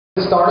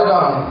Started,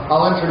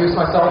 I'll introduce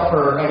myself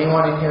for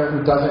anyone in here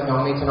who doesn't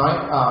know me tonight.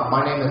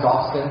 My name is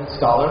Austin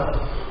Scholar.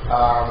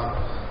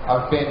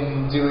 I've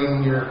been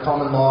doing your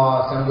common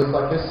law assemblies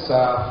like this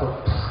for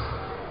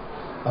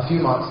a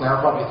few months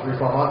now, probably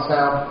 3-4 months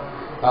now.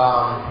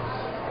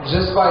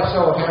 Just by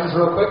show of hands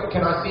real quick,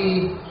 can I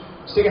see,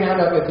 stick a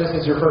hand up if this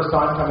is your first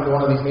time coming to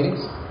one of these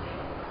meetings?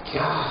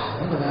 God,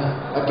 look at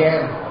that.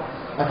 Again,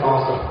 that's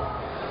awesome.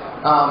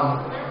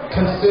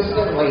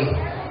 Consistently,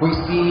 we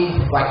see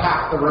like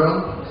half the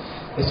room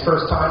is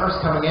first-timers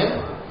coming in.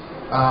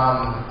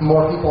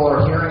 More people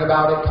are hearing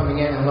about it,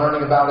 coming in and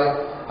learning about it.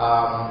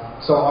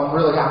 So I'm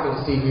really happy to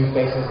see new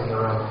faces in the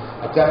room.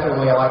 I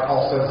like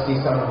also to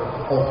see some of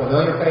the old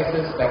familiar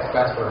faces. Thanks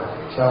guys for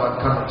showing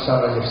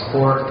your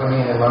support, coming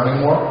in and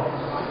learning more.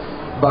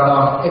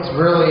 But it's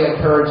really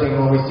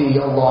encouraging when we see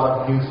a lot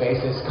of new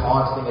faces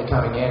constantly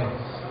coming in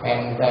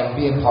and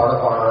being part of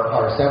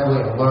our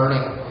assembly and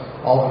learning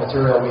all the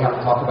material we have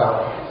to talk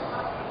about.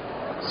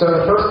 So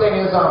the first thing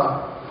is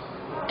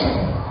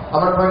I'm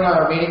going to bring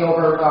our meeting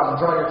over,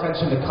 draw your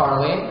attention to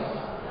Carlene.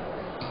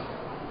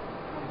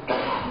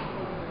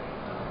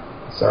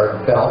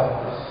 Sorry, Bell.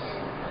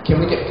 Can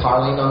we get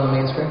Carlene on the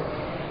main screen?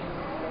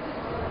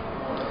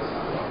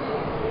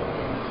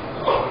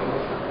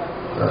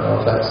 I don't know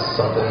if that's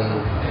something...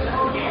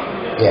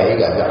 Yeah, you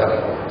guys got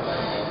it.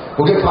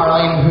 We'll get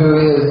Carlene, who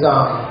is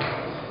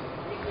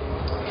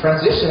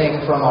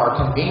transitioning from our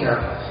convener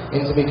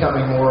into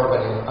becoming more of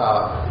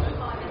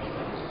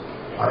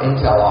our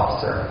intel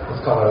officer.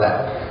 Let's call her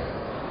that.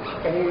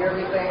 Can you hear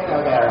me saying?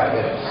 Okay, alright,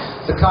 good.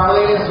 So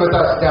Carlene is with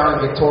us down in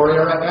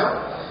Victoria right now.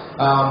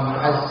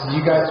 As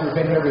you guys who've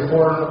been here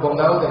before will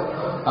know that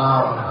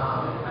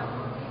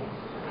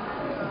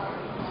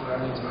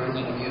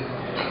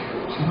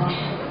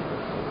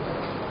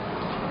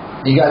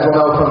you guys will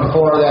know from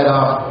before that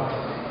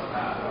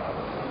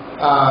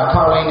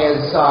Carlene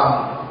is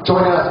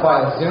joining us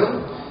via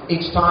Zoom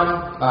each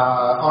time.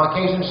 On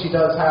occasion she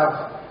does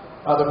have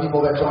other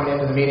people that join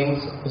into the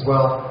meetings as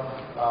well,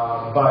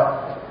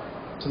 but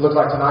to look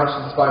like tonight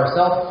she's by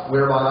herself.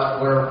 We're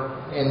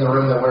in the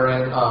room that we're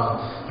in.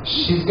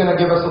 She's going to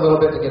give us a little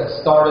bit to get us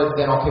started,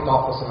 then I'll kick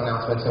off with some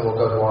announcements and we'll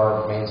go to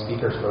our main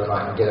speakers for the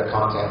night and get our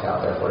content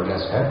out there for you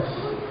guys, okay?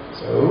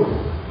 So,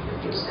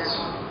 just...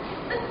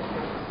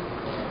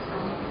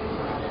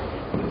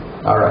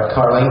 Alright,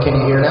 Carlene, can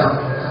you hear now?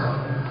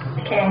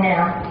 I can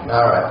now.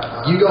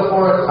 Alright, you go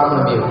for it, I'm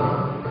going to mute.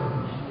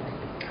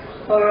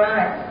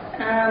 Alright,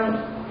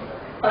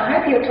 I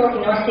hope you're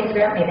talking nice things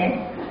about me then.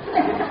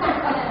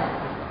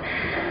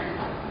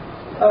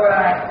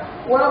 Alright,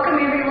 welcome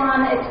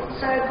everyone. It's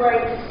so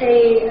great to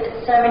see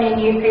so many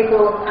new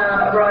people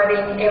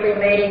arriving in every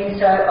meeting.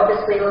 So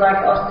obviously, like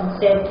Austin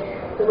said,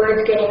 the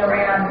word's getting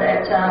around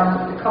that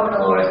the Common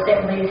Law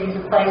Assemblies is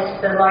a place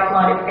for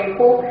like-minded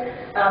people.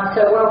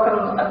 So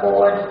welcome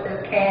aboard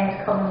the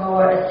Cairns Common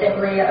Law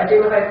Assembly. I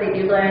do hope that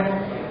you learn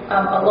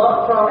a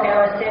lot from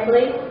our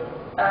assembly.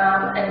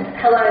 And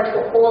hello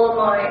to all of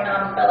my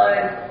fellow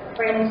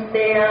friends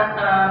there.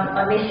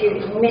 I miss you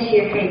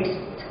heaps.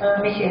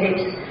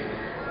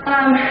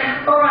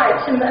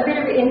 Alright, a bit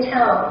of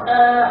intel.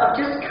 I've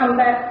just come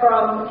back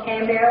from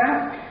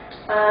Canberra.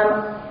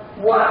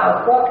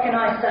 Wow, what can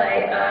I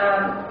say?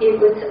 It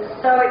was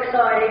so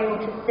exciting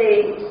to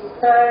see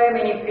so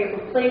many people.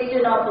 Please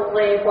do not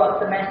believe what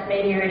the mass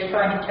media is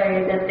trying to tell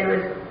you, that there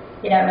was,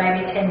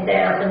 maybe 10,000.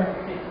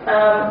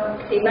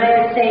 You may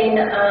have seen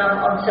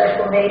on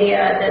social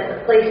media that the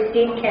police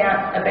did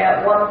count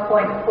about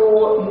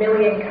 1.4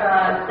 million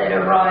cars that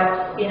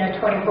arrived in a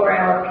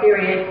 24-hour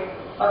period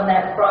on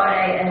that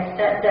Friday and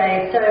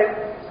Saturday. So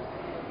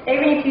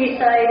even if you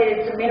say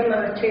there's a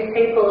minimum of 2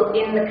 people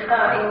in those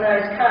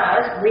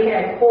cars, we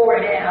had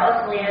 4 at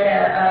ours. We had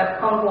a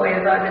convoy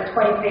of over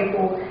 20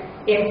 people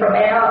in from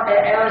our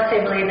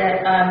assembly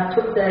that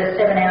took the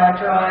 7-hour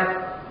drive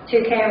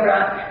to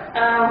Canberra.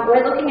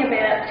 We're looking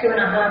about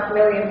 2.5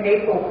 million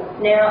people.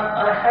 Now,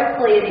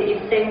 hopefully that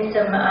you've seen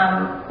some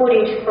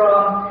footage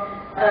from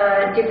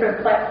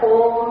different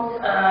platforms,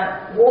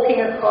 walking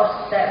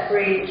across that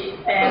bridge,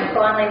 and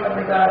finally when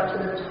we got up to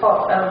the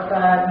top of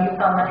New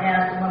Parliament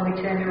House and when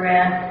we turned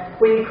around,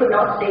 we could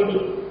not see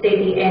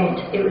the end.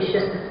 It was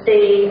just a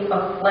sea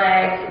of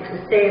flags, it was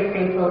a sea of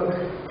people, it was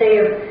a sea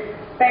of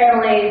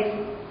families.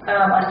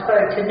 I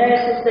spoke to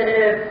nurses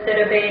that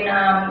have been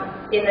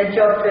in the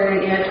job for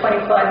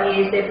 25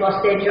 years, they've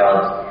lost their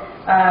jobs.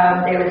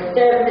 There were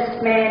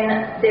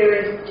servicemen, there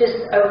was just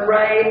an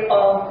array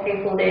of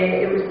people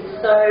there. It was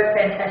so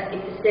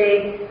fantastic to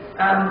see.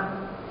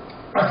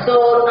 I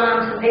saw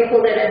some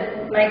people that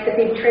had made the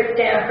big trip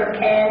down from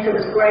Cairns. It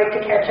was great to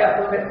catch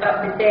up with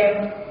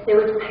them. There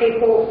was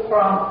people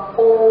from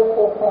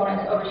all 4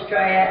 corners of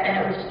Australia,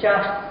 and it was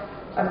just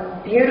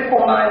a beautiful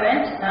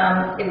moment.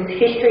 It was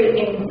history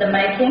in the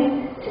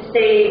making to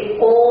see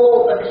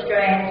all of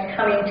Australians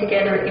coming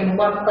together in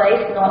one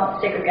place,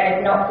 not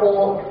segregated, not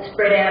all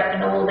spread out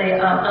in all the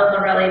other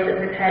rallies that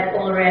we've had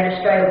all around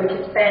Australia, which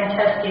is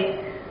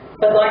fantastic.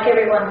 But like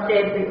everyone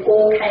said, we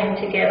all came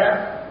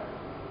together.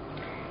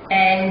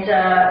 and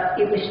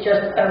it was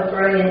just a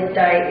brilliant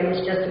day. It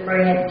was just a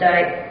brilliant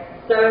day.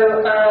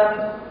 So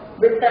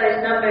with those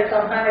numbers,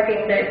 I'm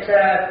hoping that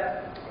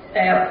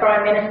our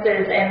Prime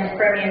Ministers and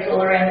Premiers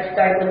all around the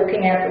state were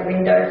looking out the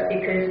windows,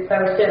 because they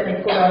were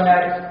certainly put on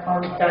notice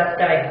on that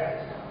day.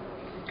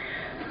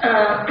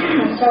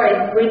 Sorry,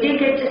 we did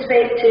get to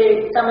speak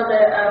to some of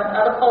the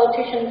other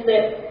politicians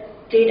that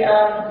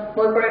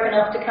were brave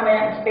enough to come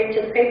out and speak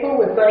to the people.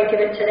 We've got to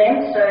give it to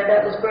them, so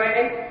that was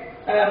great.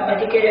 I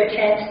did get a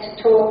chance to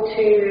talk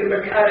to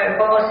Ricardo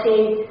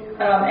Bossi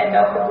and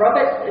Malcolm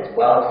Roberts as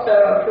well, so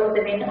I filled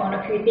them in on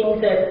a few things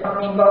that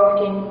I'm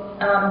involved in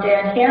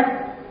down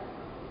here.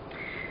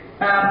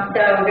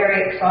 They were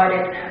very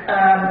excited.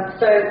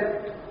 So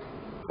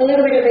a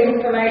little bit of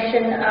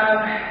information.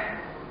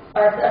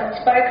 I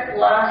spoke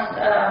last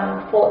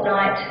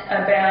fortnight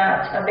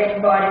about I've been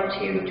invited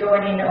to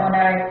join in on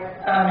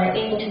an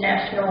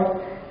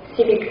international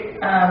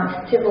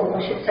civil,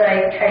 I should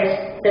say, case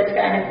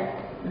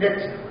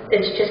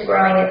it's just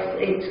growing.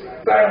 It's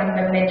growing in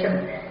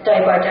momentum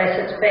day by day.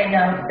 So it's been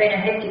a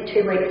hectic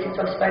 2 weeks since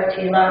I spoke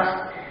to you last,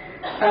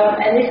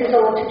 and this is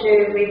all to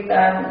do with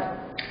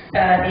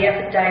the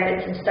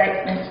affidavits and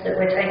statements that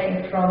we're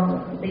taking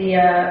from the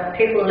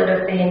people that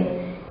have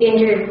been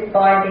injured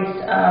by this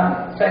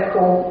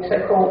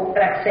so-called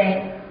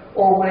vaccine,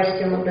 or worse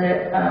still,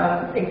 the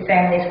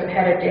families who've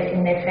had a death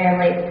in their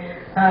family.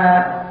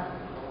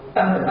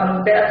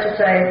 I'm about to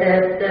say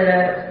that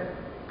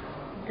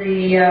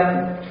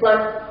the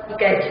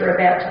floodgates are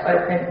about to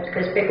open,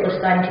 because people are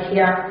starting to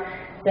hear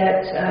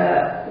that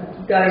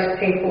those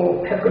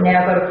people have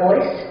now got a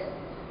voice.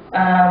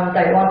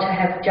 They want to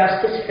have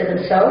justice for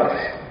themselves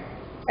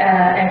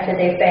and for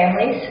their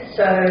families.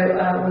 So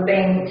we're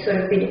being sort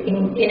of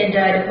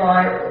inundated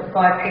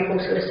by people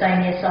sort of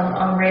saying, yes,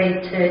 I'm ready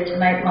to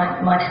make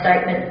my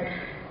statement.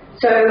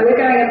 So we're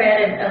going about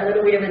it a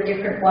little bit of a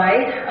different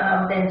way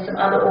than some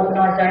other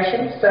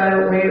organisations.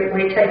 So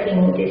we're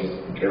taking this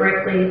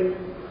directly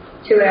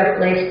to our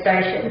police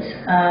stations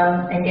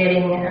and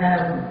getting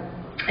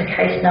a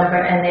case number,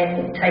 and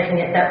then taking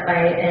it that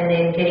way, and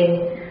then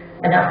getting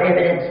enough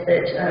evidence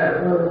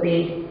that we'll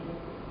be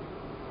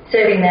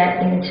serving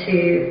that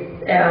into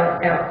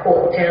our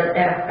courts,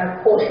 our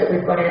courts that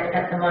we've got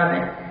at the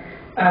moment.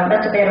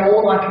 That's about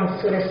all I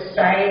can sort of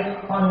say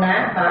on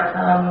that, but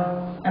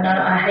and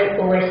I hate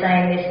always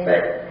saying this,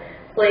 but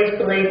please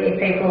believe me,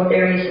 people,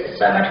 there is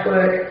so much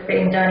work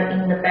being done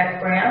in the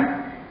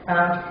background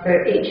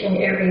for each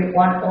and every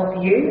one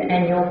of you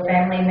and your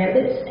family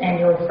members and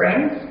your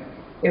friends.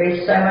 There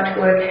is so much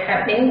work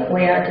happening.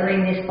 We are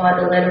doing this by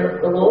the letter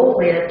of the law.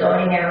 We are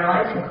dotting our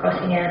I's and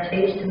crossing our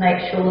T's to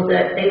make sure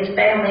that these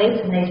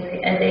families and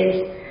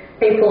these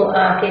people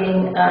are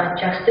getting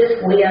justice.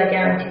 We are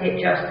going to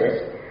get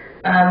justice,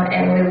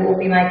 and we will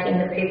be making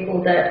the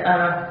people that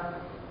are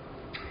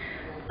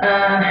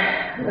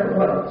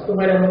what's the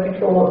word I'm looking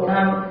for?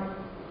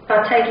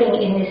 Partaking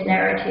in this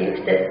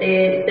narrative, that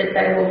they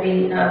will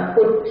be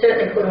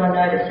certainly put on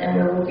notice, and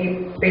we will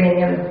be bringing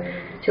them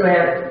to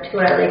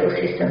our legal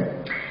system.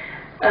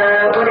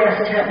 What else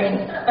is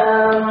happening?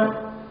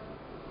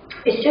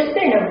 It's just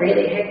been a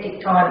really hectic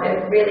time.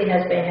 It really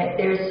has been hectic.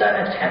 There is so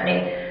much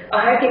happening.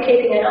 I hope you're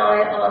keeping an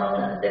eye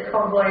on the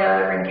convoy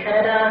over in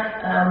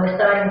Canada. We're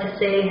starting to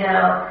see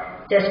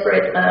how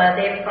desperate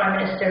their Prime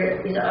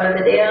Minister is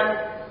over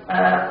there.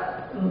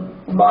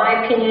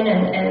 My opinion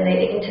and the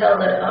intel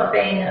that I've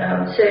been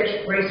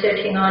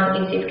researching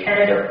on is if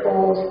Canada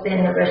falls,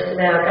 then the rest of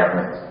our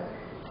governments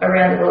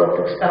around the world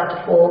will start to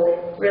fall.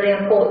 Really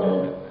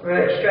important for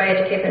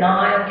Australia to keep an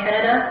eye on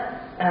Canada.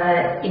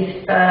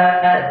 If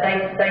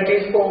they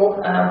do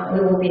fall, we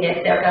will be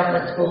next. Our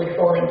governments will be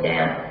falling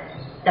down.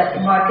 That's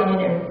in my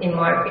opinion and in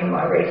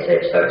my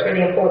research. So it's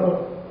really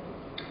important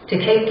to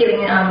keep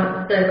giving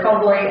the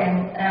convoy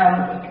and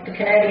the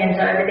Canadians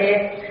over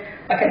there.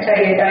 I can tell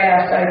you they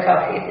are so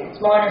tough.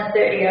 It's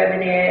 -30 over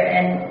there,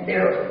 and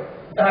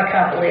I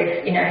can't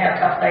believe how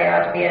tough they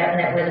are to be out in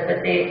that weather.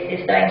 But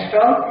they're staying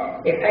strong.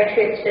 They're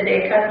patriots to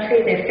their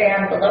country. They've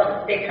found the love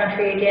of their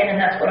country again,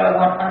 and that's what I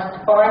want us to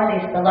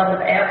find: is the love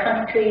of our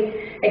country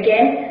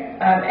again.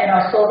 And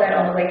I saw that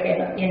on the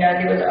weekend.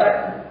 There was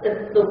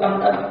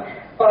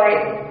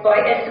by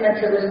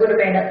estimates, would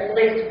have been at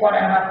least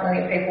 1.5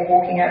 million people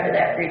walking over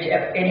that bridge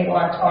at any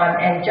one time,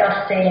 and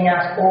just seeing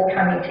us all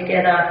coming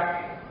together.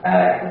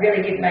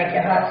 Really did make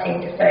your heart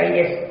sing to say,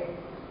 yes,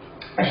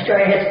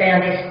 Australia has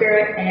found their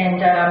spirit,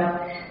 and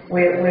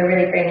we're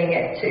really bringing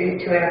it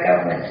to our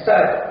government. So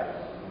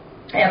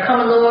our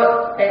common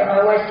law, I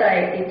always say,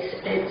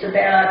 it's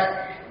about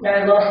no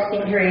loss,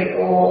 injury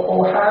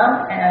or harm,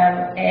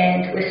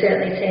 and we're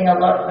certainly seeing a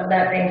lot of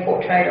that being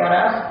portrayed on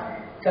us.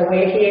 So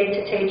we're here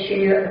to teach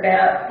you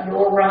about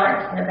your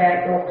rights and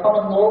about your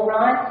common law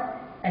rights.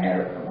 And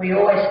we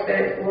always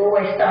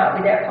start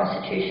with our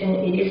Constitution.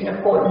 It is an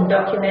important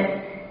document.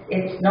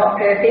 It's not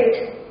perfect.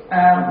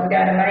 We're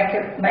going to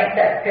make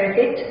that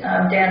perfect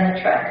down the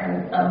track. And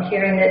I'm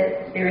hearing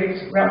that there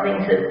is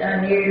rumblings that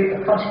a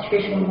new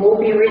Constitution will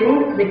be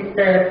written with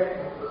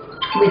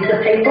the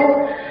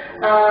people.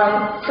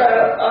 So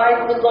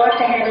I would like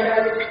to hand it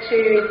over to,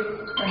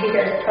 here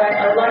goes the phone,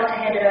 I'd like to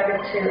hand it over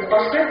to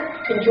Austin.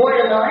 Enjoy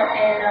the night,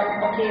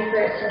 and I'm here for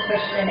some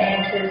question and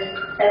answers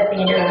at the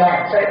end of the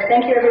night. So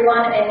thank you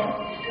everyone, and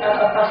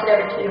I'll pass it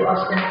over to you,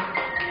 Austin.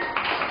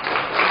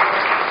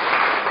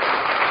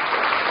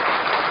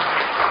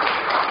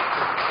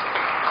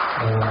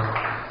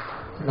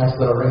 Nice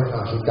little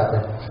ringtone she's got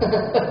there.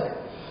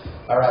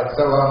 All right,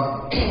 so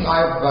I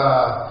have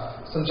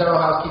some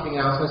general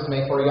housekeeping announcements to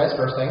make for you guys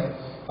first thing,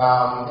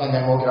 and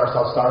then we'll get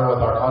ourselves started with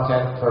our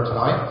content for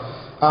tonight.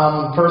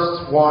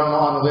 First one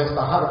on the list,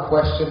 I have a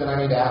question that I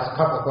need to ask, a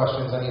couple of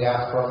questions I need to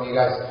ask from you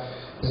guys.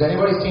 Has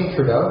anybody seen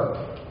Trudeau?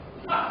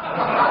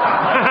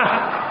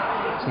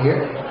 Is he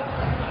here?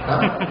 No?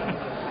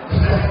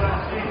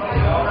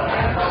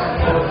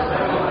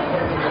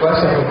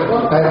 Question, good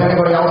one. Has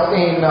anybody else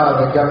seen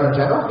the Governor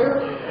General here?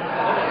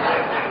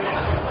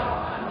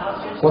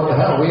 What the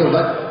hell? We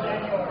elect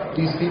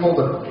these people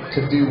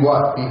to do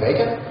what? Be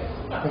vacant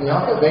in the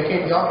office?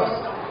 Vacate the office?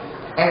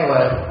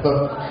 Anyway,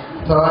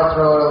 so I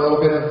throw a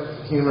little bit of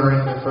humor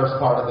into the first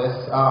part of this.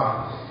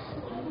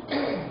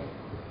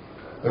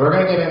 We're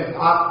going to get in.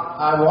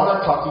 I want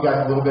to talk to you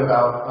guys a little bit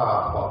about.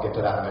 Well, I'll get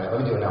to that in a minute.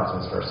 Let me do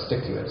announcements first.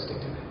 Stick to it.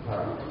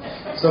 All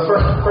right. So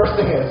first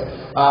thing is,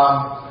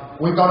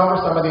 we've gone over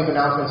some of these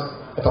announcements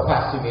at the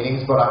past two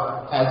meetings, but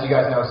as you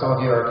guys know, some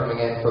of you are coming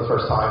in for the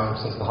first time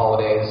since the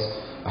holidays.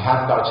 I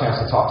haven't got a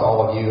chance to talk to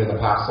all of you in the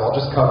past, so I'll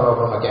just cover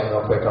over them again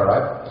real quick, all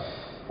right?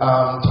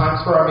 Times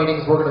for our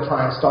meetings, we're going to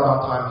try and start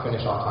on time,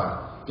 finish on time.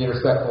 Be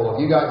respectful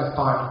of you guys'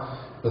 time,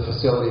 the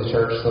facility of the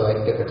church, so they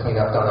can get their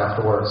cleanup done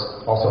afterwards.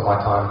 Also my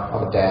time.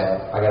 I'm a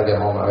dad. I got to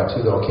get home. I got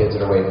 2 little kids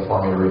that are waiting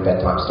for me to read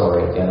bedtime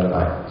story at the end of the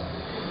night.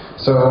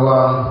 So,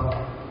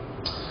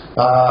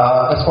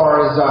 as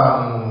far as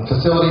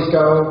facilities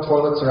go,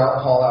 toilets or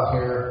alcohol out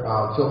here.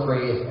 Feel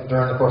free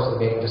during the course of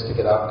the meeting just to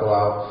get up, go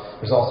out.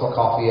 There's also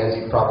coffee, as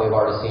you probably have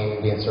already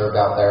seen, being served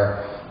out there.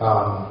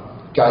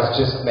 Guys,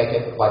 just make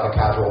it like a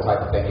casual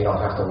type of thing. You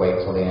don't have to wait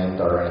till the end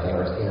or anything,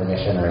 or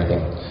intermission or anything.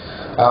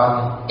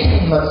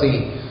 Let's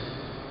see.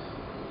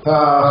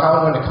 How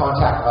I'm going to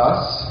contact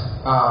us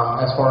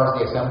as far as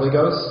the assembly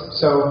goes.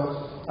 So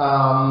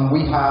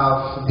we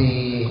have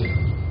the...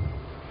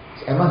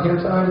 Is Emma here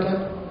tonight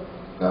again?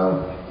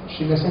 No? Is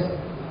she missing?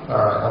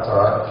 Alright, that's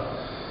alright.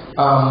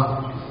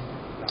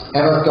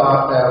 Emma's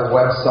got a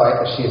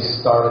website that she has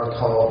started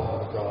called...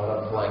 Oh God,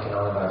 I'm blanking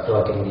on it, but I feel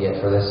like an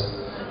idiot for this.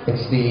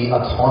 It's the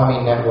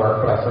Autonomy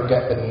Network, but I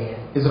forget the name.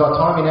 Is it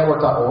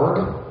autonomynetwork.org?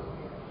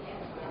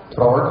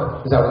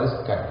 .org? Is that what it is?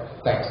 Okay,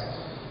 thanks.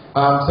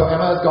 So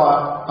Emma's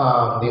got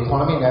the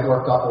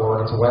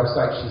autonomynetwork.org. It's a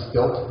website she's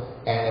built,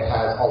 and it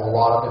has a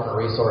lot of different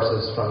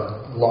resources from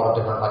a lot of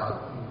different, like the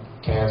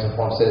Cairns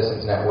Informed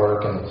Citizens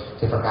Network and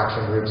different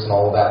action groups and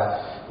all of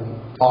that.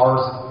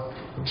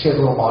 She has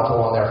a little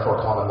module on there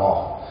for common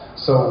law.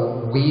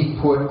 So we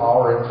put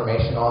our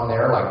information on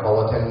there, like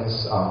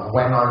bulletins,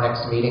 when our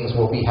next meetings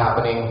will be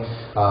happening,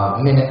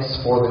 minutes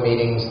for the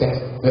meetings, things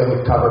that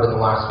we've covered in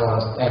the last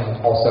ones, and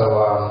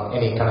also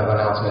any kind of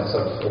announcements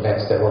of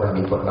events that we're going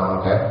to be putting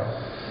on, okay?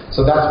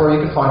 So that's where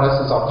you can find us,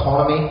 is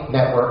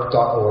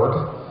autonomynetwork.org.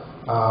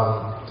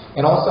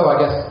 And also,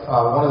 I guess,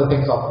 one of the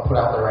things I'll put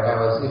out there right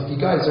now is if you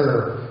guys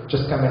are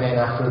just coming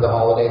in after the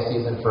holiday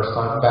season, first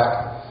time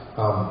back,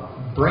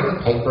 bring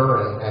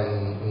paper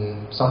and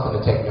something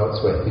to take notes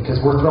with, because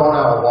we're throwing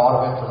out a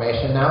lot of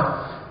information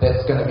now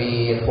that's going to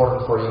be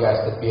important for you guys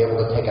to be able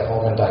to take it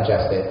home and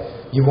digest it.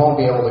 You won't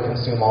be able to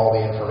consume all the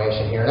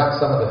information here. And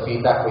that's some of the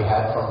feedback we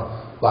had from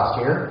last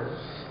year,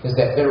 is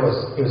that it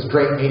was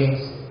great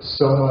meetings,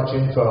 so much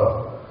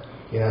info,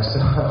 you know.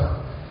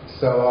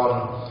 So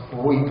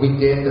we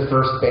did the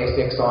first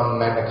basics on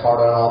Magna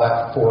Carta and all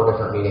that 4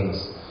 different meetings,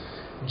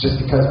 just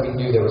because we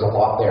knew there was a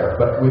lot there.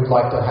 But we'd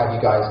like to have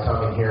you guys come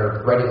in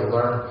here ready to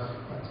learn.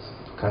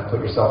 Kind of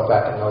put yourself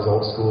back in those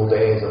old school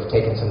days of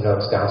taking some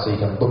notes down so you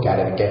can look at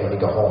it again when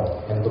you go home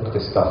and look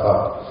this stuff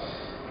up.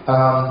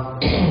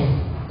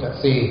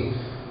 Let's see.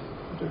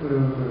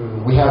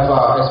 We have,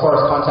 as far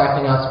as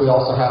contacting us, we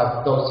also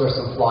have, those are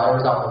some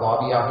flyers out in the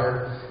lobby out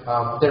here.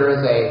 There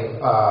is a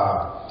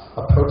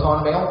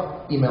Proton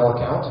Mail email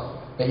account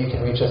that you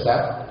can reach us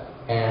at,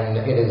 and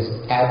it is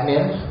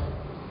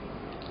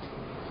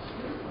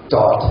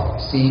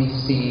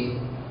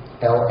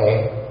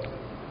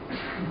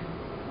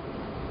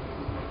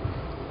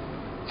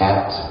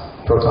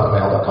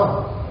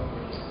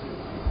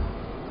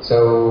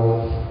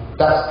So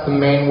that's the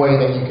main way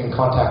that you can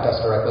contact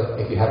us directly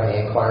if you have any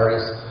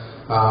inquiries.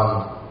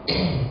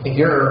 If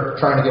you're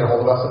trying to get a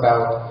hold of us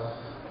about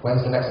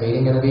when's the next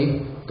meeting going to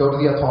be, go to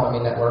the Autonomy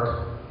Network.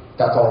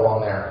 That's all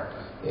on there.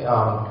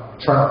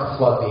 Try not to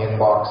flood the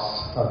inbox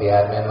of the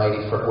admin lady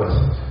with,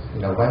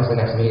 you know, when's the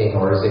next meeting,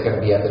 or is it going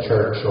to be at the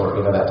church, or,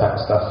 you know, that type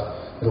of stuff.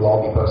 It'll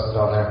all be posted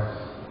on there.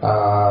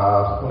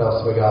 What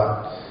else have we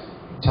got?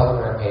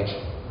 Telegram page.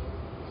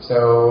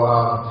 So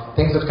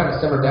things have kind of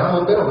simmered down a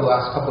little bit over the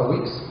last couple of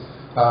weeks.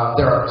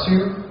 There are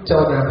 2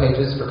 Telegram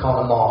pages for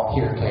common law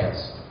here in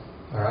Cairns.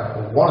 All right,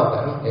 one of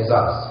them is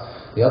us.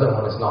 The other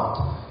one is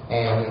not.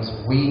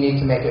 And we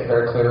need to make it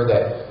very clear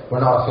that we're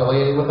not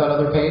affiliated with that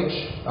other page.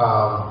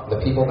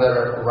 The people that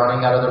are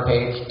running that other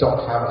page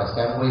don't have an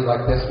assembly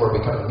like this where we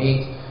come and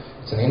meet.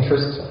 It's an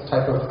interest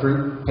type of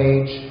group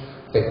page.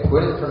 They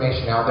put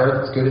information out there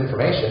that's good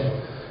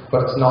information,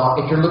 but it's not,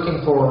 if you're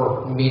looking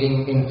for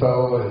meeting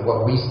info and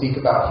what we speak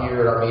about here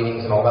at our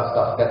meetings and all that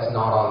stuff, that's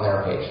not on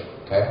their page,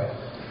 okay?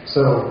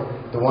 So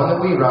the one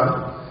that we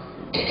run,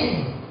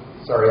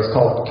 is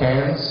called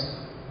Cairns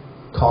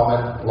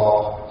Common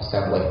Law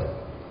Assembly.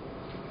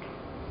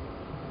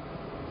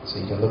 So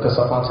you can look us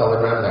up on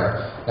Telegram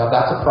there. Now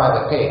that's a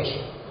private page.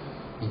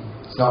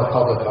 It's not a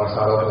public one, it's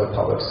not open to the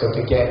public. So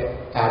to get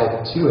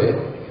added to it,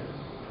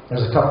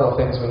 there's a couple of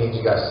things we need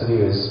you guys to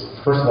do is,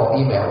 first of all,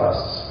 email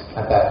us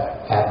at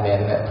that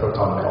admin at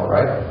Proton Mail,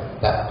 right?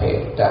 That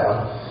page, that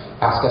one.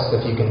 Ask us if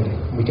we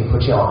can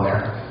put you on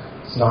there.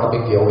 It's not a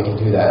big deal, we can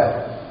do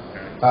that.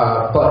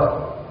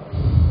 But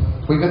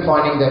we've been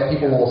finding that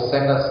people will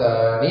send us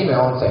an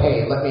email and say,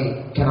 hey,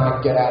 can I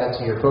get added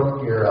to your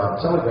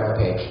Telegram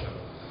page?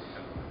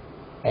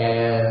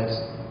 And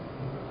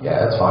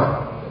yeah, that's fine.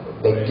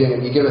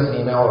 You give us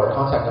an email or a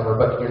contact number,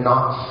 but you're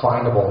not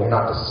findable, you're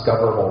not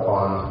discoverable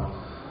on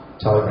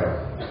Telegram.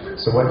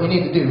 So what you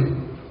need to do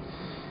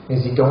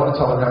is you go on a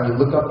Telegram, you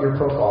look up your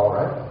profile,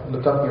 right?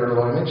 Look up your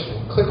little image,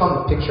 and click on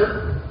the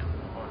picture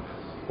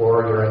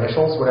or your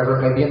initials,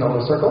 whatever it may be in the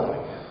little circle.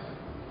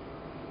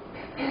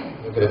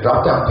 You'll get a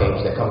drop-down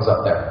page that comes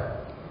up there,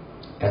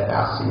 and it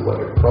asks you what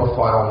your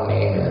profile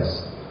name is.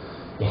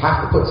 You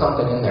have to put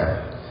something in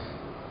there,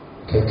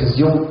 okay? Because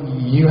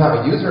you have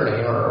a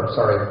username,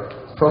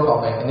 profile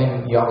name, and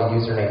then you have a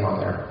username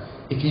on there.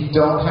 If you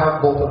don't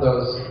have both of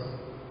those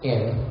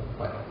in,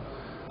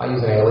 I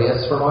use an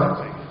alias for mine,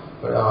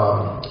 but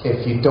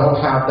if you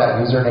don't have that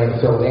username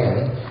filled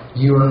in,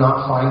 you are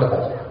not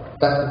findable.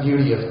 That's the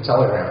beauty of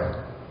Telegram.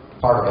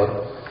 Part of it,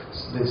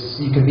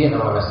 you can be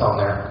anonymous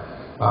on there.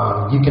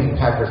 You can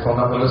have your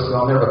phone number listed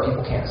on there, but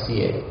people can't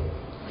see it.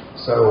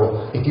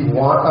 So if you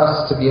want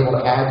us to be able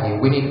to add you,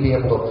 we need to be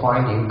able to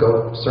find you,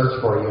 go search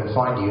for you and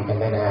find you,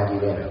 and then add you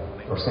in,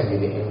 or send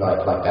you the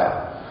invite like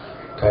that.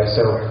 Okay,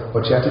 so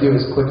what you have to do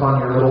is click on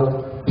your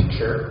little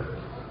picture,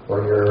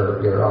 or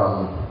your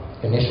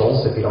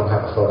initials if you don't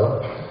have a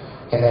photo,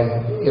 and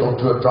then it'll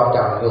do a drop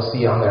down and you'll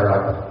see on there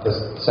like the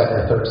second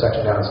or third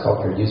section down is called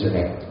your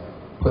username.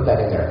 Put that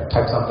in there,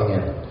 type something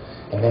in,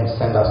 and then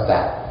send us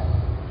that.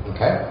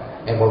 Okay?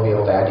 And we'll be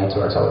able to add you to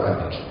our Telegram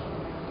page.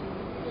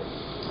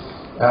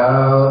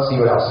 Let's see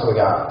what else we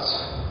got.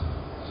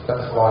 Got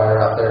the flyer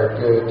out there,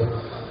 good.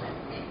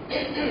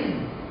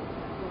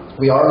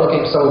 We are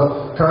looking,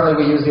 so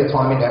currently we use the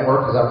Autonomy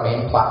Network as our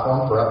main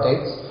platform for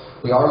updates.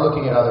 We are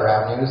looking at other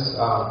avenues,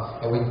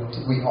 and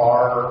we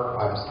are,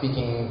 I'm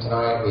speaking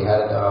tonight, we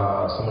had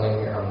someone in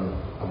here,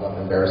 I won't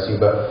embarrass you,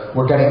 but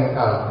we're getting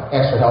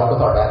extra help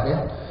with our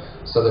admin,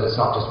 so that it's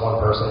not just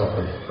one person with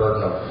the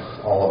burden of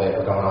all of it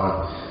going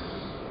on.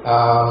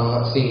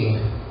 Let's see.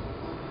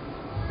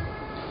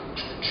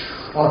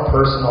 On a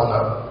personal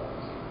note,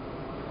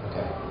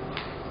 okay,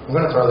 I'm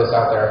going to throw this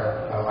out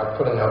there. I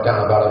put a note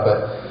down about it, but,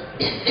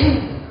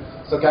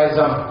 so guys,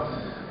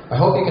 I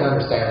hope you can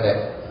understand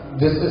that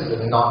this is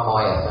not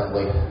my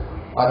assembly.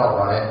 I don't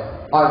run it.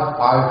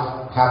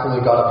 I've happily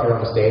got up here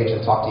on the stage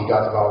and talked to you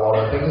guys about a lot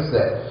of the things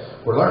that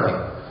we're learning.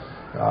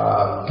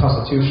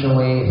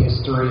 Constitutionally,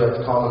 history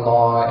of common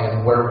law,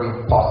 and where we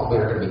possibly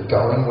are going to be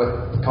going with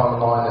the common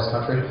law in this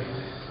country.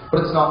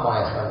 But it's not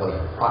my assembly.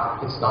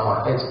 It's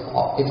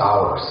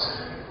ours,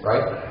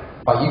 right?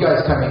 By you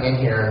guys coming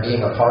in here and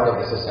being a part of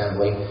this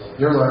assembly,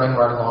 you're learning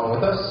right along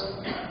with us.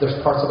 There's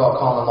parts about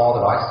common law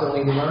that I still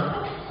need to learn.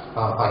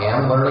 I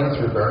am learning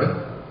through Bernie.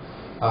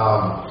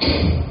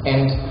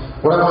 And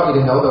what I want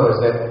you to know, though, is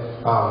that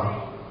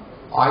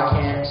I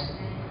can't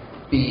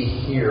be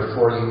here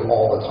for you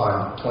all the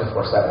time,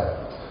 24/7.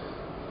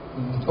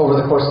 Over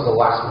the course of the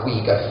last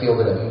week, I've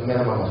fielded a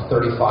minimum of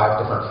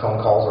 35 different phone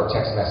calls or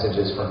text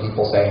messages from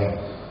people saying,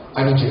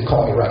 I need you to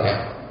call me right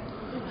now.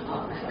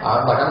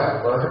 I'm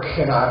at work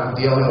and I'm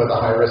dealing with a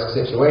high-risk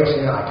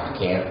situation, I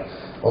can't.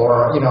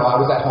 Or, I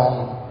was at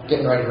home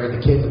getting ready to read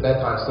the kids a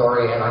bedtime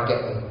story and I'm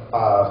getting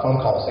a phone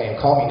call saying,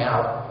 call me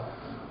now.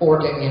 Or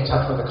get me in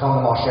touch with the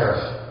common law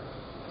sheriff.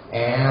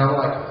 And I'm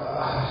like,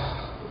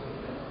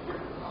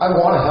 I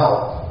want to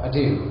help, I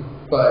do,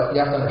 but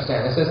you have to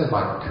understand, this isn't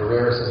my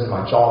career, this isn't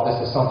my job, this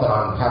is something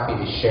I'm happy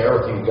to share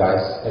with you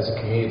guys as a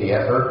community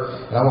effort,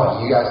 and I want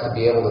you guys to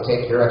be able to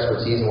take your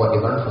expertise and what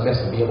you learn from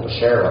this and be able to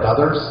share it with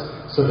others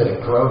so that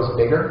it grows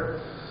bigger.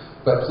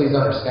 But please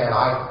understand,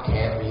 I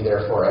can't be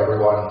there for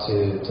everyone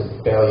to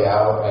bail you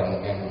out,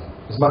 and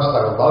as much as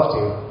I would love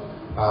to,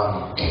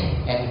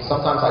 and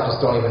sometimes I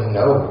just don't even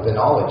know the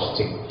knowledge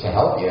to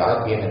help you.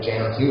 I'd be in a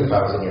jam too if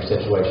I was in your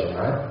situation,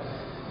 right?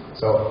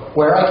 So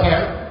where I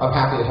can, I'm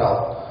happy to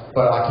help,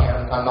 but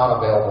I'm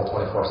not available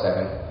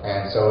 24/7.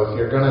 And so if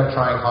you're going to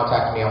try and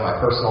contact me on my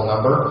personal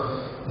number,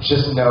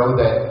 just know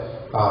that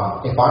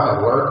if I'm at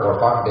work or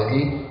if I'm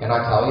busy and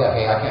I tell you,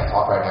 hey, I can't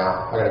talk right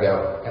now, I got to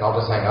go, and I'll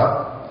just hang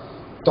up,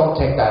 don't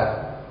take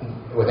that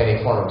with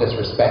any form of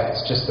disrespect.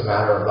 It's just a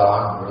matter of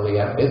I'm really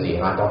busy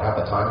and I don't have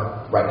the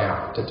time right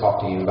now to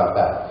talk to you about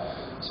that.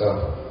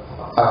 So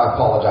I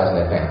apologize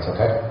in advance,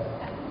 okay?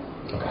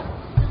 Okay.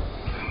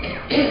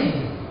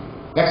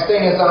 Next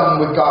thing is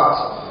we've got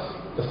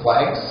the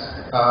flags.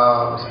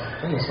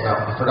 Bring this one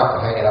out. I forgot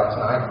to hang it up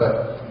tonight,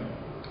 but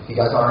if you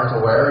guys aren't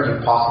aware,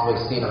 you've possibly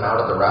seen them out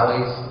at the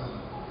rallies.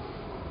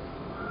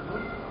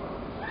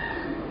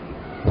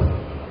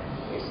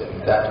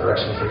 That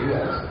direction for you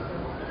guys.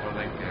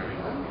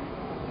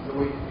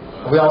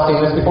 Have we all seen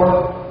this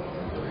before?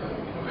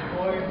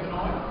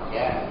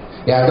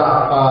 Yeah, I've got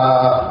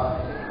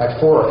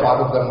like 4 or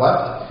 5 of them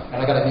left,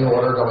 and I got a new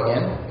order going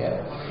in. Yeah.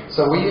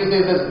 So we do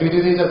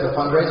these as a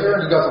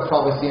fundraiser. You guys have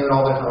probably seen it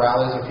all different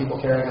rallies of people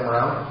carrying them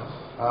around.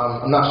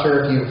 I'm not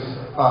sure if you've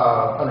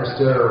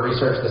understood or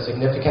researched the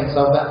significance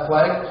of that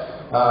flag.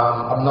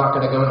 I'm not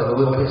going to go into the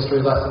little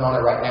history lesson on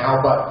it right now,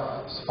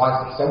 but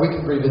suffice it to say, we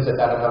can revisit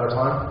that another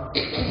time.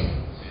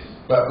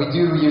 But we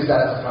do use that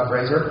as a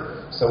fundraiser.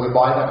 So we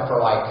buy them for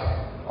like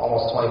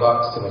almost $20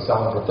 and we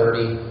sell them for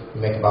 $30.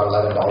 We make about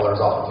 $11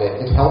 off of it.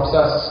 It helps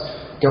us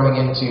going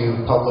into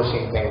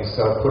publishing things.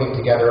 So putting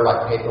together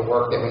like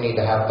paperwork that we need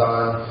to have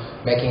done,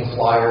 making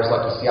flyers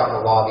like you see out in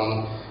the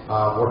lobby.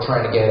 We're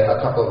trying to get a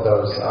couple of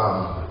those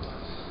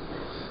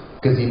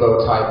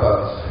gazebo type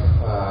of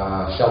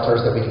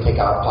shelters that we can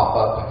take out and pop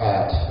up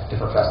at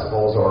different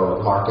festivals or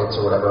markets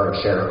or whatever and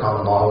share a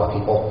common model with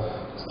people.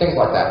 Things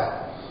like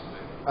that.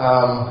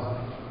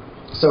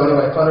 So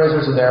anyway,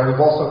 fundraisers are there. We've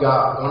also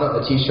got one of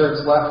the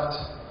t-shirts left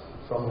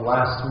from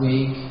last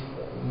week.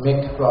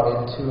 Mick brought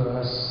it to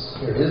us.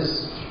 Here it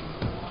is.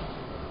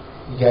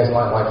 You guys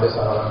might like this,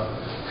 I don't know.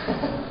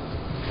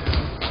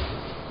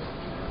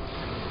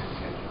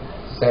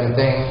 Same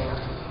thing.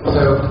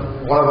 So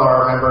one of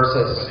our members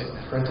has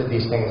printed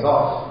these things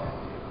off.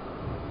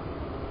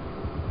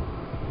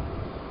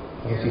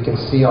 And if you can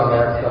see on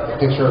there, it's got the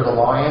picture of the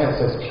lion. It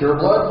says pure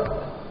blood,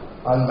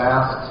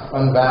 unmasked,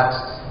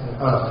 unvaxxed, and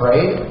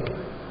unafraid.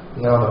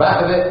 And then on the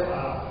back of it,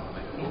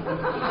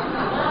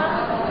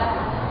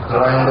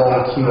 grand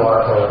old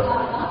QR code.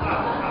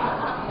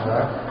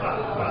 Alright?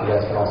 You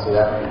guys can all see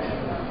that.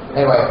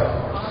 Anyway,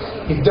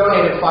 he's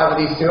donated 5 of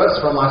these to us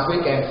from last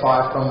week and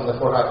 5 from the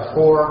fortnight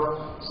before.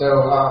 So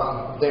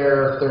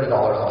they're $30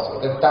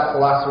 also. That's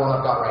the last one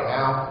I've got right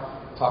now.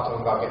 Talk to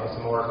him about getting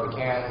some more if we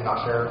can. I'm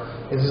not sure.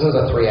 This is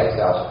a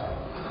 3XL.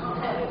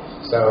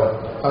 So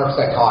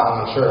 100%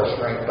 cotton. I'm sure it'll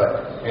shrink,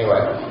 but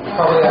anyway,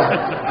 probably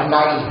a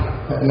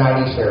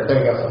 90 shirt. There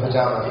you go, some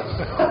pajamas.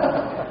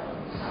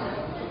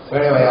 So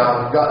anyway,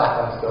 we've got that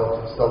one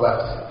still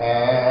left.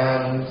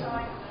 And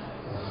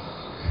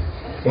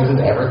isn't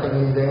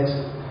everything these days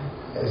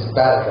as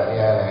bad as that?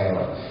 Yeah.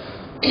 Anyway.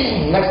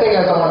 Next thing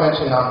is I want to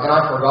mention, and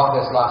I forgot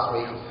this last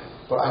week,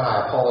 and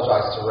I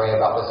apologize to Ray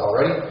about this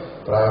already,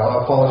 but I want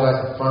to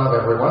apologize in front of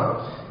everyone.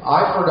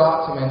 I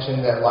forgot to mention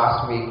that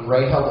last week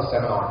Ray held a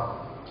seminar.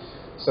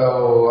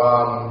 So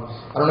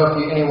I don't know if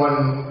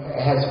anyone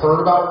has heard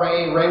about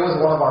Ray. Ray was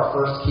one of our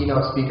first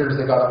keynote speakers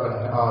that got up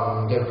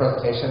and gave a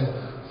presentation,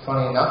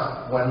 funny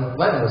enough, when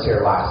Len was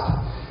here last.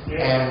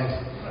 Yeah. And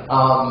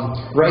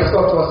Ray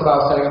spoke to us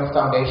about setting up a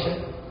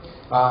foundation.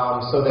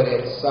 So that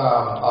it's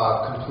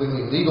a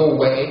completely legal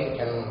way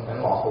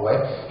and lawful way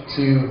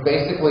to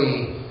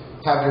basically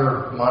have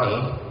your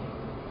money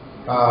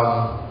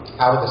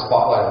out of the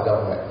spotlight of the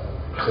government,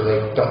 so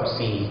they don't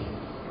see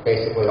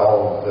basically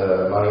all of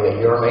the money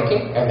that you're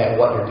making and then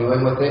what you're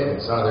doing with it.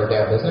 It's none of their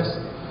damn business.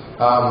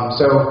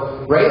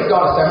 So Ray's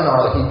got a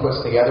seminar that he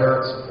puts together.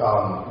 It's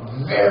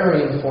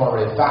very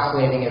informative,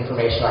 fascinating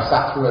information. I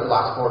sat through it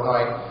last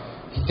fortnight.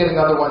 He did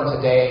another one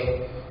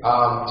today.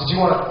 Did you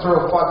want to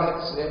throw 5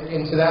 minutes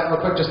into that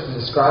real quick, just to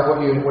describe what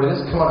it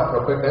is? Come on up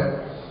real quick then.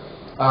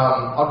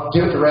 I'll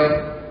give it to Ray,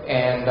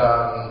 and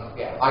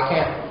yeah,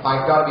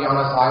 I've got to be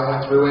honest, I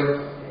went through it.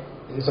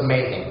 It's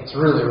amazing. It's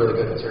really, really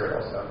good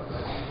material. So.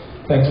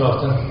 Thanks,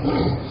 Austin.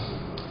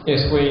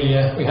 Yes, we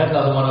had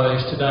another one of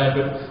these today,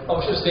 but I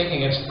was just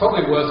thinking it's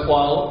probably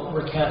worthwhile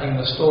recounting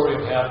the story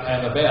of how it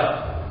came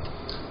about.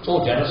 It's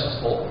all Genesis'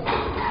 fault.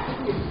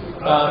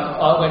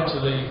 I went to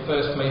the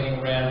first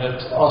meeting round at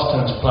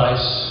Austin's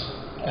place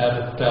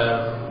out at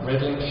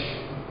Redlinch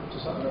or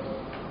something.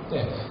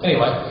 Yeah.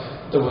 Anyway,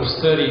 there was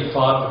 35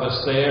 of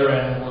us there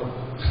and we were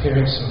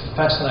hearing some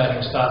fascinating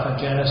stuff, and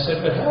Janice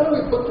said, but how do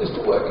we put this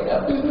to work in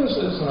our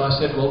businesses? And I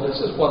said, well, this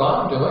is what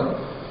I'm doing.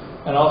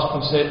 And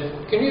Austin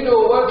said, can you do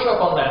a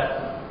workshop on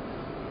that?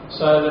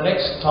 So the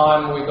next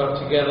time we got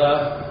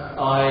together,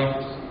 I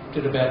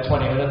did about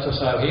 20 minutes or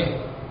so here.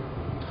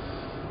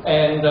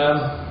 And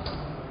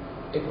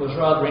it was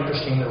rather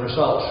interesting, the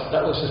result.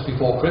 That was just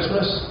before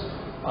Christmas.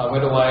 I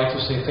went away to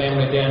see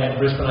family down in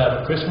Brisbane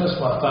over Christmas.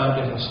 My phone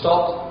didn't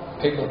stop.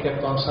 People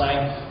kept on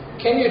saying,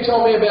 can you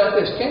tell me about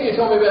this? Can you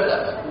tell me about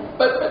that?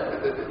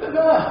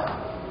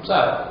 So,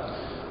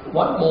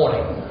 one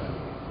morning,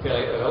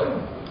 fairly early,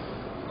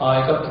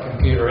 I got the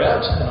computer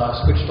out and I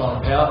switched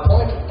on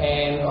PowerPoint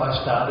and I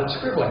started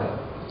scribbling.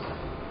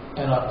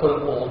 And I put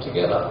it all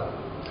together.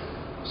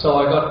 So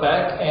I got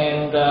back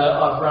and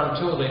I've run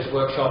 2 of these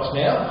workshops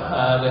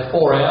now. They're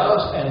 4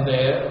 hours and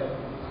they're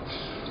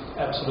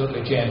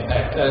absolutely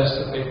jam-packed, as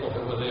the people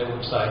who were there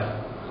would say.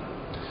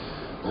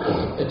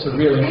 It's a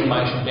real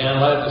information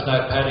download, there's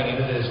no padding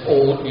in it, it's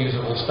all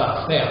usable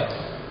stuff. Now,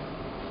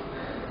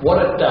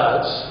 what it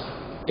does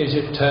is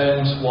it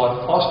turns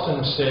what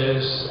Austin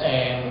says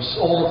and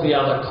all of the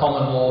other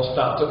common law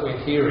stuff that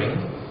we're hearing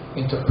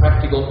into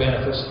practical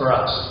benefits for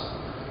us.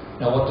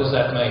 Now, what does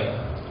that mean?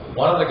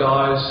 One of the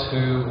guys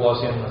who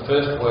was in the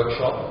first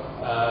workshop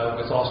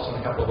with Austin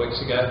a couple of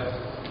weeks ago,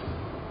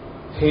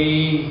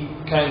 he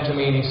came to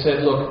me and he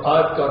said, look,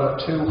 I've got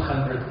a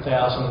 $200,000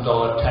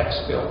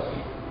 tax bill.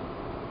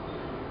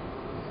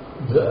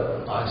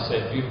 I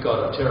said, you've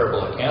got a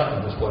terrible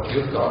accountant is what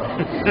you've got.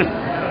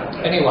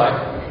 Anyway,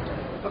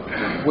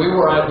 we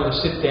were able to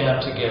sit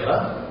down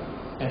together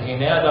and he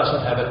now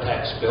doesn't have a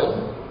tax bill.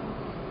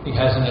 He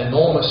has an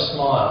enormous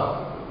smile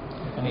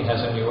and he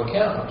has a new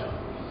accountant.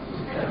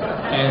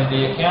 And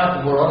the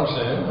accountant, we're on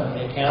Zoom, and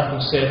the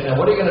accountant said, now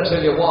what are you going to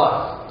tell your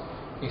wife?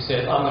 He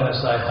said, I'm going to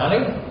say,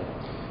 honey,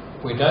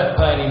 we don't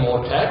pay any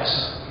more tax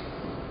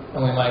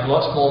and we make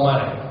lots more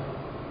money.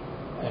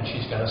 And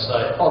she's going to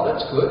say, oh,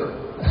 that's good.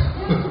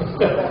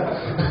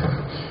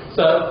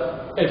 So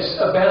it's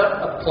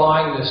about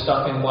applying this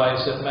stuff in ways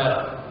that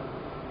matter.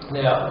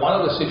 Now, one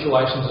of the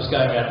situations that's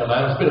going on at the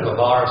moment, there's a bit of a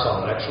virus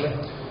on it actually,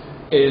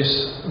 is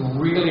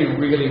really,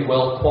 really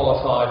well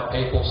qualified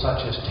people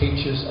such as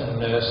teachers and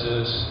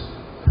nurses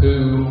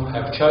who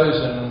have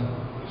chosen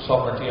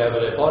sovereignty over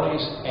their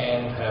bodies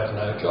and have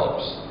no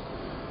jobs.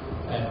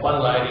 And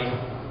one lady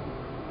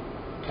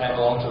came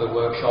along to the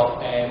workshop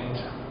and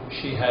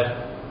she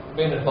had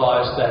been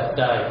advised that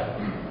day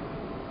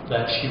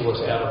that she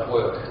was out of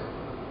work.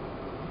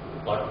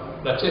 Like,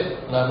 that's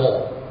it, no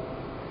more.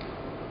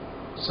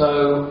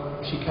 So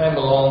she came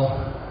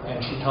along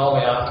and she told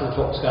me afterwards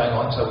what was going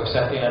on, so we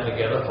sat down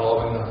together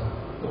following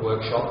the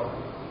workshop.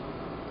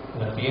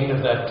 And at the end of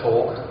that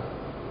talk,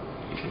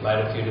 she made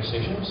a few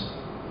decisions.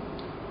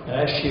 And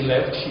as she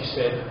left, she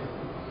said,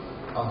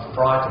 I'm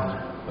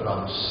frightened, but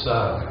I'm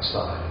so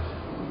excited.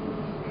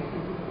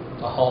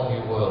 A whole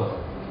new world.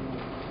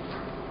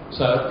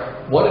 So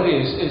what it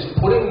is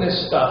putting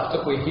this stuff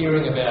that we're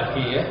hearing about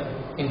here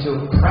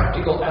into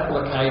practical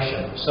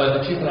application so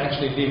that you can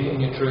actually live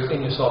in your truth,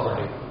 in your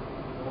sovereignty.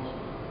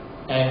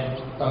 And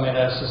I mean,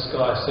 as this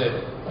guy said,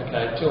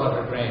 okay,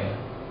 200 grand.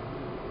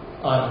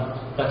 I'm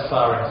that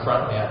far in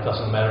front now, it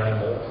doesn't matter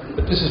anymore.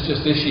 But this is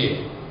just this year.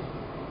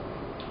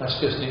 That's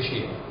just this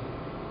year.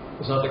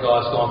 There's other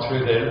guys gone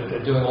through there,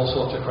 they're doing all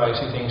sorts of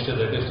crazy things to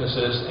their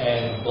businesses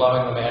and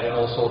blowing them out in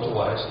all sorts of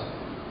ways.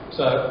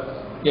 So,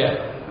 yeah,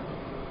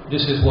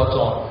 this is what's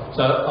on.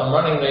 So I'm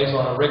running these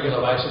on a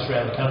regular basis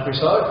around the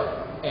countryside,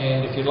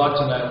 and if you'd like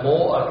to know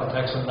more, I can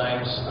take some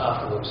names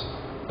afterwards.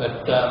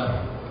 But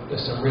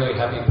there's some really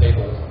happy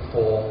people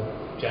for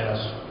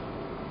Janice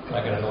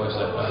making a noise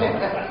that way.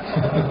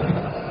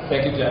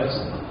 Thank you,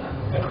 Janice.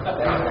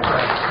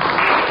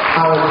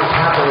 I would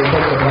happily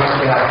take the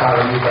blessing out if I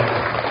were you, but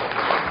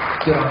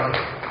get on it.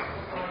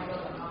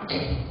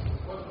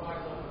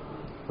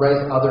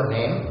 Ray's other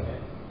name?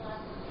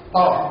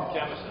 Oh.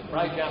 Jamison.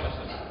 Ray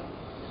Jamison.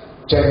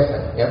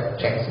 Jameson. Yep,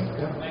 Jameson.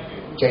 Yep.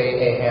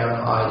 Jamieson.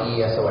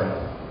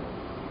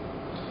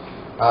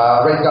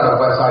 Ray's got a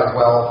website as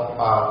well.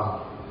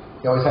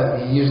 He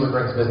usually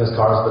brings business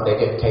cards, but they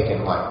get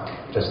taken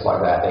just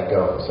like that. They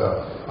go.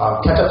 So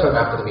catch up to him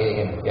after the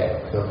meeting, and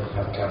he'll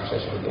have a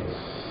conversation with you.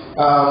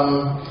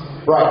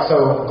 Right.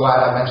 So glad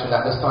I mentioned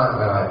that this time,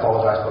 and I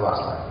apologize for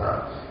last time. All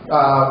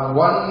right.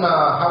 One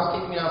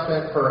housekeeping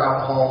announcement for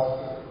alcohol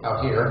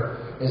out here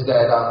is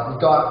that we've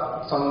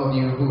got some of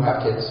you who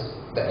have kids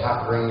that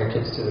have to bring your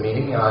kids to the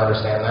meeting, and I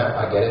understand that.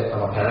 I get it.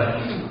 I'm a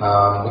parent.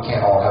 We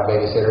can't all have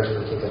babysitters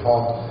for the kids at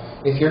home.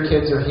 If your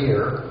kids are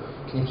here,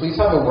 can you please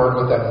have a word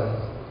with them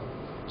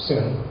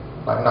soon?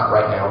 Not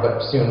right now,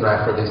 but soon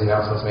after these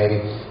announcements maybe.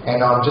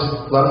 And just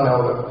let them know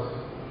that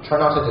try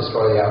not to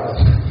destroy the outlet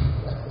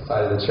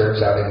side of the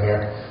church out in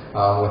here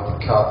with the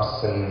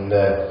cups and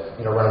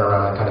running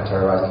around and kind of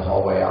terrorizing the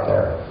hallway out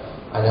there.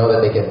 I know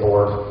that they get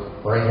bored.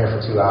 We're in here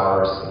for 2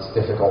 hours. It's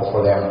difficult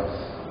for them.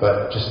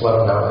 But just let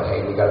them know that,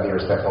 hey, we got to be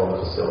respectful of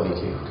the facility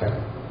too, okay?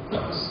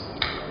 Thanks.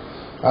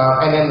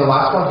 And then the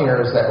last one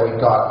here is that we've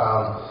got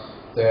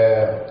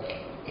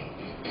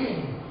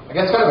I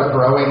guess kind of a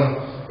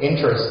growing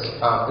interest.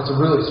 It's a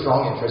really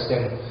strong interest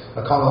in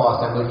a common law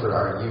assembly for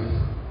our youth.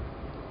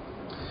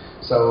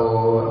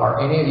 So, are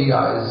any of you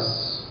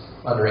guys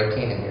under 18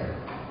 in here?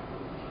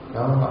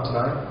 No, not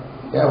tonight?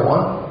 Yeah,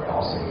 one?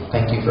 Awesome.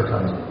 Thank you for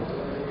coming.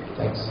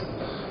 Thanks.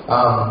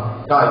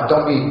 No,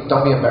 don't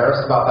be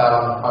embarrassed about that.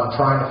 I'm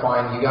trying to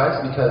find you guys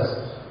because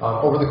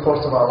over the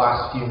course of our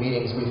last few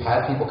meetings, we've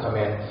had people come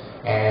in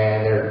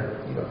and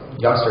they're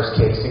youngsters,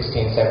 kids,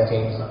 16,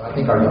 17. I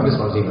think our youngest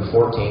one was even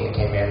 14 that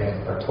came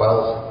in, or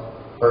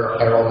 12. Or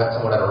Harold met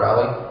someone at a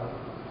rally.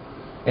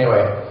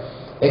 Anyway,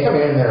 they come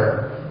in and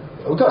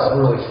we've got some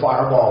really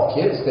fireball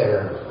kids that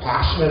are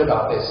passionate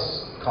about this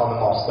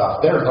Commonwealth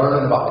stuff. They're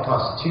learning about the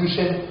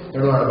Constitution,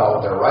 they're learning about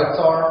what their rights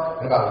are,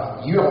 and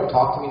about you don't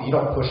talk to me, you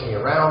don't push me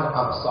around,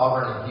 I'm a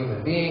sovereign and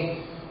human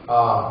being.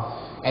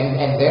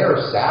 And they're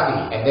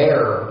savvy, and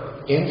they're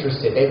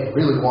interested, they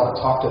really want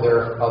to talk to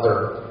their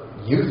other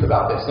youth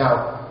about this.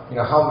 Now,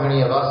 how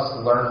many of us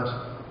learned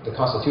the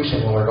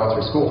Constitution when we were going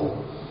through school?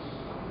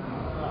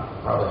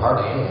 Probably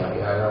hardly any of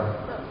you. I know.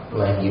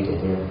 Len, you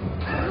did here.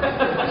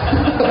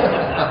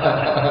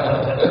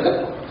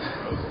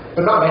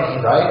 But not many,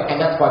 right?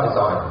 And that's by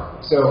design.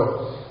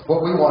 So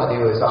what we want to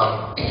do is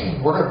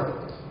we're going to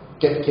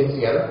get the kids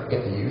together,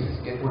 get the youth,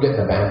 we're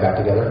getting the band back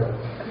together,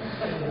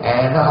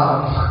 and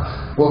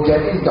we'll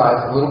get these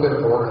guys a little bit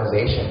of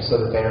organization so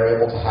that they're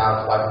able to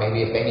have, like,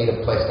 maybe if they need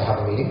a place to have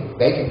a meeting,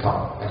 they can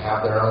come and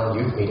have their own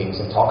youth meetings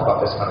and talk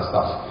about this kind of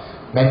stuff.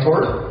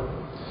 Mentored.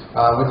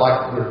 I'm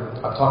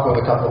talking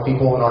with a couple of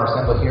people in our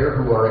assembly here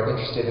who are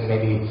interested in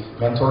maybe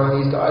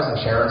mentoring these guys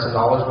and sharing some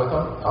knowledge with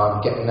them,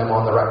 getting them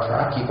on the right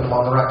track, keeping them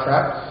on the right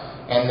track,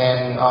 and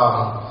then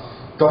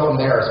go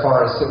from there. As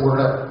far as we're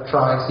going to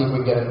try and see if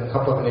we can get a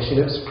couple of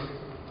initiatives.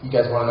 You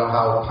guys want to know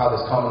how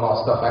this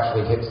Commonwealth stuff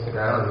actually hits the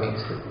ground and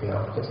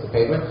hits the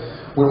pavement.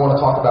 We want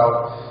to talk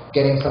about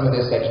getting some of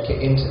this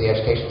into the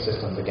education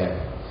systems again.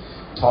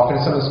 Talking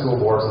to some of the school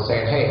boards and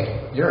saying, hey,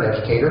 you're an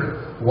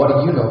educator. What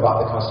do you know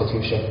about the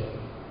Constitution?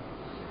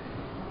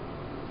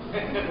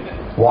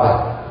 Why?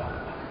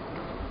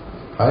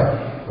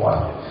 Right? Why?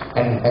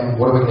 And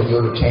what are we going to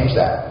do to change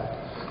that?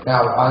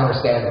 Now, I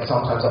understand that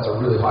sometimes that's a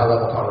really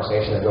high-level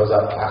conversation that goes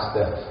up past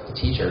the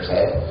teacher's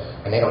head,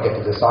 and they don't get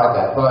to decide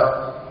that.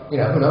 But,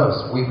 who knows?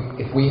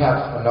 If we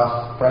have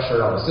enough pressure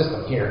on the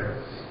system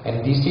here,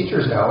 and these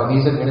teachers know, and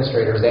these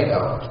administrators, they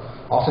know,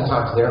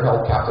 oftentimes they're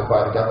held captive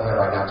by the government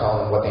right now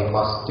telling them what they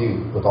must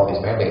do with all these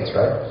mandates,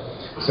 right?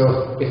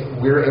 So if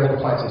we're able to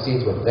plant some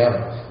seeds with them,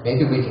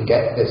 maybe we can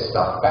get this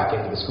stuff back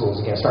into the schools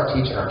again, start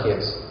teaching our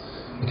kids.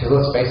 Because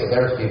let's face it,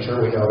 they're the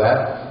future, we know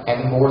that.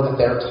 And the more that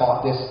they're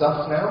taught this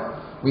stuff now,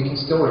 we can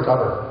still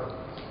recover.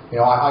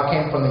 I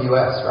came from the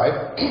U.S.,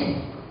 right?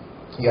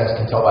 You guys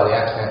can tell by the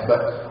accent,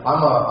 but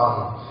I'm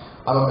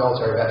a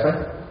military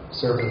veteran,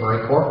 served in the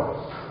Marine Corps.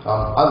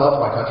 I love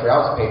my country. I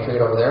was a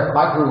patriot over there.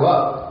 I grew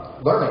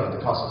up learning the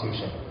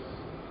Constitution,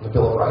 the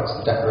Bill of Rights,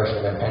 the Declaration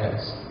of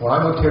Independence. When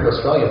I moved here to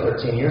Australia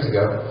 13 years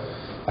ago,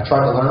 I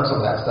tried to learn some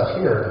of that stuff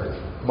here.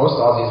 Most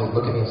Aussies would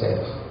look at me and say,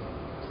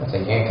 that's a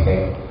Yank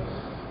thing,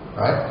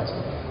 right? That's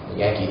a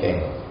Yankee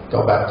thing.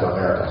 Go back to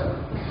America.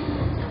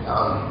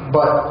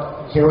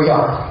 But here we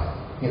are,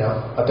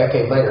 a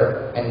decade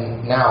later,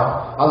 and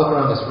now I look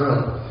around this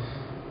room.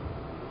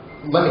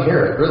 Let me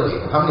hear it, really.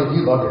 How many of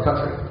you love your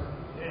country?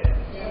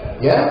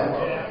 Yeah?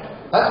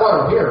 That's why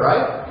we're here,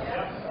 right?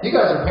 You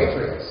guys are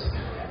patriots.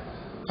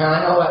 And I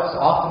know that's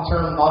often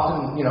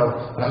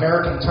an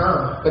American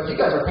term, but you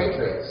guys are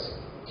patriots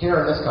here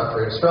in this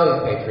country, Australian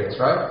patriots,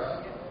 right?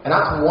 And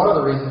that's one of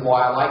the reasons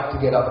why I like to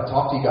get up and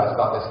talk to you guys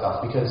about this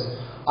stuff, because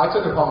I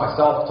took it upon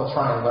myself to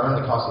try and learn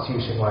the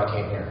Constitution when I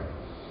came here.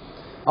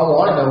 I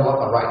want to know what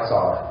my rights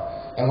are.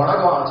 And when I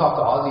go out and talk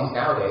to Aussies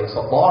nowadays,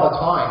 a lot of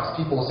times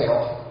people will say,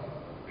 oh,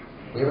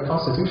 we have a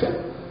Constitution?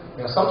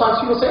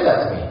 Sometimes people say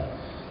that to me.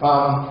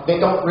 They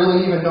don't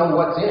really even know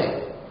what's in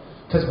it,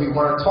 because we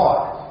weren't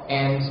taught.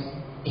 And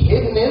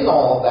hidden in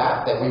all of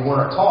that we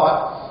weren't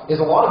taught is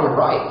a lot of your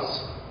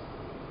rights.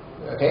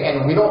 Okay,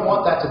 and we don't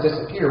want that to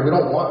disappear. We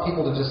don't want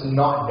people to just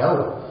not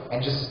know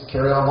and just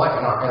carry on life,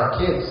 and our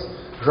kids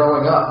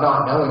growing up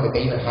not knowing that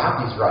they even have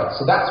these rights.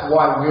 So that's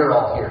why we're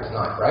all here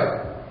tonight,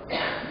 right?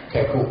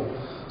 Okay, cool.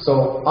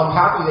 So I'm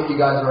happy that you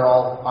guys are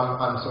all,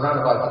 I'm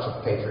surrounded by a bunch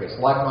of patriots,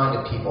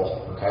 like-minded people,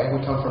 okay? We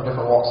come from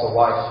different walks of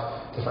life,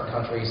 different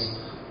countries,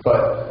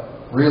 but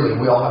really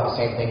we all have the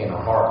same thing in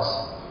our hearts,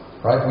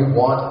 right? We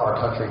want our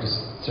country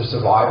to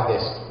survive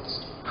this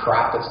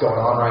crap that's going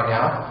on right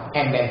now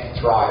and then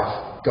thrive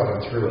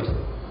going through it,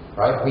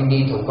 right? We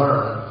need to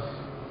learn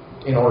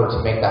in order to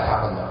make that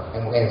happen though.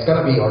 And it's going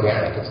to be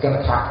organic. It's going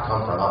to have to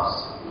come from us.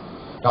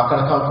 Not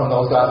going to come from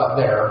those guys up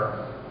there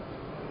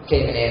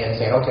caving in and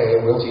saying, okay,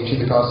 we'll teach you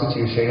the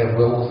Constitution and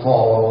we'll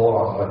follow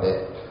along with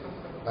it.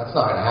 That's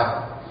not going to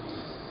happen.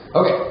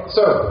 Okay,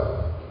 so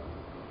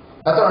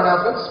that's our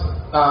announcements.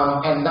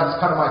 And that's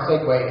kind of my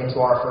segue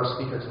into our first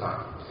speaker tonight.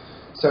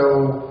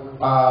 So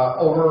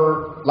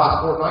over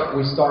last fortnight,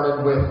 we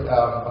started with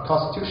a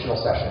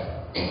constitutional session.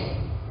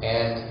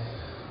 And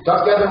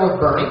got together with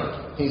Bernie.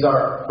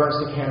 Bernie,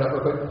 stick your hand up real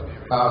quick.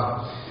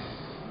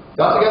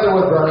 Got together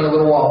with Bernie a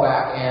little while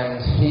back, and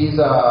he'll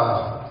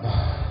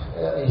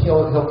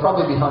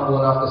probably be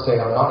humble enough to say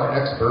I'm not an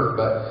expert,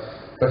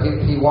 but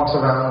he walks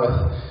around with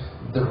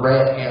the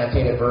red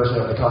annotated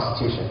version of the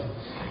Constitution.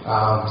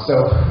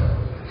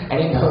 And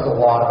he knows a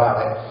lot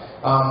about it.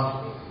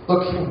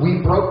 Look,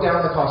 we broke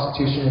down the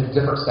Constitution into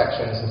different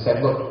sections and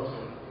said, look,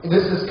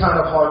 this is kind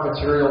of hard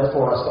material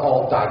for us to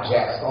all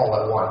digest all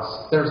at once.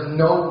 There's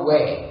no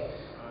way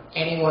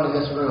anyone in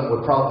this room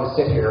would probably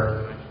sit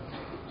here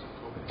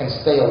and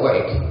stay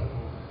awake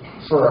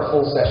for a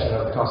full session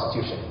of the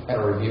Constitution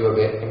and a review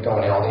of it and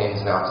going in all the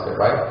ins and outs of it,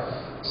 right?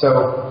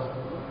 So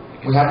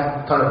we had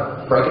to kind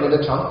of break it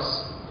into chunks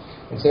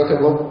and say, okay,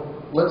 well,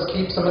 let's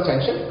keep some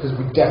attention, because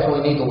we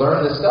definitely need to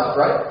learn this stuff,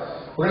 right?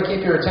 We're going to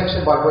keep your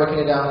attention by breaking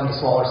it down into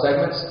smaller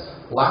segments.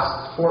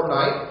 Last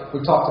fortnight,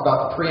 we talked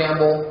about the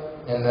preamble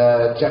and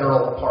the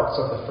general parts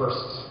of the first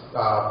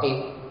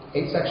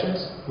eight sections.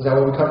 Is that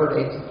what we covered?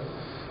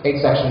 Eight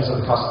sections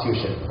of the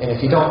Constitution. And if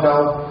you don't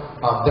know,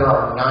 there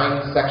are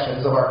 9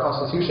 sections of our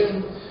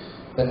Constitution.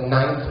 The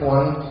 9th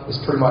one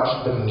is pretty much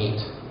the meat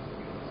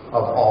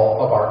of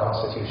all of our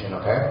Constitution,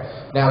 okay?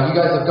 Now, you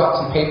guys have got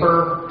some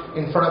paper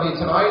in front of you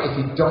tonight. If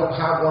you don't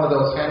have one of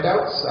those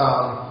handouts,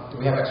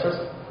 do we have extras?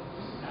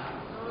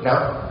 No?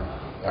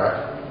 All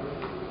right.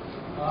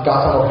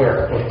 Got some over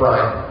here with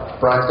Brian.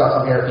 Brian's got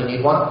some here if you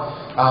need one.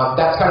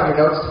 That's kind of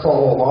your notes to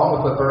follow along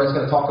with what Bernie's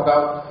going to talk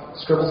about.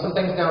 Scribble some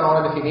things down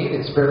on it if you need.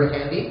 It's very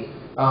handy.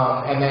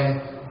 And then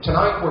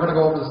tonight we're going to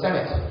go over the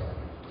Senate.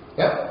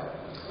 Yep.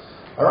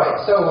 All right.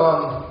 So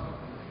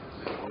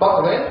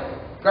buckle in.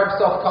 Grab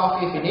yourself a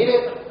coffee if you need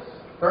it.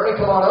 Bernie,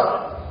 come on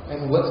up,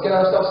 and let's get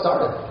ourselves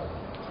started.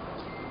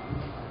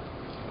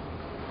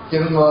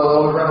 Give him a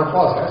little round of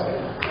applause, guys.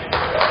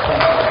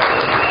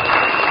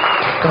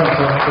 Thanks,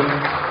 Austin.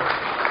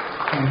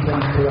 And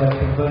thanks to our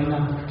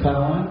convener,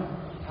 Caroline.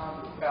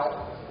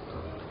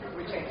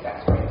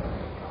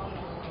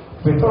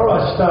 Before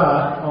I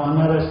start, I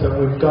noticed that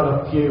we've got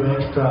a few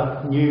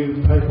extra new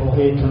people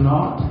here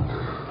tonight,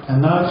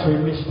 and those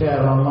who missed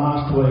out on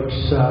last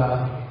week's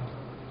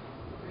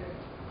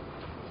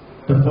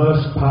the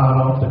first part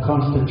of the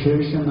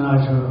Constitution,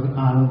 those who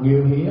are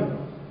new here,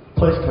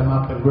 please come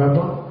up and grab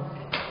one.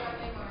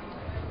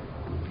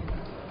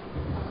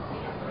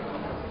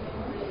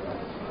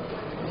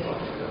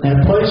 Now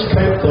please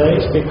keep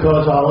these,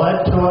 because I'll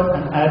add to it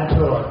and add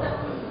to it.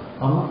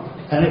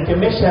 And if you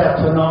miss out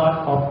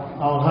tonight,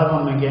 I'll have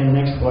them again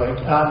next week,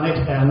 our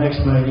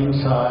next meeting,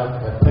 so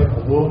that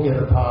people will get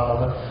a part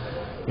of it.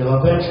 You'll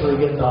eventually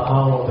get the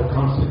whole of the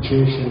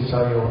Constitution,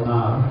 so you'll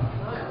know.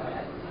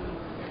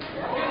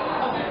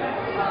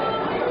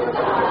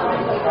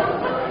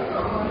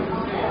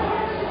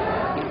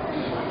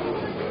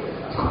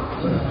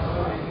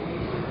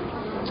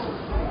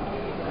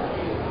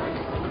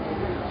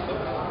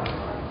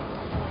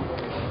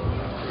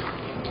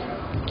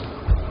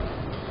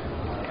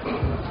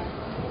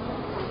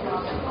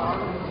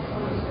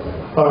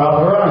 Alright,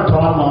 we're on a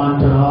timeline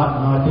tonight,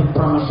 and I did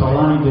promise I'll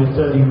only do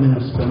 30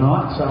 minutes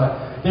tonight. So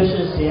this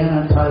is the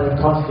annotated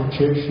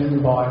Constitution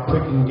by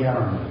Quick and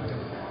Garron.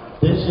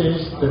 This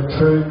is the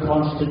true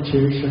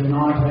Constitution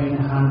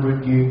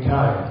 1900 UK.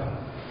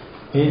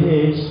 It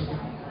is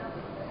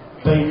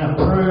been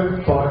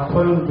approved by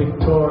Queen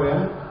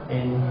Victoria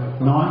in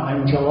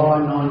July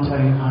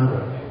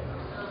 1900.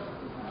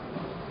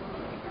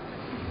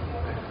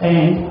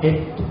 And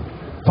it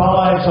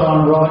follows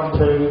on right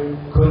to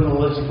Queen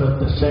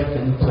Elizabeth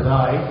II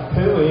today,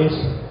 who is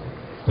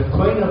the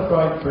Queen of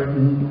Great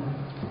Britain,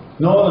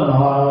 Northern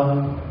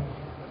Ireland,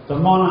 the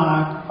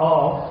monarch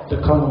of the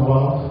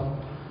Commonwealth,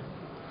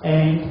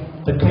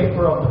 and the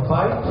keeper of the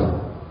faith,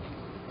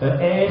 the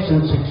heirs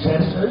and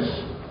successors,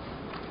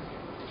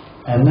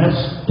 and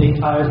that's the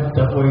oath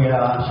that we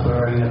are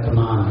swearing at the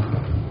moment.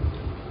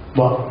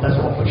 Well, that's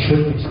what we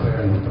should be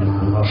swearing at the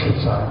moment, I should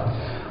say.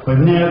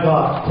 We've now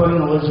got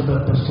Queen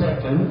Elizabeth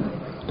II,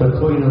 the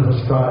Queen of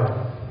Australia.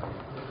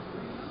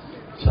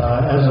 So,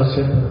 as I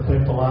said to the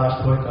people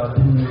last week, I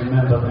didn't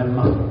remember them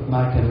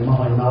making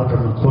Molly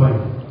Meldrum a queen.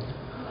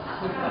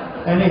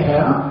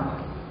 Anyhow,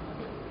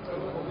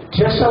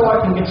 just so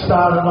I can get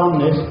started on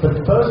this,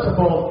 but first of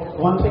all,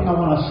 one thing I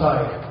want to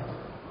say.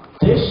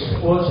 This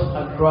was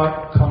a great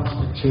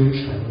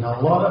constitution. A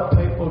lot of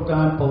people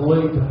don't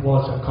believe it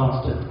was a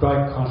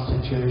great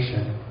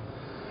constitution.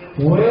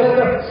 Where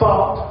the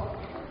fault...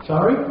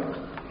 Sorry?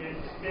 It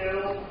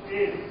still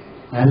is.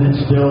 And it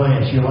still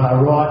is. You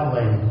are right,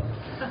 Len.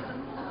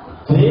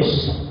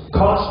 This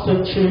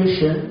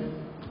constitution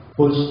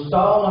was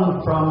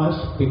stolen from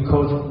us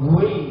because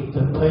we,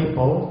 the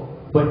people,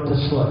 went to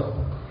sleep.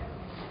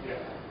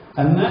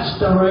 And that's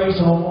the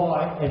reason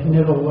why it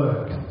never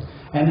worked.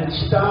 And it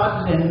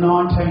started in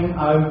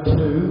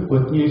 1902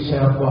 with New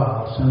South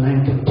Wales, and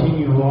then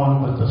continued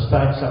on with the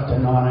states up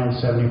to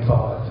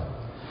 1975.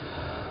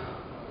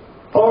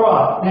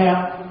 Alright,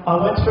 now I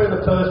went through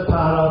the first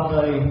part of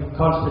the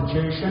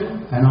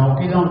Constitution, and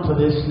I'll get on to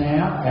this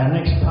now. Our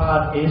next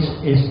part is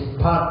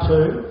part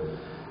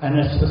 2, and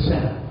it's the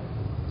Senate.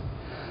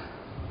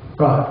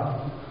 Right.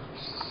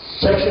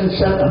 Section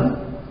 7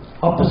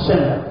 of the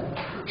Senate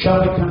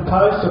shall be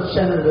composed of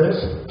senators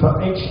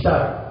for each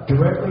state,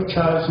 directly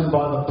chosen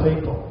by the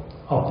people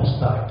of the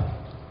state,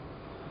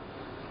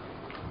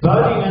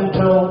 voting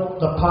until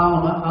the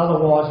Parliament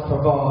otherwise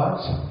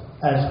provides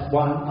as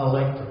one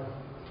electorate.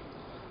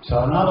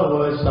 So in other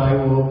words, they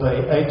will be,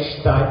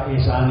 each state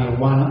is only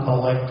one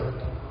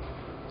electorate.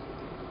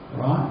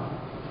 Right?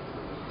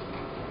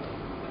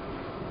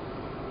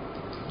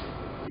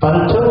 But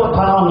until the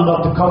Parliament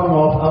of the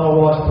Commonwealth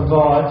otherwise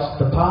provides,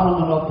 the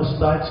Parliament of the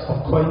States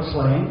of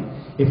Queensland,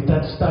 if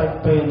that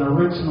state be an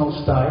original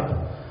state,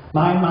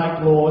 may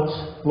make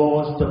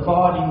laws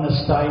dividing the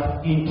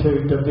state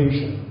into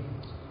divisions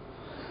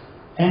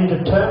and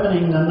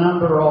determining the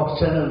number of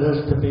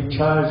senators to be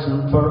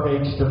chosen for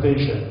each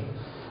division.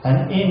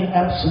 And in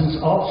absence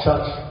of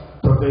such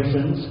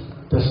provisions,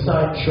 the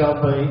state shall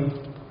be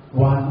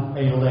one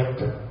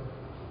electorate.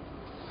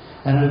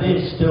 And it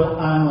is still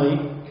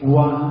only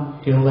one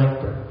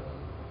electorate.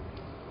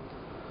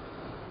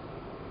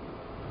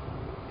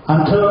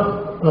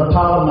 Until the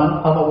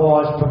Parliament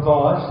otherwise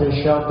provides, there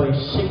shall be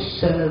 6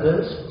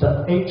 senators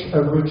to each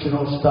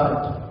original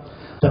state.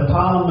 The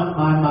Parliament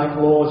may make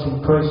laws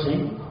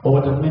increasing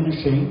or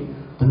diminishing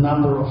the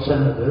number of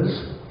senators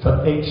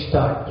for each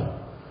state,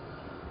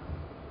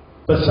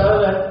 but so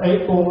that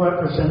equal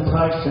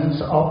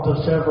representations of the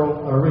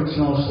several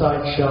original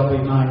states shall be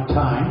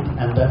maintained,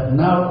 and that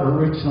no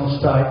original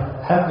state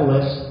have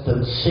less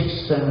than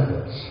 6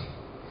 senators.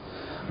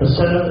 The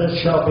senators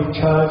shall be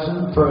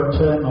chosen for a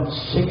term of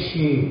 6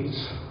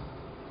 years.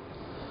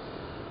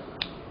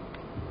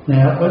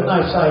 Now, when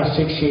they say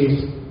 6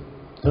 years,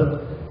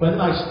 when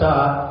they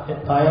start,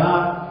 they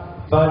are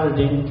voted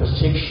in for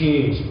 6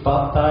 years,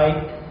 but they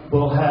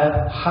will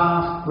have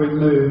half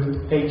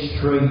removed each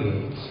 3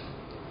 years.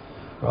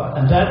 Right,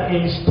 and that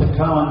is to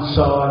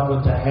coincide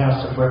with the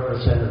House of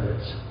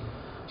Representatives.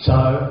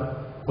 So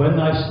when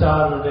they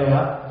started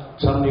out,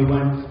 they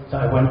went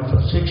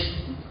for 6.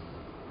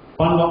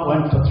 One lot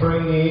went for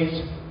 3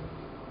 years,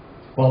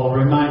 while the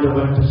remainder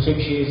went for 6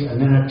 years,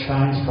 and then it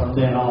changed from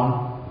then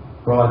on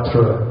right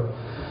through.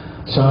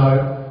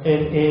 So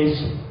it is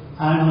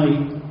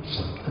only,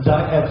 they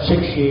have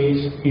 6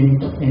 years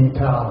in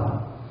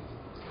Parliament.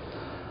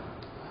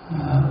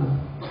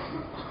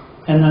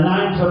 And the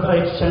names of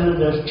each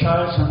senator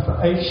chosen for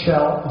each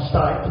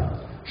state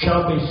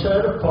shall be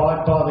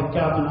certified by the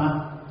Governor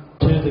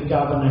to the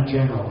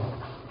Governor-General.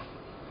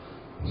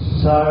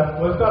 So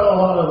we've got a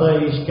lot of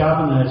these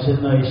governors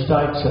in these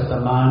states at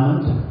the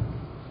moment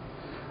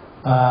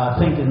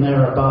thinking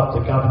they're above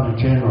the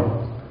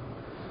Governor-General,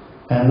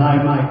 and they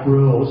make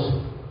rules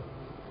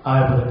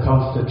over the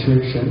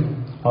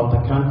constitution of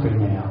the country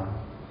now.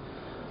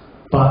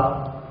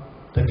 But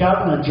the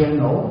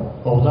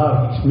Governor-General,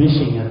 although he's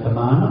missing at the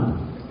moment,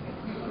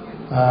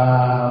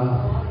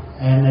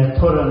 and they've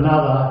put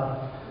another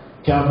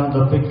governor,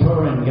 the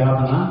Victorian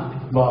Governor,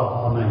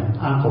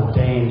 Uncle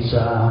Dan's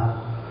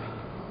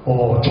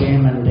or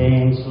Chairman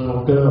Dan's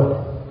little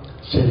girl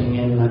sitting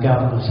in the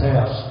Governor's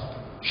house.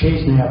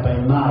 She's now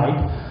been made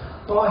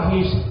by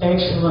His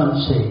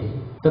Excellency,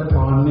 the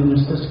Prime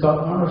Minister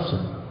Scott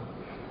Morrison.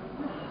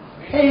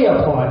 He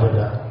appointed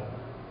her.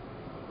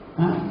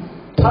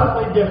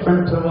 Totally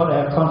different to what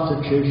our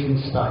Constitution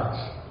states.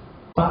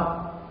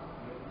 But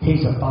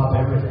he's above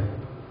everything.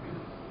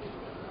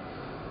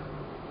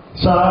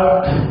 So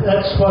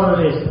that's what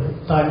it is.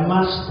 They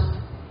must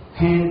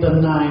hand the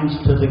names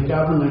to the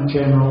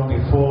Governor-General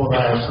before they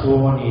are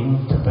sworn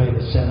in to be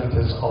the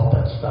senators of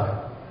that state.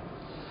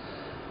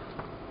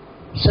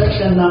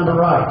 Section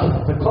number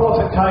 8. The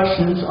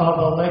qualifications of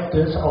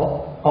electors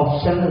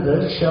of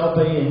senators shall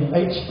be in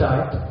each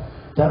state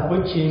that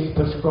which is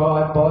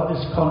prescribed by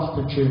this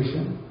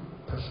Constitution,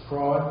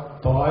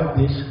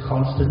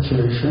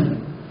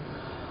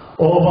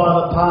 or by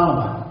the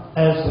Parliament,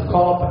 as the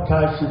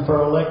qualification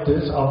for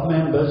electors of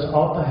members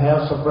of the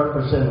House of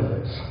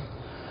Representatives.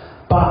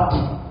 But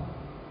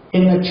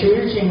in the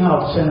choosing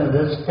of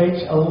senators,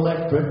 each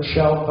electorate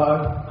shall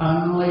vote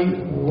only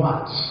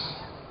once.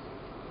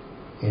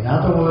 In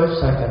other words,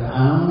 they can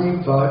only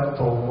vote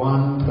for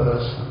one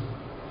person,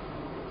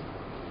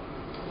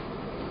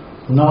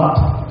 not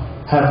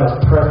have a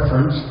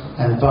preference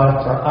and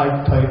vote for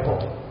 8 people.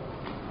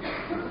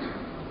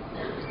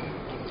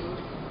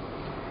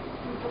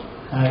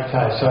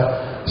 Okay, so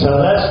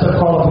that's the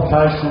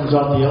qualifications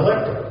of the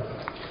electorate.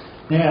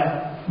 Now,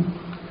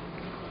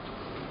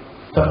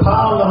 the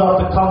Parliament of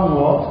the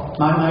Commonwealth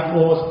may make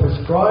laws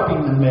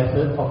prescribing the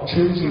method of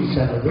choosing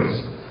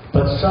senators,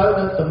 but so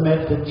that the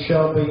method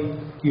shall be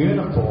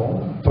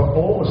uniform for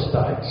all the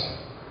states.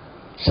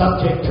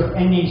 Subject to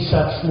any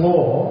such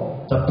law,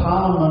 the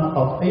Parliament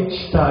of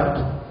each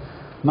state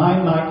may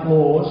make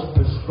laws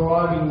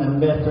prescribing the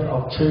method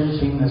of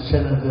choosing the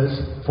senators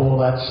for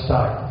that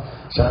state.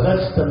 So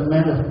that's the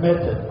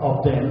method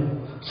of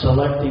them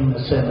selecting the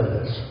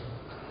senators.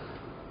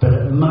 But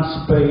it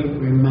must be,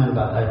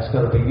 remember, it's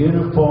got to be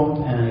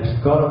uniform and it's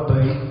got to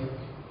be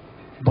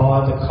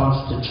by the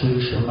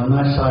Constitution. When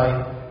they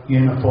say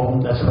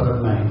uniform, that's what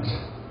it means.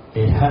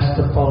 It has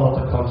to follow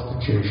the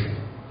Constitution.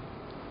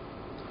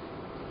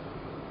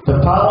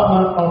 The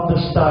Parliament of the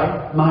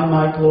state may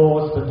make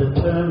laws for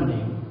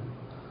determining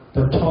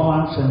the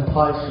times and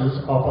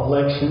places of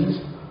elections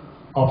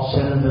of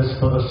senators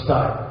for the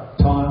state.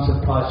 Times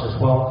and places.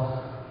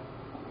 Well,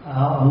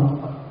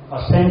 I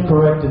stand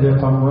corrected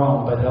if I'm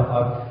wrong, but I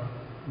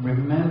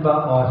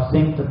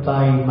think that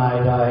they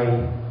made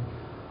a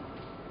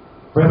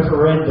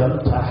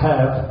referendum to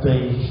have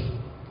the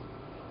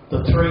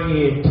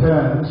 3-year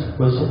terms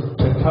was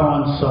to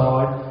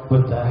coincide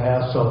with the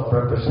House of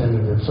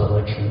Representatives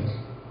elections.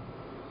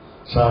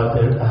 So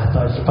they're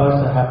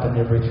supposed to happen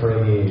every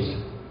 3 years.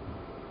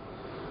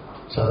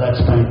 So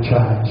that's been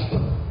changed.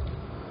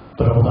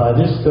 But although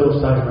this still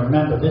stays,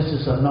 remember this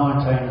is a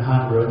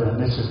 1900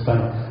 and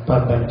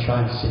they've been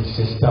changed since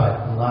this date.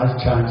 And those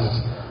changes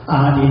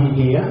aren't in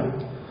here,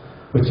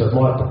 which I'd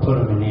like to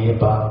put them in here,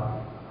 but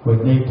we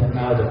need to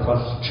know the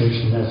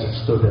Constitution as it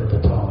stood at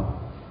the time.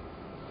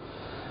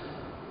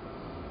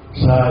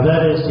 So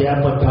that is the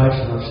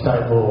application of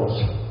state laws.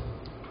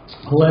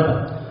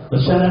 11. The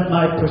Senate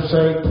may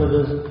proceed to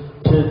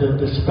the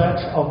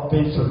dispatch of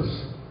business,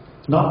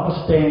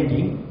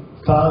 notwithstanding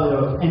failure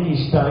of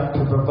any state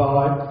to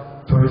provide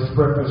for its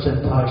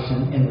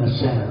representation in the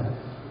Senate.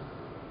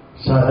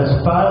 So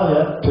there's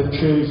failure to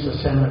choose a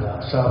senator.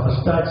 So if the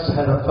states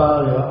had a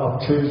failure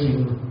of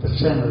choosing a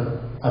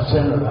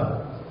senator,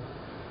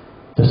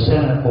 the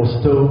Senate will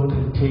still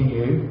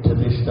continue to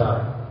this day.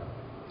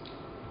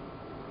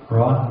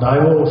 Right? They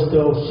will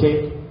still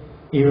sit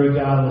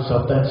irregardless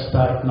of that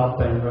state not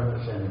being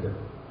represented.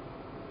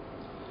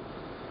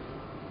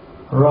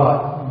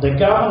 Right. The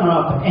governor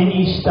of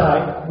any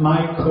state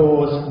may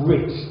cause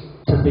writs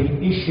to be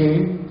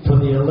issued for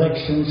the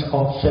elections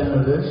of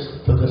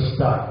senators for the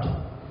state.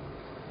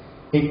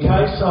 In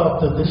case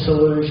of the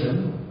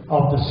dissolution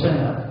of the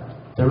Senate,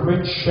 the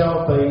writ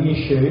shall be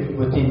issued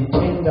within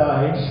 10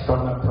 days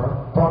from the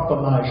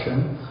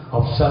proclamation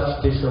of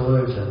such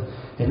dissolution.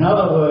 In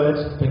other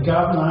words, the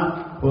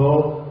governor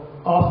will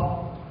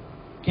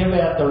give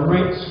out the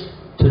writs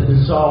to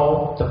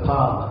dissolve the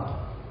parliament,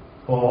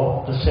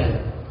 or the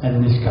Senate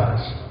in this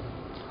case.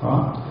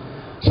 Right?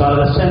 So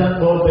the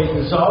Senate will be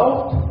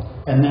dissolved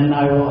and then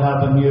they will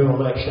have a new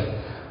election.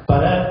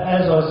 But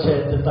as I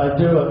said, that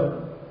they do it,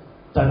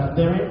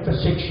 they're in for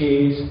 6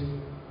 years,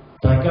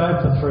 they go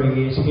for 3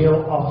 years,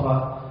 he'll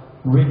offer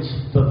writs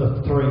for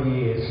the 3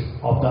 years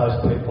of those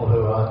people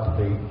who are to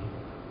be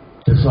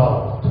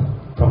dissolved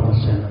from the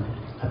Senate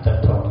at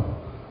that time.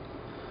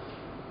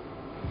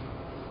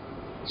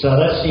 So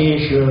that's the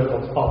issue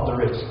of the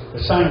writs.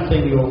 The same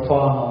thing you'll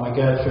find when we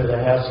go through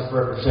the House of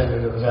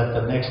Representatives at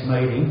the next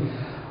meeting.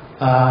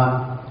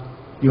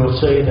 You'll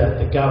see that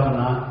the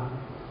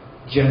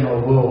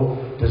Governor-General will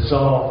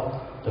dissolve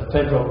the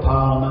federal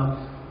parliament.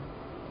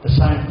 The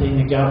same thing,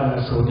 the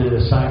governors will do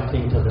the same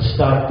thing to the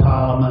state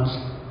parliaments.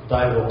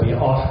 They will be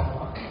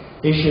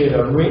issued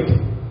a writ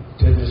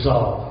to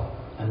dissolve,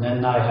 and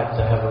then they have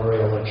to have a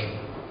re-election.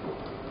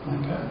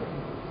 Okay.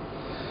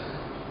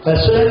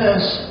 As soon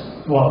as,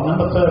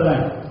 number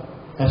 13.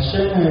 As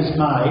soon as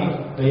may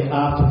be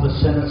after the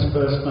Senate's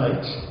first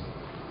meets,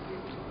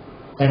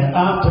 and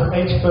after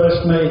each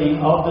first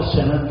meeting of the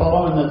Senate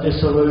following the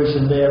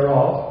dissolution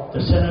thereof,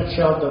 the Senate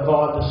shall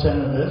divide the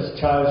senators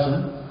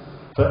chosen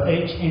for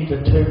each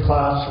into 2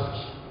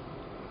 classes,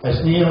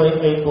 as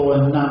nearly equal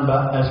in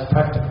number as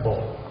practicable.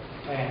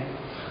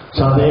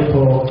 So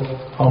therefore,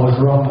 I was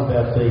wrong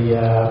about the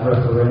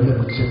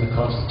referendums in the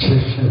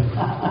Constitution.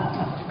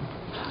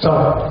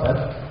 Sorry about that.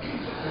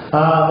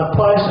 The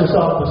places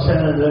of the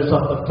senators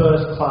of the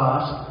first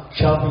class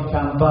shall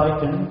become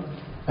vacant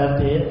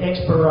at the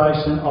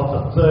expiration of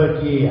the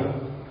 3rd year,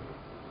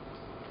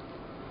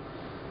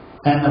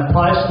 and the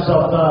places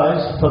of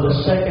those for the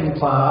second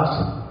class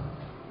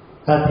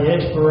at the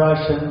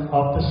expiration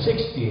of the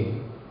 6th year.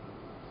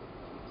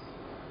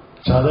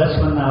 So that's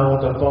when they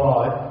will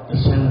divide the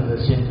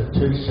senators into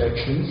 2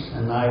 sections,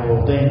 and they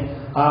will then,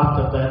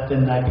 after that,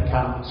 then they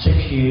become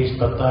 6 years,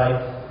 but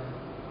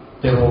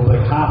there will be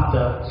half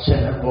the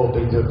Senate will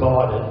be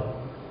divided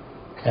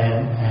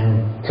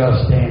and go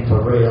stand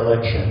for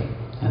re-election,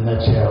 and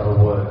that's how it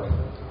will work.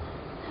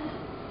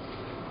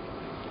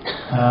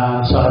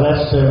 So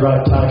that's the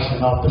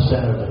rotation of the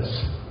senators.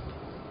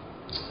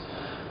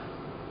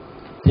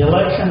 The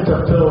election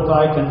to fill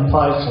vacant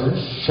places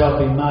shall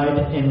be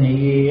made in the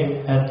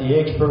year at the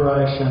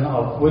expiration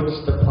of which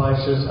the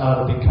places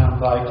are to become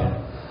vacant.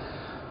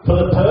 For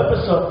the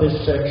purpose of this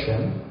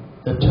section,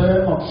 the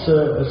term of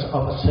service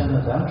of a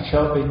senator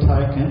shall be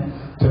taken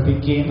to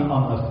begin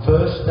on the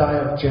 1st day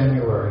of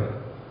January,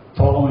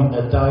 following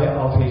the day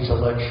of his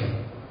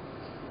election,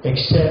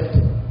 except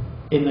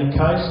in the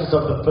cases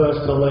of the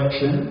first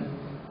election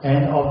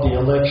and of the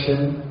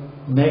election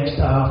next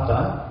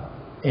after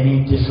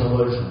any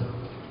dissolution.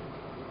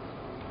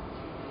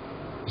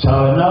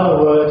 So in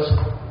other words,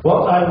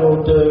 what they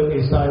will do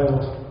is they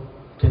will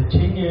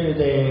continue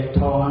their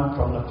time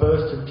from the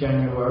 1st of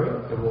January,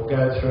 it will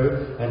go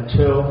through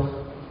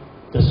until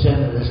the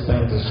Senate has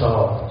been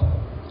dissolved,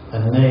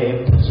 and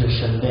their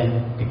position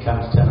then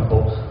becomes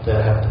tenable. They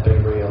have to be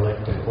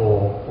re-elected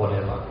or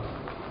whatever.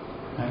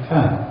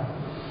 Okay.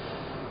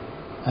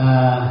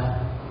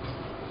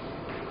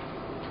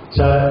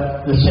 So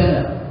the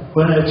Senate,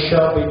 when it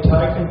shall be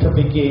taken to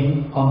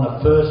begin on the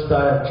 1st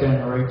day of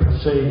January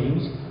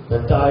proceedings,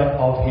 the day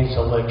of his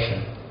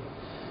election.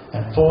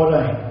 And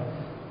 14.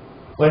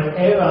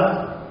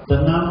 Whenever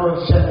the number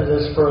of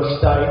senators for a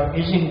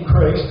state is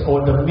increased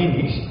or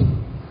diminished,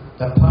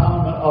 the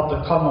Parliament of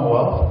the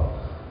Commonwealth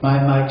may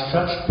make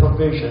such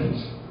provisions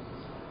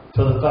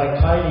for the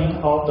vacating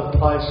of the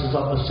places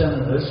of the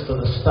senators for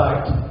the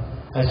state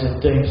as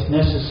it deems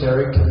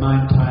necessary to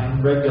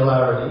maintain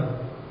regularity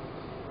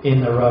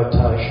in the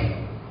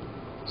rotation.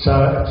 So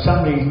if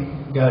somebody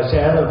goes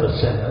out of the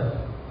Senate,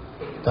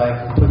 they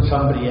can put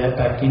somebody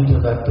back into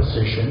that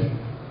position,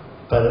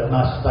 but they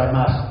must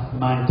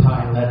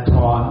maintain that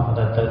time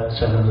that that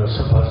senator is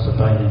supposed to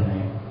be in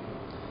there,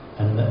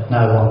 and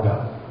no longer.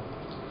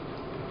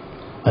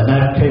 And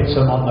that keeps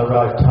them on the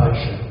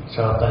rotation.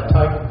 So if they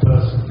take a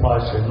person's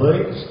place who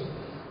leaves,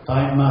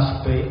 they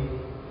must be,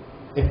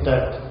 if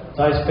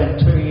they spent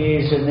 2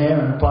 years in there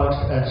and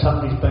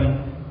somebody's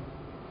been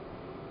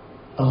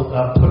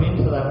put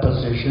into that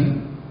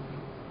position,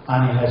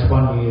 only has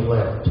 1 year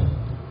left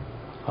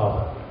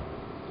of it.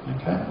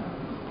 Okay?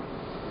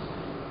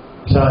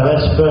 So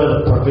that's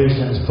further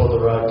provisions for the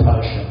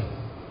rotation.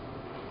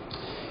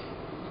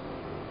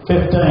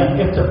 15.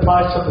 If the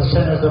place of the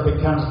senator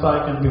becomes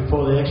vacant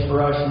before the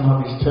expiration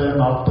of his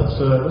term of the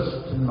service,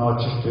 didn't I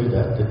just do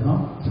that, didn't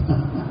I?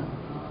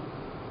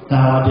 No,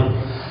 I didn't.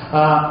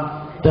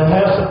 The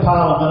House of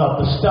Parliament of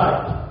the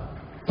state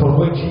for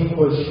which he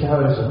was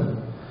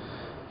chosen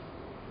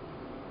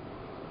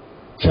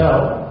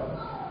shall,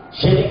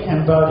 sitting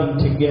and voting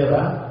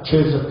together,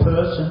 choose a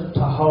person to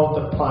hold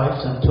the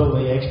place until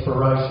the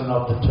expiration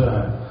of the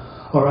term,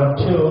 or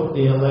until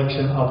the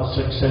election of a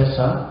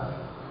successor,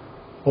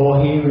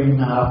 or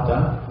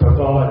hereinafter,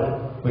 provided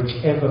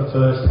whichever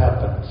first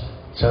happens.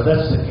 So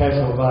that's the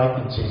casual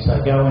vacancies.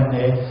 They go in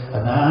there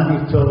and they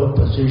only fill the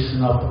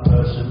position of the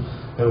person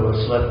who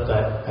has left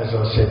that, as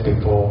I said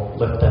before,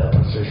 left that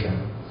position.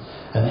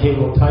 And he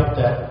will take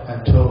that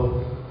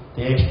until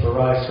the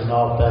expiration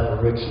of that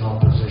original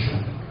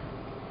position.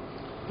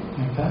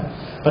 Okay?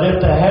 But if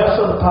the House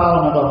of the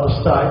Parliament of the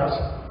States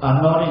are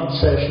not in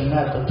session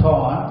at the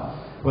time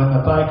when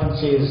the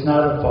vacancy is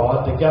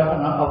notified, the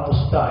Governor of the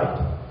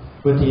State,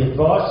 with the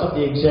advice of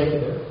the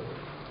Executive,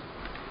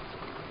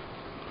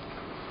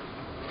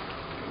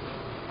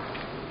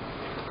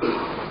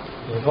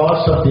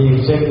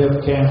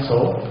 Executive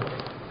Council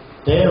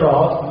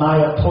thereof,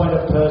 may appoint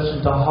a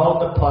person to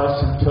hold the place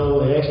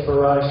until the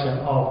expiration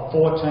of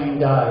 14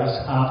 days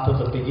after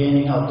the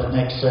beginning of the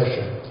next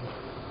session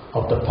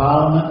of the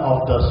Parliament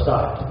of the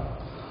State,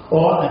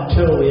 or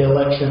until the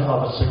election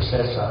of a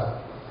successor,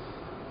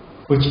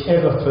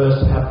 whichever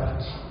first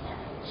happens.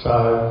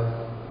 So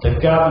the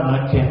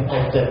Governor can,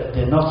 if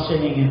they're not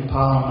sitting in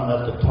Parliament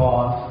at the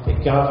time, the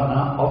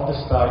Governor of the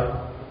State,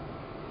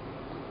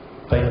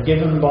 been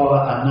given by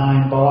a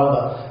name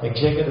by the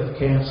Executive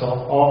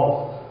Council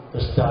of the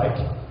State,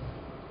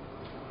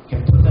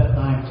 can put that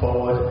name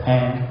forward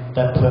and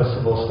that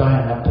person will stay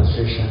in that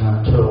position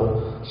until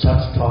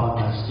such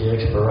time as the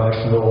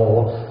expiration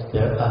or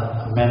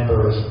a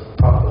member is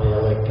properly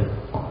elected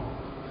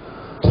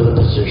to the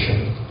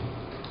position.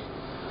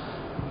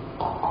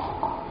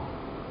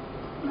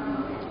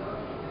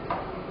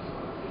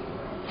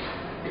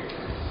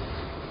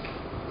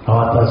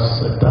 Oh,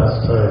 it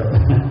does too.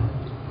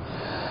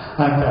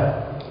 Okay.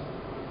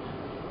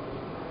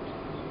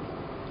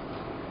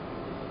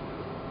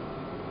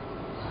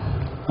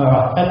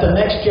 Alright. At the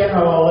next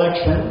general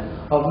election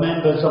of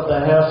members of the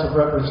House of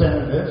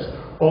Representatives,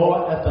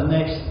 or at the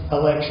next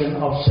election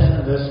of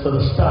senators for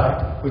the state,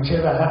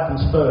 whichever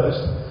happens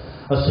first,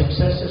 a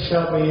successor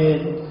shall be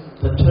in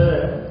the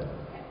term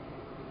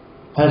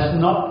has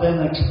not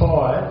then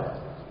expired,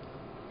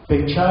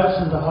 be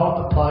chosen to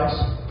hold the place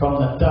from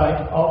the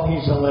date of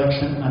his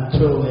election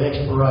until the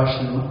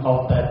expiration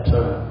of that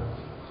term.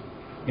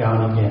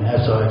 Going again,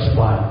 as I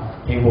explained,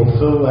 he will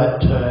fill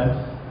that term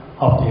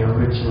of the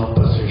original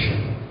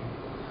position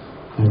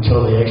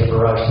until the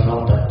expiration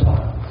of that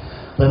time.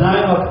 The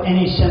name of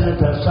any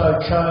senator so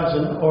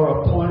chosen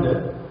or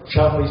appointed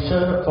shall be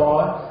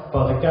certified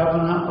by the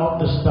Governor of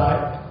the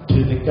State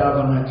to the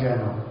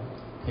Governor-General.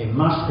 He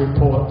must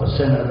report the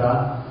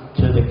senator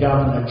to the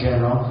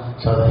Governor-General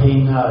so that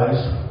he knows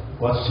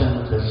what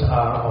senators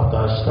are of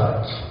those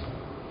states.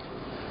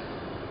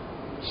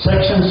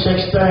 Section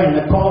 16.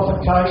 The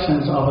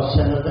qualifications of a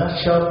senator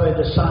shall be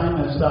the same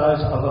as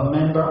those of a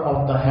member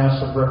of the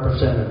House of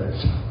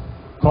Representatives.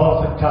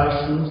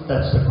 Qualifications,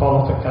 that's the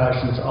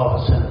qualifications of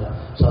a senator.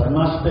 So they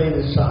must be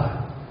the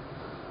same.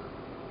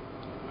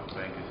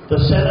 The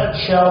Senate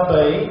shall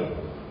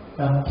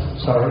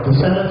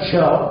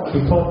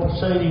before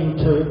proceeding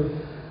to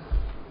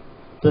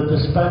the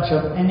dispatch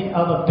of any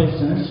other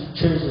business,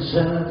 choose a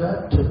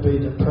senator to be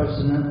the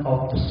President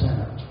of the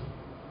Senate.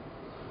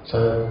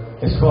 So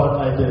it's what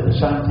they do, the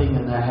same thing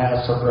in the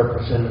House of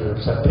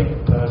Representatives. They pick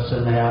a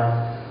person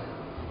out.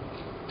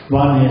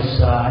 One is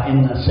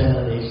in the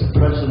Senate, he's the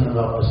President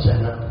of the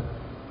Senate.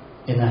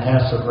 In the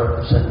House of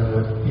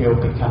Representatives, he'll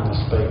become the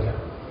Speaker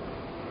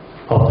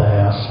of the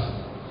House.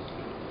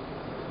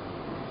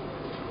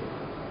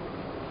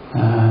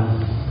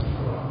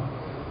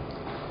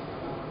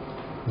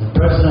 The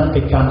President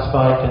becomes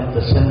vacant,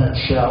 the Senate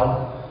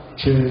shall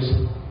choose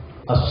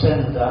a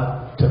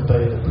senator to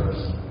be the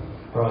President.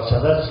 Right,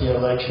 so that's the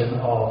election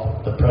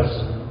of the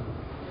President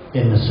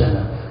in the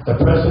Senate. The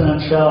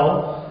President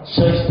shall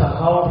cease to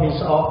hold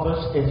his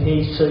office if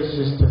he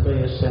ceases to be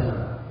a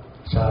senator.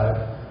 So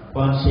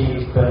once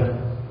his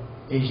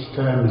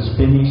term is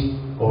finished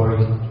or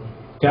he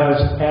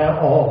goes out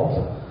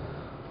of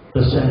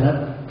the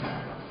Senate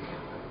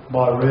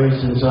by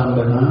reasons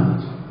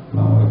unbeknown.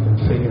 Well, we can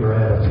figure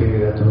out a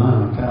few at the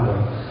moment, can't we?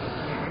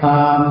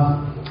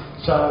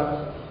 So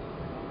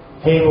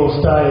he will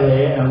stay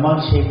there, and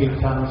once he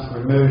becomes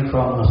removed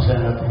from the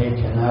Senate,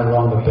 he can no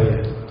longer be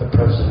the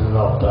President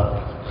of the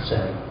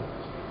Senate.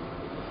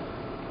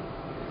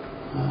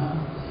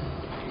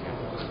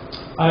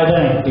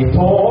 18.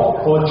 Before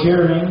or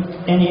during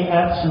any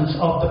absence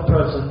of the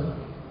President,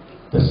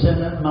 the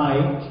Senate may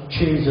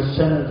choose a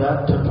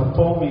senator to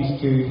perform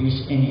his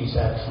duties in his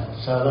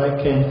absence. So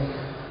they can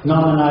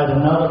nominate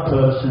another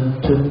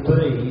person to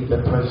be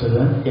the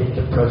President if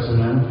the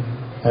President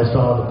has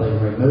either been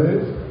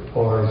removed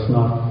or is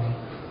not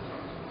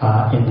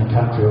in the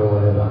country or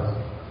whatever.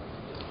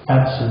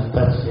 Absent,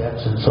 that's the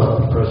absence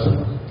of the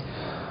President.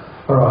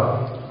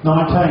 Alright,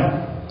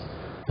 19.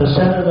 The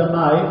Senator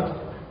may,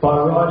 by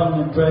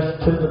writing an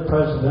address to the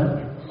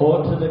President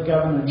or to the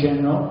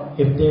Governor-General,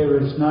 if there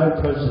is no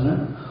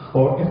President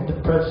or if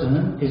the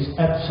President is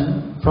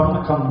absent from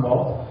the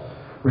Commonwealth,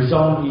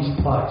 resign his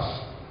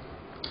place,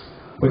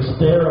 which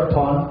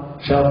thereupon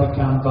shall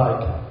become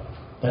vacant.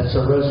 That's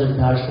the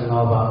resignation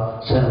of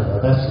a senator.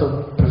 That's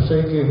the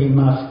procedure he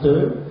must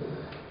do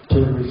to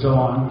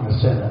resign the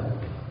Senate.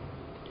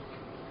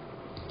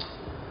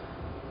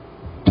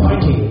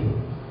 20.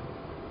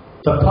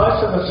 The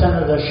place of a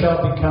senator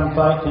shall become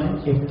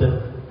vacant if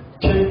the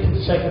 2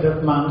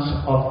 consecutive months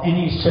of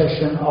any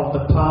session of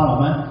the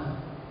Parliament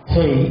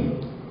he,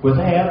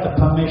 without the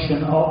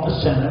permission of the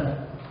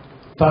Senate,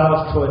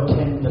 fails to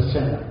attend the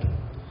Senate.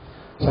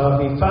 So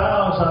if he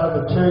fails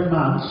over 2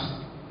 months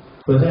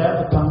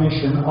without the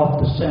permission of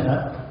the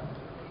Senate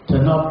to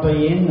not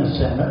be in the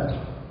Senate,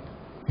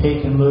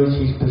 he can lose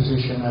his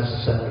position as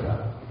a senator.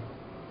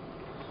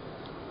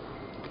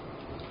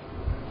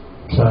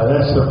 So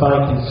that's the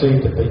vacancy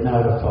to be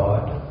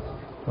notified.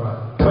 Right.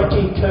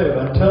 22.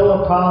 Until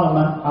the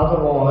Parliament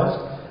otherwise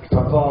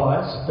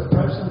provides, the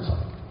presence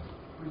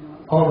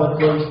of at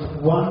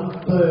least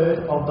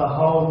 1/3 of the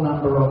whole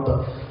number of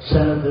the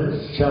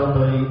senators shall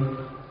be.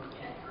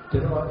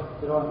 Did I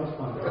miss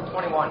one?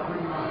 21.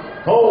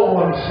 Oh,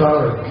 I'm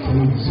sorry.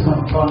 Jeez,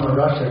 I'm trying to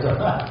rush it.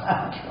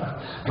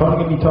 Trying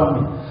to give me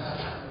time.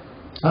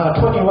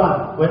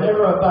 21.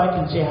 Whenever a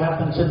vacancy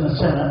happens in the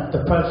Senate,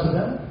 the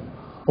President,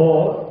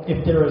 or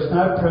if there is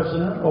no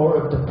President,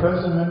 or if the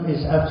President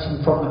is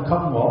absent from the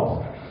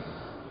Commonwealth,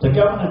 the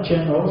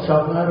Governor-General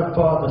shall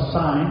notify the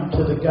same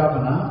to the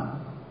Governor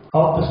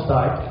of the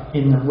state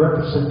in the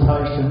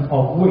representation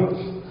of which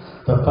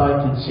the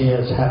vacancy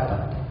has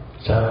happened.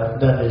 So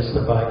that is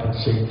the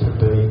vacancy to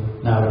be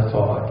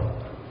notified.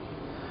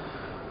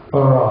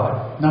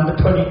 Alright, number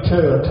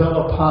 22,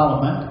 until the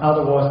Parliament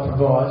otherwise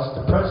provides,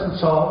 the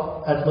presence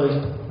of at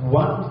least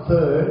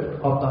 1/3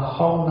 of the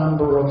whole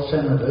number of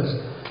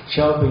senators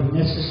shall be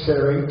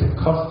necessary to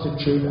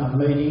constitute a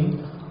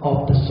meeting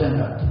of the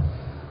Senate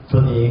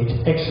for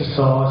the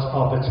exercise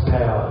of its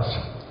powers.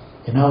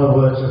 In other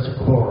words, it's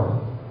a quorum.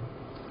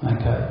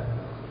 Okay.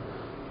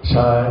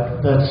 So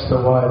that's the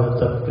way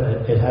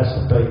that it has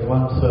to be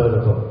 1/3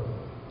 of them.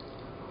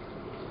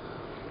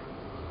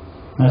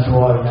 That's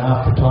why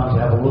after times you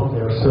have a look,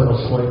 they're still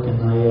asleep in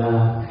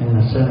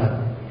the Senate.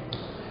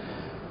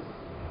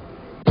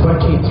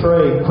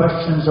 23.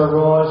 Questions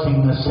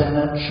arising in the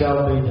Senate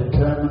shall be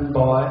determined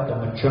by the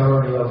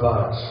majority of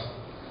votes,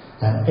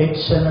 and each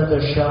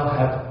senator shall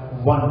have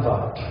 1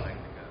 vote.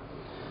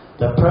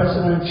 The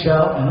President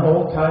shall in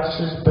all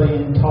cases be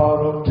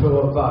entitled to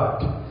a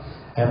vote,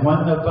 and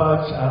when the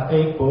votes are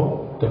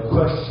equal, the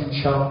question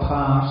shall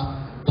pass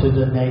to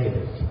the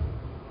negative.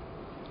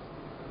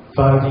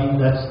 Voting,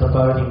 that's the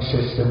voting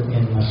system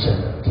in the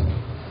Senate.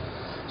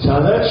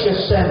 So that's your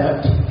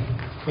Senate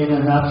in a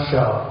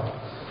nutshell.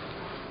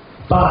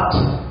 But,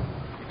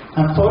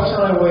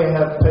 unfortunately, we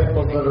have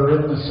people that are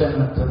in the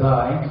Senate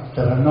today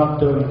that are not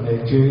doing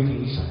their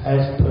duties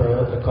as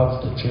per the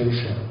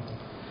Constitution.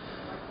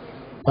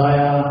 They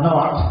are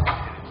not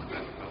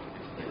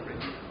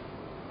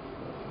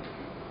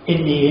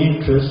in the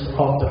interest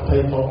of the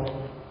people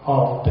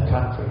of the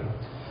country.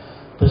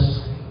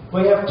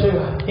 We have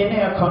in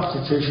our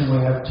Constitution, we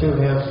have 2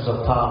 houses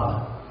of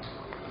Parliament.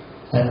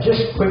 And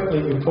just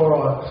quickly before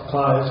I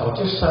close, I'll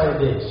just say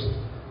this.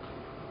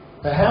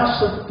 The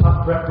House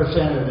of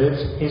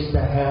Representatives is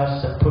the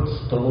house that puts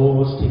the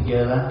laws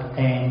together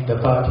and the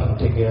voting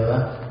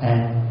together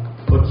and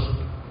puts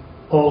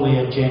all the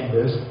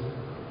agendas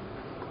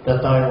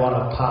that they want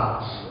to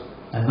pass.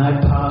 And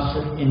they pass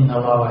it in the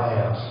lower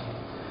house.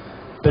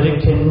 But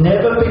it can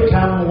never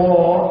become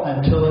law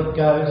until it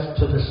goes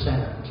to the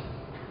Senate.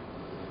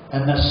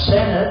 And the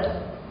Senate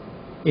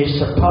is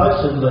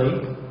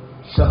supposedly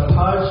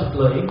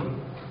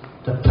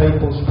the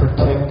people's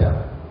protector.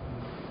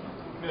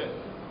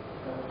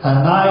 And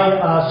they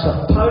are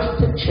supposed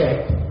to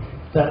check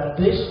that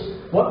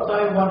what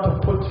they want to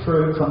put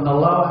through from the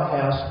lower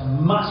house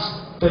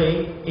must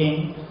be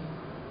in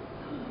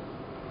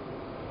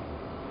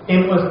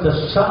It was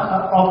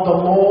of the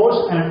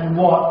laws and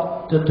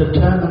what the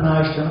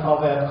determination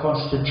of our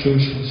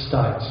Constitution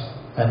states.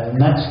 And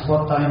that's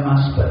what they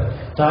must be.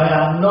 They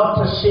are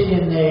not to sit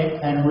in there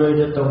and read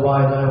it the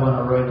way they want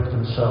to read it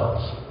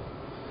themselves.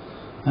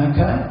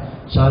 Okay?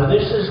 So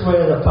this is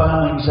where the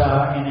failings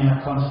are in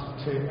our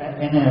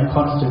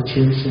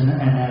Constitution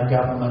and our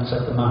governments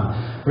at the moment.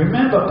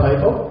 Remember,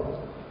 people,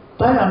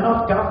 they are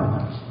not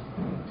governments.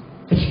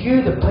 It's you,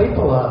 the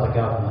people, are the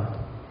government.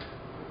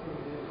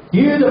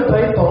 You, the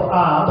people,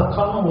 are the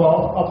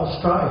Commonwealth of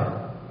Australia.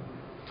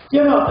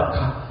 You're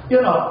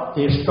not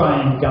the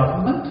Australian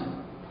government.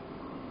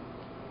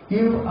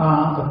 You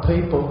are the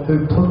people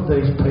who put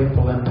these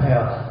people in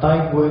power.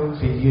 They work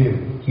for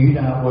you. You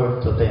don't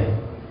work for them.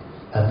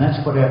 And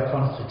that's what our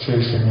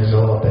Constitution is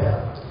all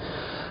about.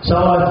 So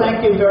I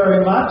thank you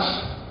very much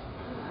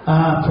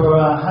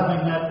for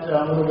having that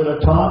little bit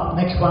of time.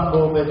 Next one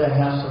will be the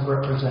House of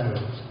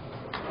Representatives.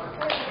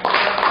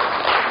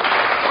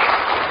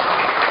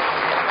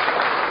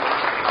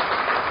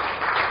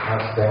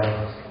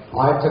 Outstanding.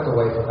 I took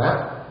away from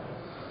that.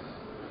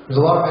 There's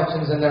a lot of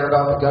mentions in there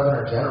about the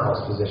Governor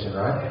General's position,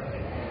 right?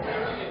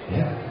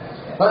 Yeah.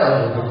 Well, that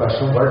was a good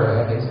question. Where the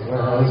heck is he?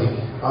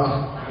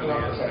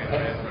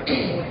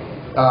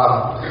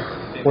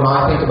 When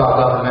I think about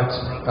government,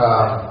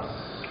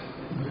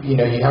 you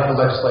have the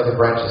legislative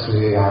branches.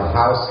 You have the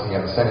House and you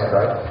have the Senate,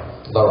 right?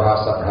 Lower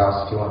House, upper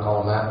House, if you want to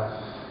call them that.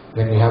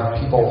 Then you have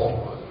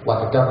people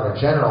like a Governor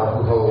General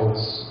who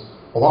holds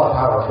a lot of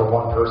power for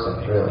one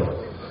person, really.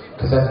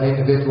 Because as an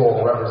individual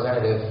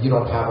representative, you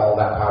don't have all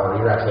that power.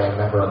 You're actually a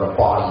member of a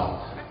body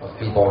of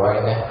people, right?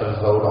 And they have to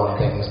vote on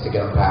things to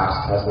get them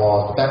passed as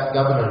laws. But that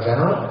Governor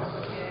General,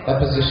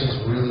 that position is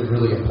really,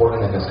 really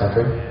important in this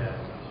country.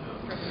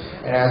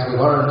 And as we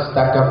learned,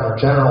 that Governor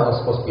General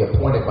is supposed to be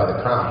appointed by the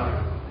Crown,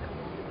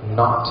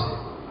 not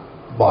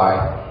by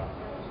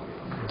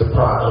the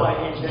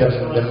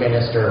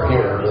minister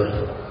here,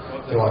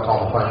 if you want to call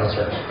him the Prime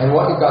Minister. And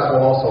what you guys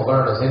will also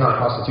learn is in our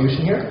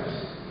Constitution here,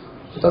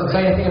 it doesn't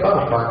say anything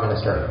about a Prime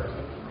Minister.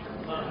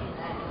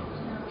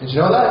 Did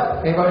you know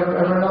that? Anybody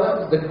ever know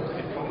that? It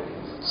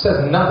says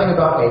nothing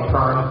about a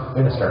Prime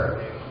Minister.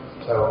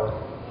 So,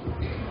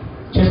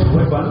 just a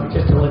quick one,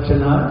 just to let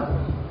you know,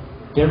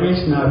 there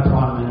is no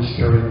Prime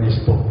Minister in this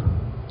book.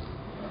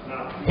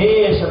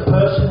 He is a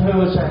person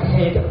who is a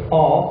head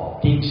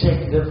of the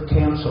Executive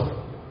Council.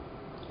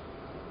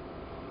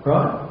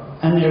 Right?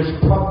 And there's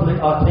probably,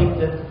 I think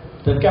that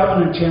the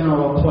Governor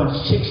General appoints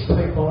 6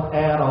 people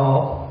out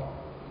of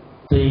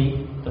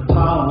the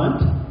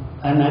Parliament,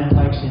 and that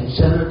takes in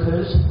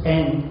senators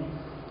and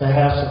the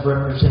House of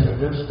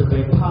Representatives to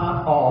be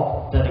part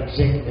of that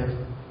Executive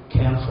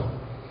Council.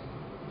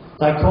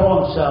 They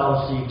call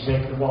themselves the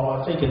Executive, well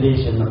I think it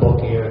is in the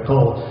book here,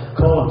 call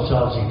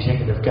themselves the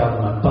Executive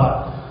Government,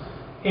 but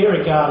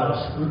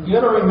irregardless,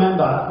 you've got to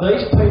remember,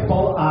 these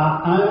people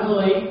are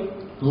only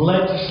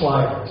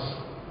legislators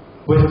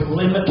with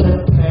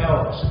limited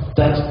powers.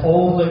 That's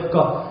all they've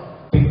got,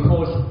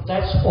 because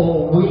that's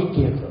all we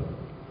give them.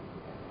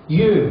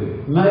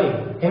 You,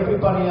 me,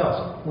 everybody else.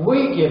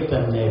 We give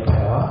them their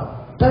power.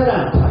 They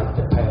don't take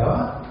the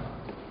power.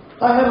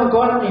 They haven't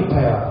got any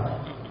power.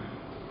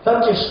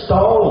 They've just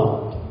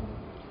stolen it.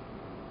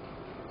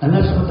 And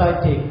that's what they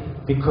did,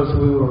 because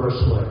we were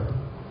asleep.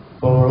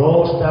 But we're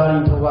all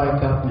starting to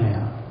wake up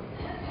now.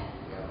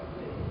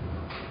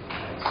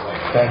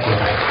 Thank you.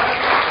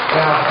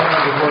 Now,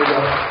 before we go,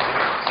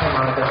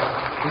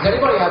 does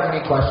anybody have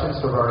any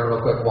questions for Bernie real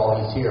quick while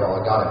he's here?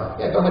 I got him.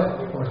 Yeah, go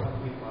ahead.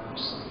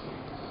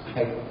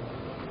 Hey,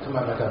 come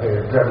on back up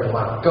here. Grab your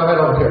mic. Go ahead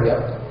over here, yeah.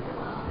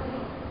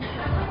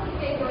 I'd like to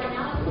get your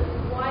analysis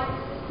of why the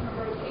system of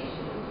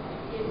rotation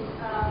is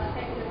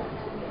effective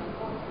and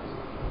important.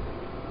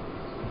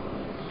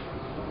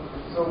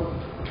 So,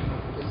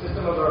 the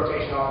system of the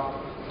rotation,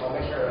 I'll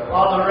make sure.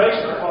 On the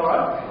race, all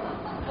right.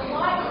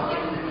 Why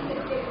do you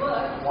think it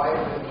works? Why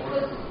is it?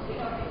 Because,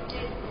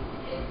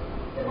 it's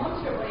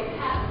demonstrably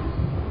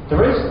happened.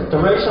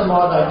 The reason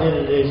why they did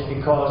it is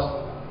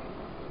because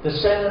the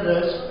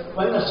senators,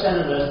 when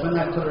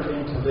they put it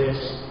into this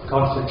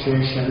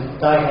Constitution,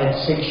 they had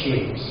 6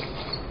 years.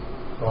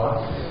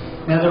 Right?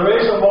 Now the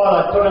reason why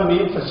they put them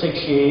in for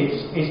 6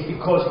 years is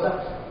because,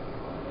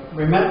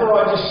 remember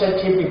I just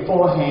said to you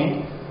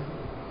beforehand,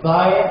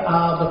 they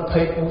are the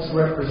people's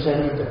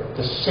representative.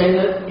 The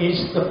Senate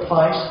is the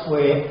place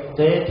where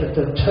they're to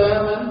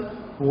determine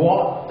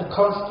what the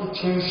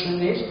Constitution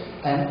is,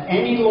 and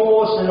any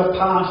laws that are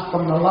passed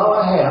from the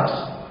lower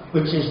house,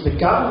 which is the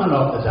government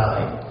of the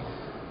day,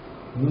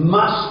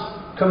 must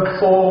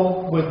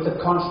conform with the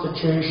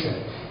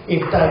Constitution.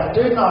 If they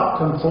do not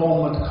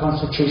conform with the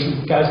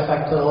Constitution, it goes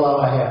back to the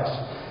lower house.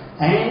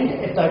 And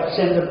if they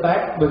send it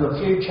back with a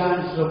few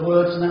changes of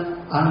words in it,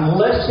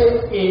 unless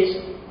it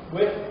is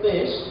with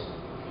this,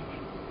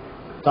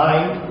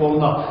 they will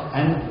not.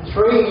 And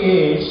 3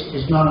 years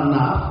is not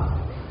enough,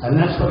 and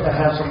that's what the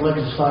House of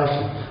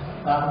Legislation,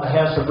 the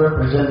House of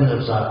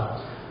Representatives are.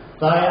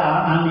 They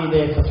are only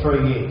there for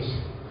 3 years.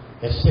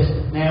 It's just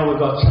now we've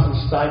got some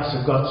states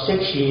have got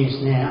 6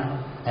 years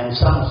now, and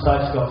some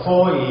states got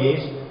 4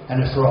 years,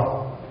 and it's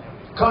wrong.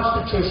 The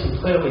Constitution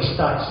clearly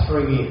states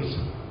 3 years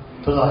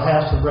for the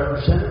House of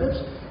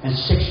Representatives and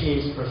 6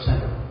 years for a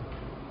Senate.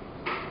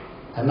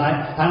 And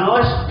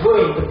unless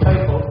we, the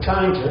people,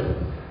 change it,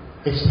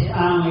 it's the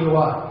only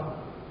way,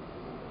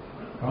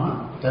 right,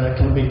 that it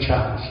can be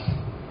changed.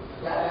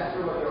 That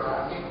answer what you were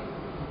asking?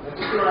 I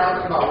think you were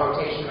asking about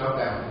rotation of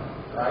them,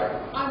 right?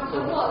 I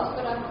was,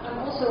 but I'm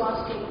also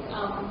asking,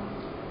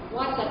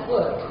 why does that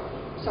work?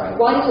 Sorry,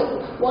 why is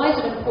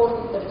it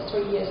important that it's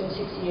 3 years and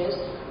 6 years?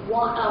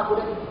 Why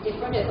would it be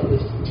different if it was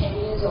 10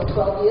 years or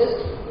 12 years?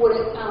 Would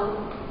it?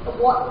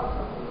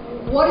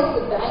 What is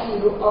the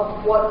value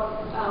of what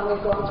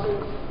we've gone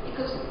through?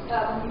 Because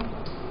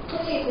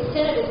clearly, the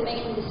Senate is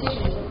making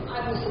decisions, and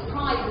I was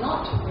surprised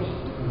not to read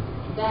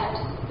that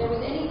there was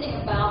anything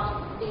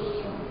about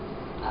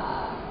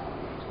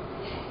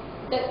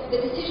that the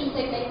decisions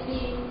they make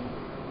being,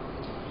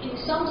 in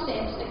some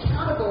sense,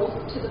 accountable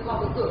to the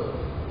public good.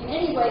 In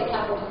any way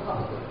accountable to the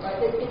public good, right?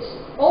 It's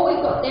all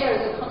we've got there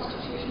is a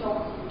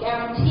constitutional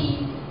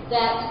guarantee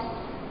that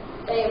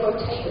they are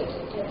rotated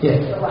in a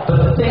particular way.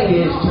 But the thing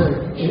is,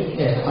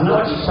 I know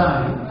what you're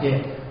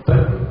saying,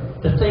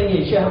 but the thing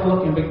is, you have a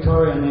look in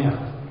Victoria now.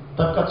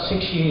 They've got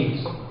 6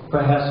 years for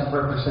a House of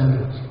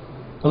Representatives.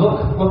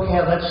 But look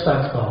how that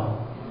state's gone,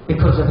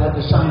 because they've had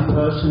the same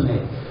person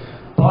there.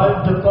 By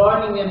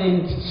dividing it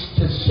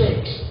into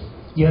 6,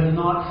 you're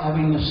not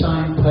having the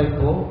same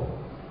people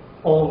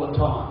all the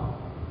time.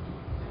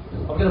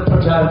 I'm going to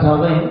put you over to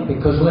Len,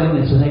 because Len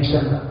is the next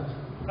senator.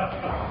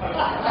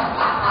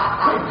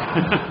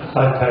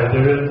 Okay,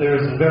 there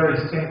is a very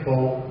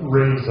simple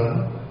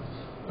reason.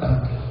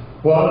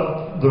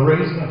 Well, the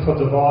reason for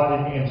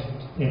dividing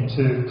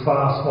into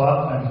Class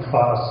 1 and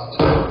Class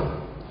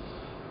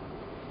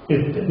 2,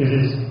 it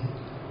is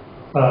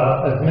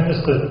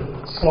administered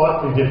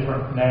slightly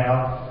different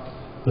now.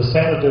 The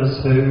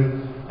senators who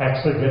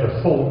actually get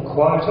a full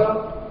quota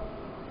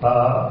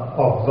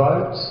of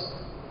votes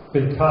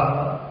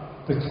become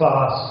the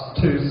Class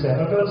 2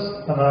 senators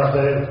and are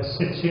there for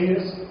 6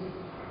 years.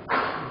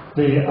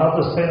 The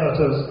other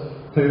senators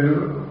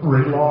who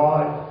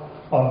rely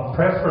on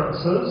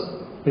preferences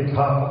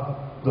become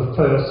the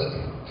first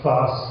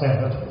class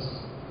senators.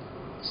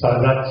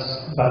 So that's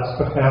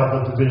how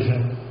the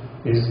division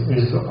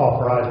is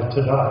operated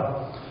today.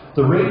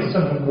 The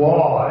reason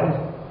why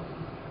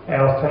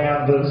our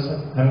founders,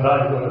 and they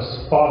were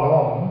spot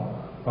on,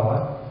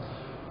 right,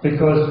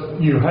 because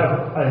you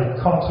have a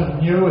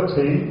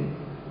continuity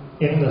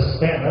in the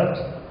Senate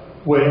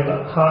when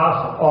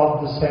half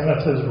of the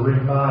senators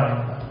remain.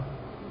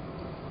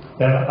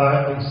 Then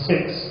only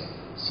 6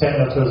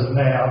 senators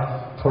now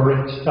for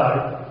each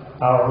state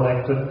are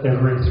elected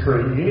every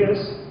 3 years.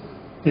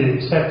 The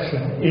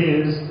exception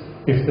is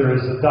if there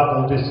is a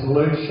double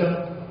dissolution,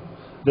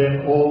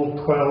 then all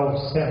 12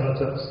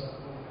 senators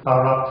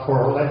are up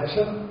for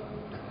election,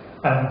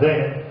 and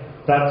then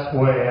that's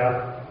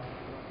where,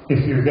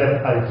 if you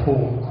get a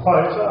full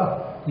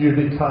quota, you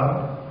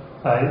become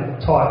a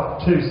Type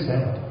 2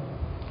 senator.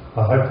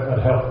 I hope that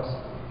helps.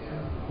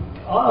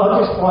 I'd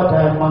just like to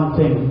add one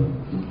thing.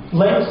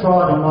 Len's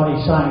right in what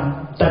he's saying.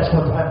 That's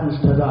what happens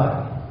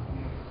today.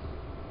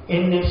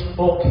 In this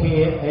book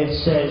here, it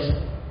says,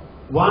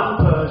 one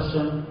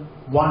person,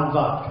 one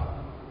vote.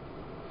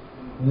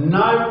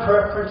 No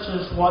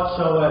preferences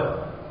whatsoever.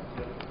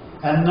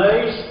 And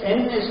these,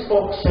 in this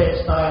book,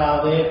 says they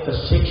are there for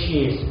 6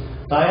 years.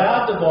 They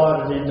are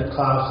divided into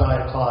Class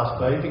A, Class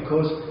B,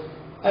 because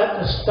at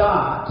the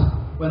start,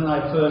 when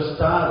they first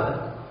started,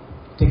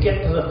 to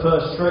get to the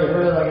first 3,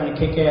 who are they going to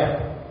kick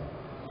out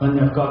when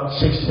they've got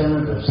 6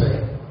 senators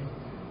there?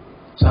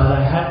 So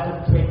they had to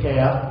pick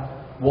out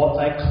what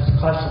they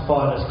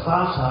classified as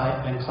Class A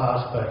and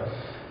Class B.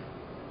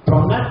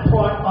 From that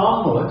point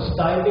onwards,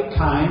 they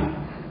became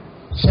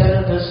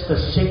senators for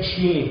 6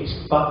 years,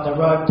 but the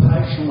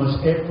rotation was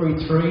every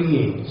 3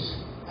 years,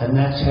 and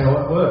that's how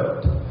it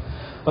worked.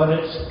 But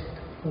it's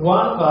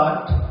one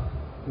vote,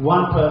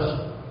 one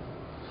person.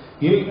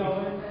 You go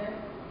in there,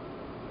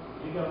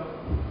 you go.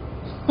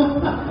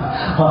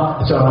 Oh,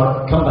 it's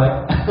alright, come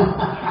back.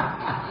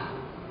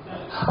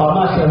 I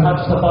must have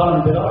touched the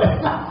bottom, did I?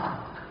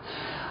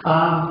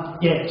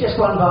 Yeah, just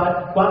one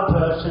vote, one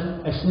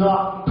person. It's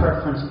not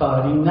preference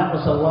voting. That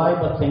was a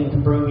Labor thing to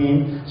bring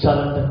in so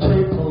that the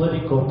 2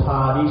 political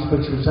parties,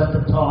 which was at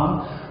the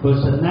time,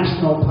 was the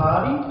National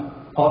Party,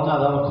 oh no,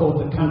 they were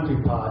called the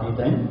Country Party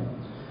then,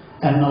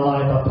 and the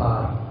Labor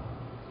Party.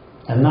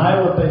 And they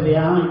would be the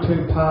only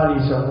 2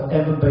 parties that will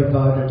ever be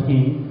voted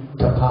in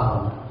to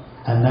Parliament.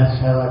 And that's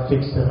how they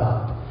fixed it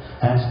up.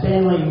 And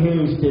Stanley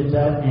Hughes did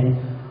that in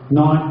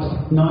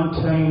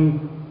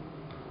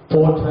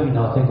 1914,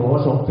 I think it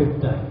was, or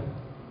 15.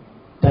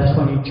 That's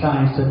when he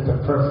changed it to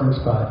preference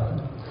voting.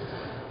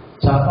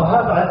 So I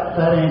hope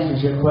that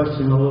answers your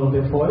question a little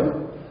bit for you.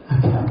 Okay.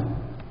 Do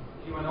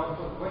you want to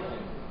ask a question?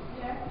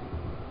 Yeah.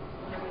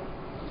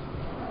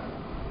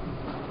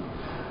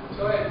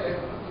 Go ahead.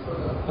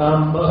 I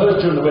heard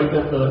during the week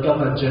that the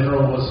Governor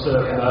General was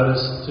served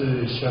notice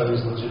to show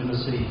his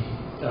legitimacy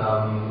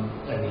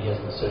and he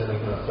hasn't said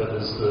anything about that.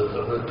 There's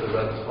the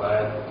red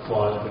flag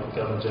flying at the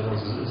Governor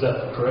General's. Is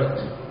that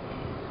correct?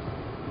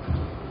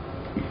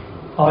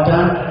 I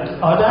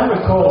don't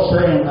recall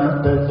seeing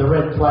the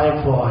red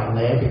flag flying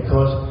there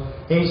because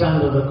he's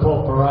under the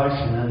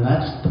corporation, and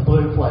that's the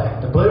blue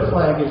flag. The blue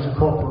flag is a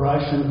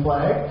corporation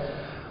flag,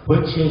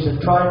 which is a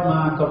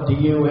trademark of the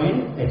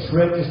UN. It's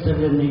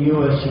registered in the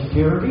US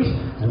Securities,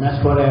 and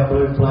that's what our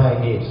blue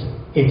flag is.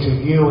 It's a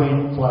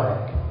UN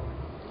flag.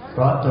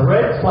 Right? The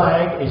red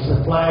flag is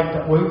the flag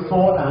that we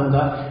fought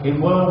under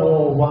in World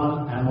War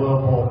I and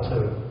World War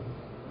II.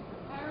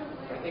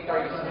 I think,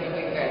 are you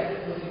thinking that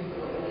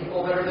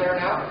people that are there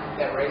now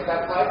that raise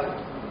that flag?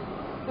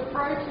 The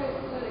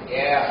protesters.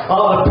 Yeah.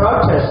 Oh, the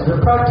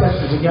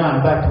protesters are going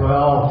back to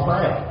our old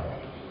flag.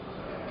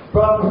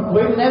 But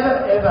we've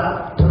never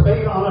ever, to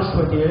be honest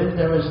with you,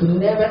 there was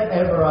never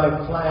ever a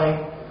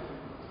flag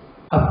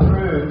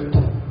approved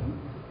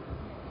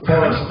for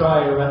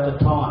Australia at the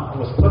time.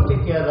 It was put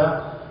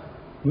together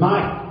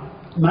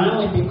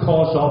mainly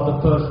because of the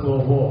First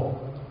World War,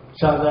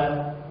 so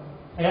that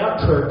our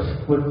troops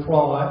would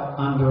fly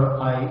under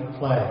a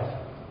flag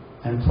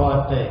and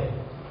fight there,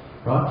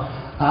 right?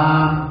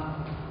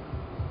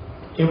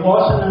 It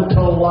wasn't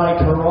until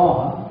later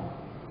on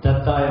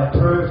that they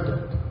approved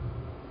it,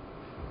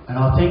 and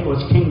I think it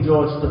was King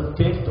George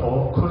V,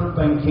 or could have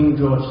been King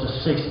George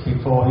VI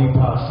before he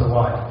passed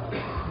away.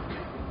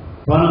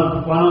 One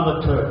of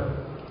the two.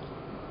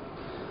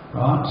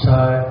 Right, so,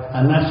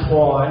 and that's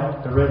why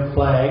the red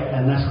flag,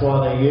 and that's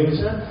why they use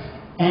it.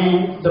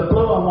 And the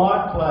blue and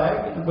white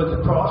flag with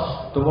the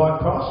cross, the white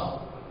cross,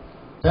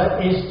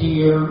 that is the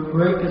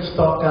Eureka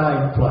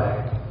Stockade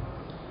flag.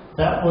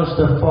 That was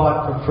the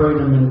fight for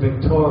freedom in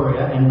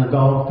Victoria and the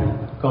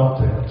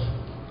goldfields.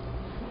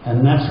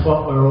 And that's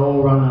what we're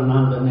all running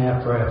under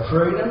now for our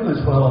freedom,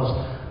 as well as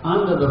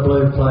under the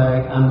blue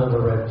flag, under the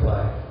red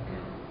flag.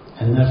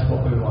 And that's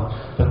what we want.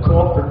 The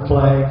corporate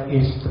flag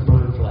is the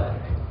blue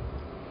flag.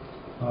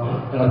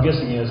 And I'm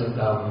guessing he hasn't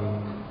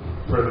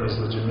proven his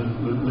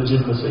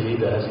legitimacy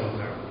either, has he?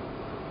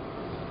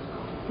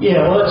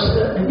 Yeah, well, it's,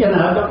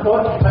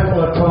 what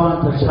people are trying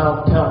to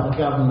tell the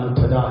government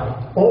today,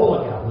 all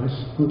the governments,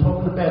 I'm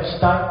talking about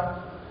state,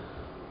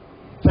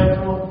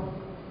 federal,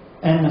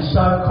 and the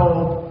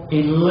so-called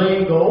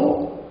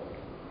illegal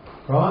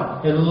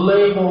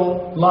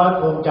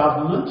local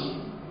governments,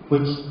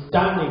 which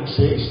don't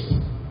exist,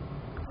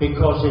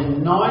 because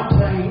in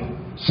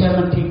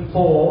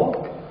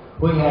 1974,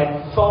 we had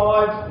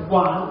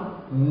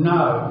 5-1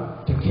 no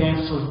to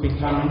councils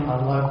becoming a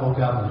local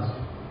government.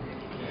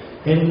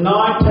 In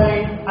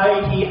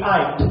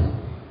 1988,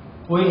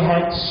 we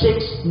had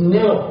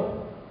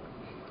 6-0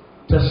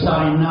 to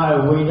say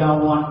no, we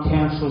don't want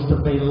councils to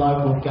be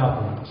local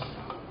governments.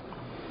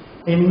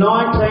 In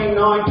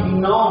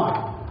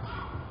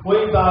 1999,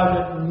 we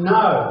voted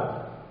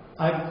no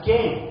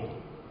again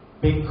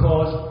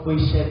because we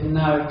said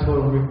no to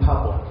a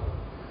republic.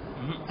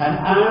 And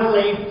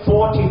only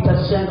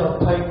 40% of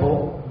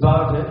people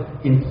voted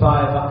in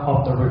favour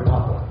of the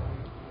republic.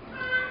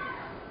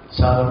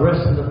 So the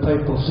rest of the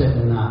people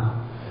said no.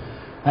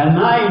 And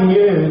they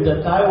knew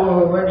that they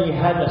already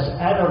had us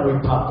at a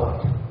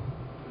republic.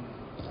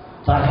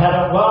 They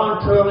had it well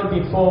and truly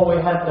before we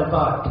had the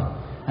vote.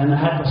 And they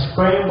had to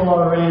scramble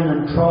around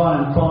and try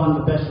and find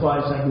the best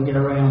ways they can get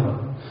around with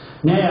it.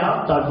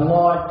 Now they've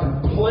lied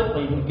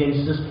completely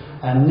against us,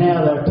 and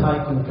now they're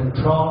taking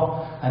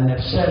control, and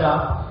they've set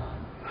up.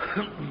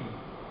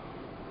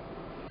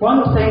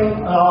 One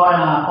thing,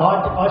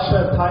 I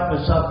served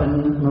papers up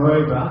in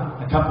Mareeba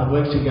a couple of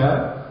weeks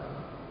ago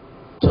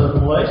to the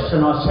police,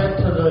 and I said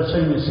to the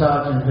senior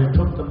sergeant who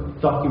took the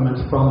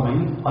documents from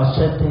me, I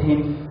said to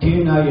him, do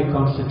you know your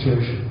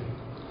constitution?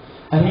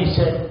 And he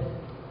said,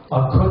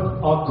 I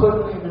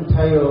couldn't even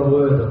tell you a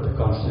word of the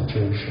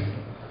constitution.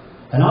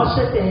 And I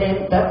said to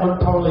him, that would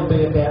probably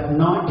be about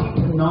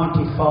 90 to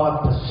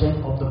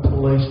 95% of the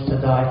police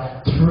today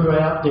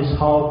throughout this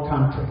whole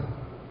country.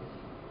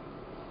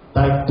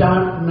 They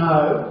don't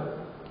know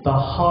the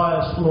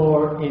highest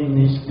law in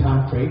this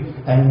country,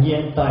 and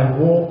yet they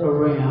walk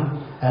around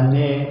and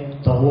they're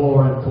the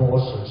law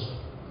enforcers.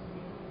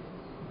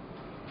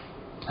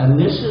 And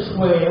this is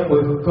where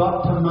we've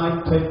got to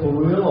make people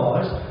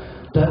realise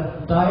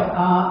that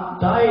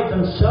they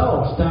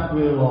themselves don't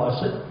realise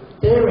it.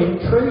 They're in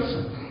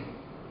treason.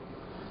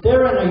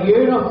 They're in a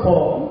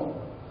uniform.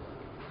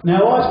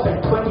 Now, I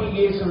spent 20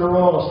 years in the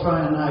Royal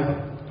Australian Navy,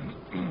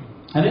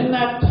 and in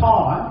that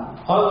time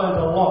I learned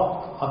a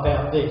lot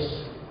about this,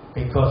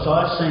 because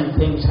I've seen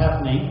things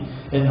happening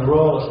in the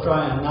Royal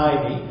Australian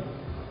Navy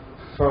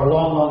for a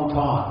long, long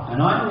time. And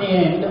in the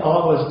end,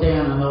 I was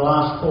down in the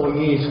last 4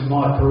 years of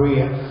my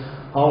career,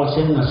 I was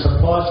in the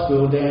supply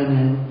school down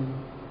in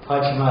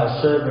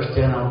HMO Service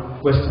down on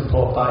Western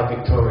Port Bay,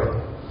 Victoria.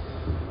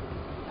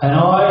 And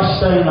I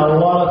seen a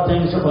lot of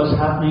things that was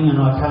happening, and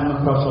I came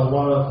across a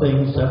lot of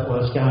things that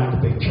was going to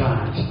be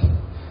changed.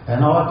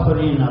 And I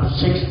put in a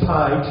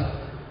 6-page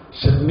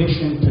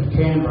submission to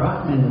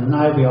Canberra in the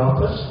Navy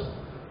office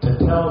to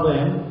tell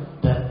them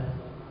that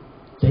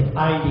the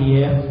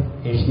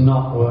ADF is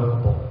not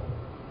workable.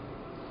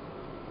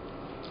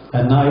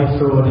 And they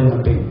threw it in the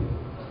bin.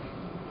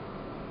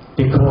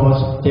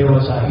 Because there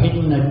was a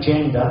hidden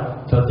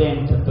agenda for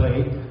them to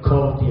be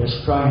called the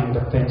Australian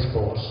Defence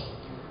Force.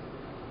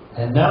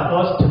 And that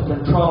was to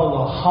control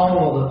the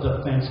whole of the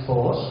Defence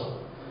Force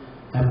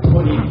and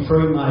put in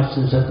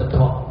Freemasons at the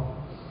top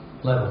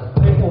level.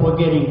 People were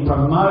getting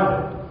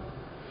promoted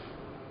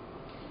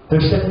who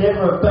should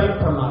never have been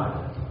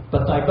promoted,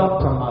 but they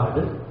got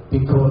promoted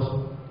because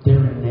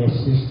they're in their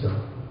system.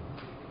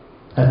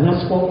 And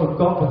that's what we've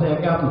got with our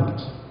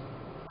government.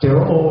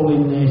 They're all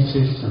in their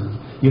systems.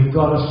 You've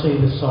got to see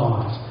the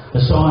signs.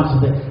 The signs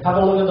are there. Have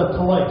a look at the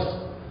police.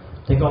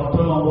 They've got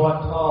blue and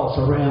white tiles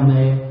around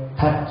their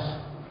hats.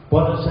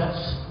 What is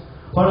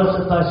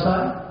it they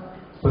say?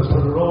 We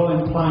put it all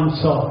in plain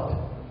sight.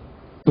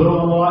 Blue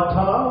and white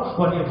tiles,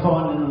 what do you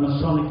find in a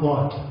Masonic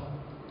lodge?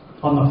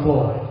 On the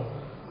floor.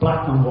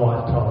 Black and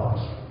white tiles.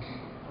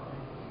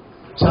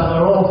 So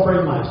they're all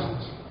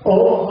Freemasons.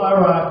 All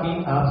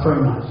hierarchy are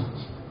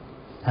Freemasons.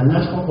 And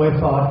that's what we're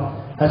fighting.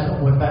 That's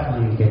what we're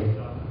battling against.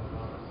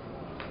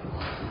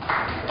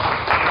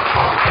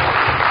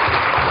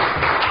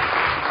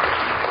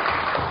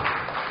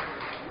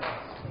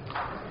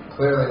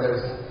 Clearly,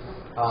 there's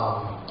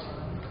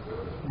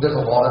a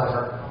lot of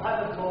different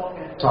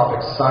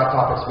topics, side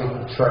topics we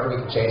can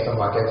chase them.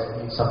 I guess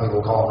some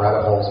people call them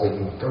rabbit holes. We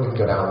can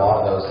go down a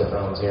lot of those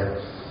different ones here.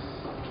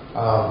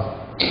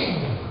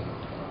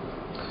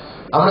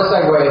 I'm going to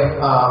segue.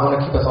 I'm going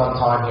to keep us on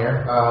time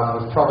here.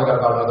 We've probably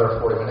got about another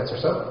 40 minutes or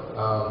so,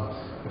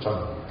 which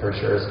I'm pretty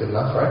sure is good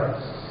enough, right?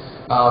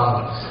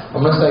 I'm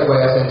going to segue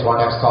us into our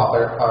next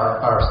topic,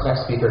 our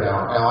next speaker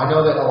now. Now, I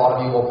know that a lot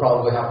of you will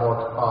probably have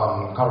more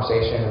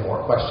conversation and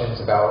more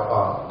questions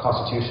about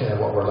Constitution and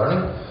what we're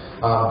learning.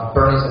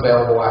 Bernie's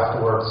available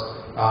afterwards.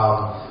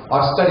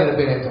 I've studied a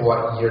bit into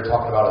what you're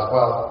talking about as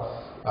well,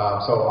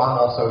 so I'm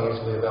also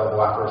usually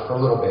available afterwards for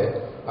a little bit.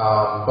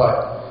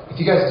 But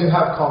if you guys do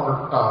have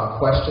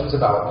questions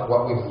about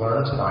what we've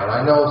learned tonight,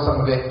 I know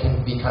some of it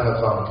can be kind of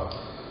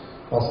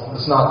well,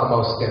 it's not the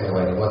most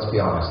stimulating, let's be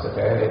honest,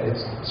 okay?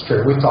 It's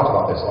true. We've talked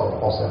about this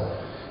also.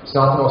 It's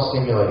not the most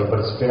stimulating,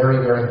 but it's very,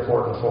 very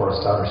important for us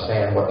to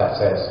understand what that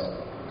says,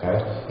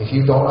 okay? If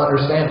you don't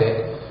understand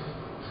it,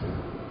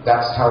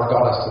 that's how it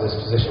got us to this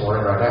position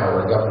we're in right now,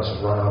 where the government's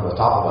just running over the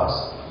top of us.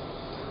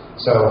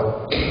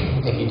 So,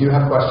 if you do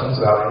have questions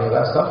about any of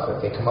that stuff,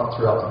 if they come up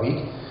throughout the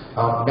week,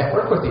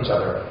 network with each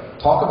other.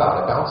 Talk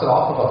about it. Bounce it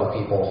off of other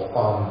people.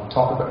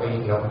 Talk about,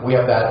 we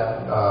have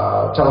that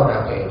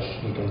Telegram page.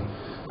 You can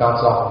bounce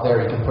it off of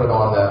there. You can put it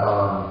on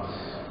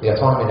the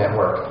Autonomy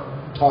Network.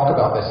 Talk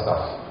about this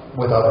stuff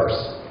with others.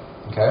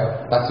 Okay?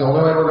 That's the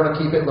only way we're going to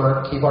keep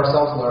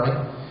ourselves learning.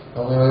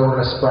 The only way we're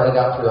going to spread it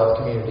out throughout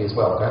the community as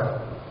well. Okay?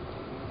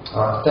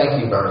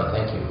 Thank you, Bernie.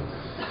 Thank you.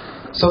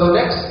 So the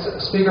next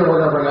speaker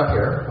we're going to bring up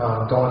here,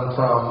 going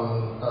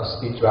from a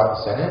speech about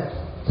the Senate,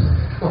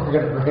 we're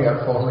going to bring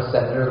up former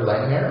Senator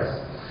Len Harris.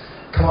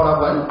 Come on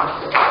up, Len.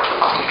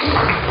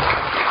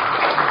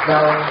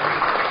 Now,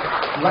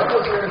 Len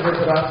was here to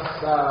visit us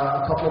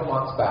a couple of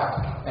months back,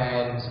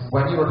 and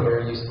when you were here,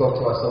 you spoke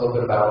to us a little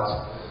bit about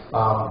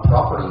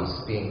properties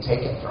being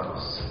taken from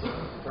us.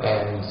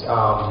 And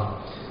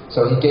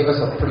so he gave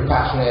us a pretty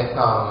passionate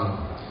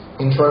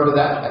intro to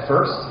that at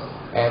first,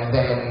 and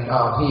then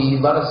he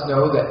let us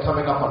know that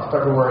coming up on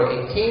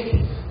February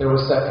 18th, there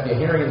was set to be a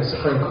hearing in the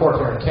Supreme Court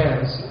here in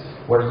Cairns,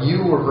 where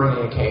you were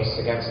bringing a case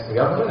against the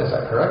government. Is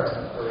that correct?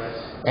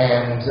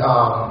 And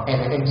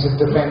to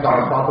defend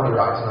our property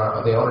rights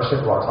and the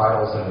ownership of our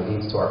titles and the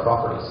deeds to our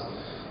properties.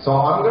 So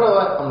I'm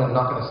not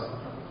going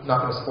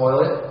to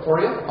spoil it for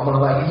you. I'm going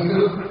to let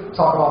you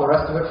talk about the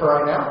rest of it for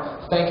right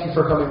now. Thank you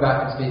for coming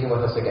back and speaking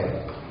with us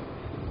again.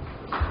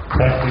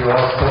 Thank you,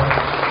 Austin.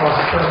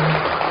 Austin,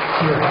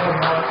 do you have a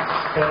mic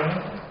stand?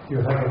 Do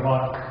you have a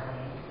mic?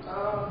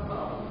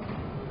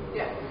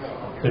 Yeah.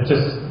 It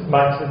just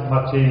makes it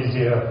much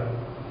easier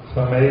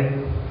for me.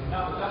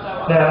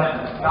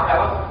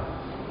 Now,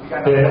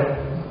 yeah.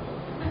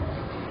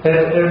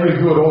 Every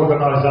good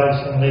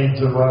organisation needs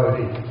a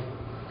roadie.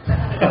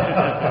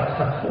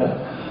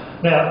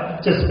 Now,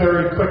 just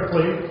very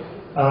quickly,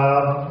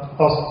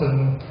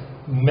 Austin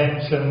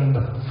mentioned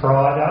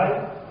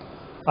Friday.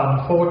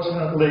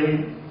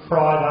 Unfortunately,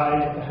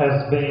 Friday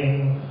has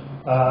been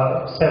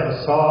set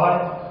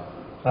aside.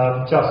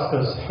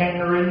 Justice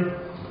Henry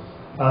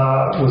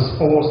was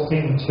forced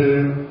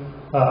into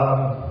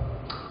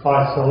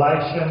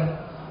isolation.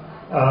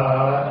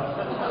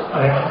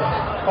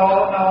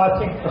 I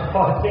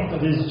think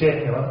it is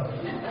genuine.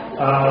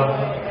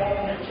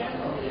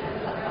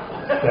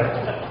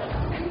 Yeah.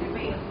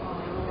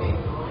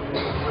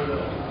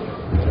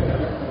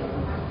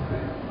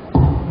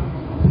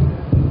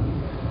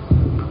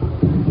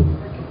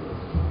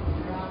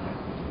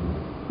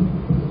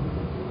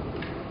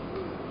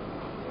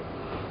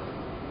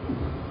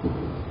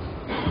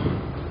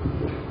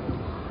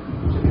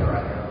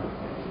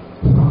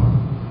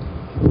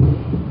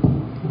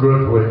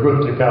 Good, we're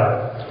good to go.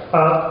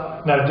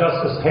 Now,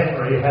 Justice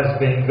Henry has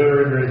been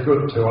very, very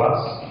good to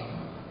us,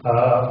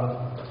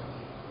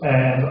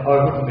 and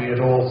I wouldn't be at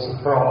all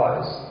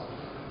surprised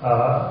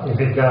if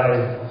he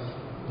gave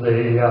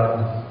the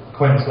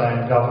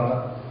Queensland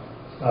government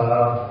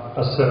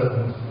a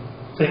certain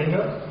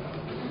finger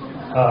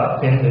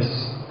in this.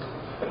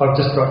 I've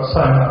just got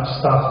so much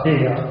stuff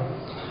here.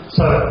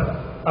 So,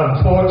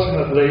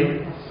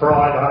 unfortunately,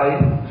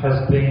 Friday has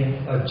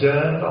been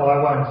adjourned.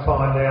 I won't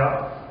find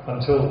out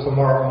until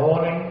tomorrow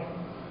morning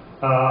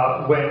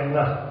when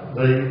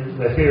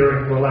the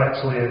hearing will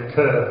actually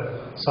occur.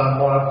 So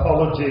my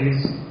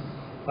apologies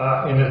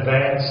in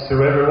advance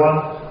to everyone.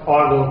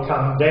 I will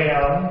come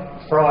down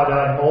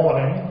Friday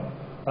morning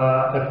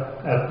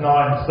at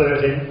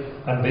 9:30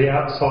 and be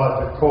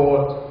outside the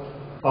court.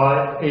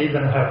 I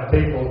even have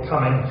people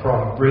coming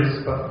from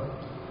Brisbane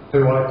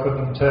who I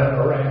couldn't turn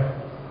around.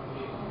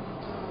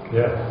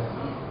 Yeah.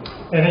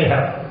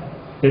 Anyhow,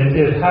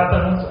 it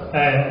happened,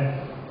 and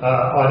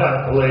I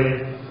don't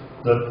believe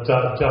that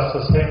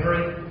Justice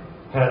Henry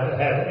had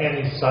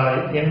any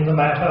say in the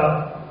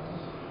matter,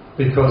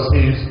 because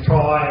he's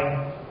trying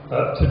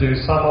to do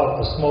some of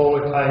the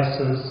smaller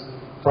cases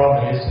from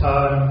his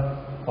home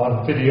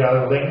on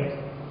video link,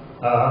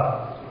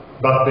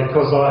 but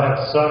because I have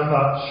so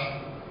much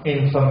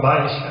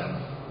information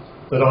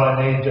that I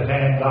need to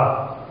hand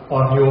up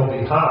on your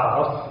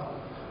behalf,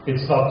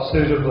 it's not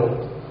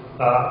suitable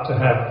to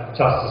have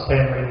Justice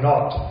Henry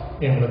not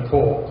in the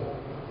court.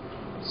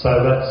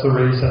 So that's the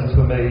reason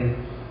for me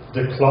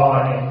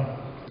declining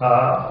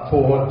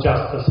for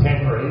Justice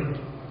Henry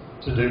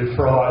to do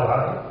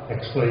Friday,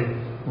 actually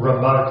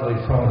remotely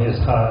from his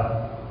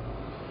home.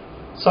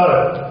 So,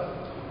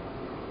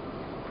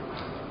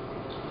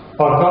 I've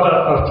got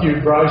a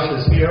few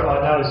brochures here. I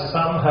know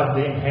some have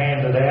been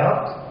handed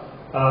out.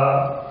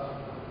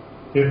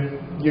 If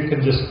you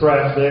can just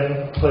grab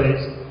them,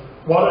 please.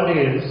 What it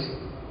is,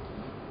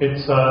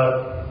 it's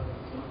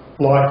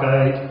like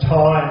a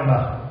time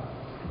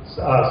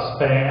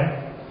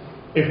span.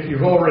 If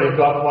you've already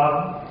got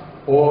one,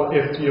 or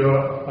if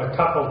you're a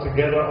couple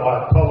together,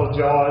 I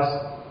apologise.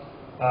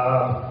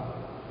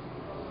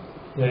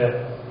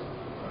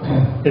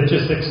 It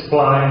just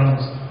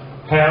explains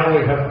how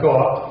we have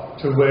got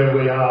to where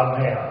we are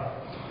now.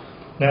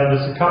 Now,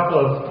 there's a couple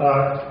of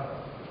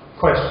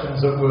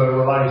questions that were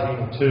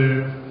relating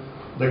to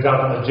the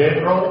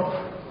Governor-General.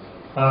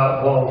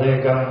 While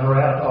they're going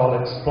around, I'll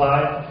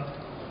explain.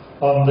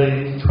 On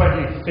the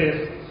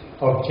 25th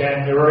of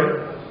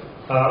January,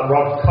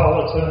 Rob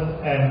Colleton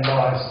and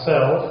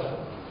myself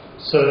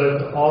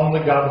served on the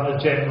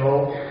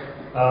Governor-General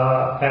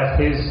at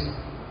his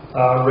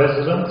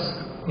residence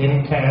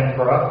in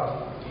Canberra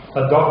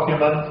a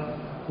document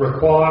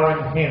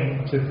requiring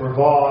him to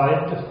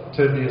provide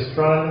to the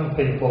Australian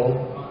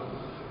people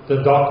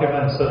the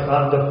documents that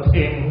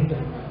underpinned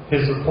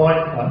his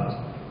appointment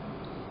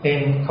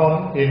in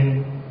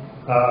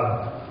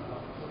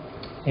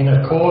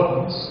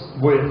accordance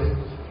with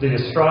the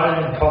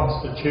Australian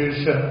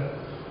Constitution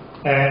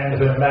and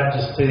Her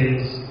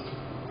Majesty's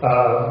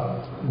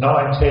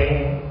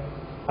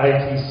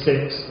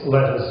 1986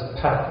 letters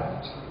patent.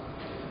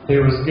 He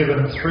was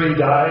given 3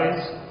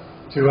 days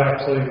to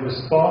actually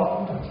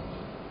respond.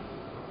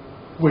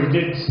 We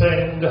did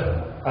send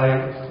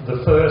the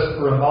first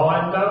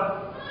reminder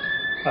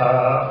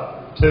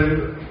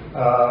to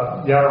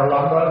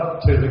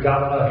Yarralumla, to the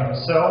Governor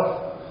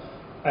himself,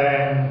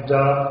 and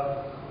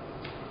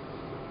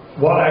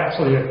what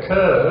actually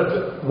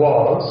occurred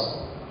was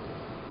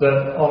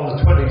that on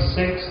the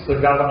 26th the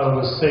Governor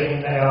was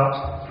seen out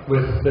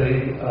with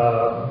the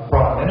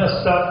Prime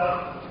Minister,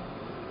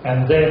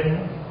 and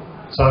then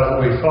so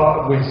we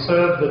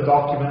served the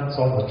documents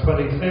on the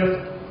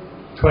 25th.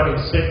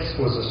 26th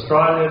was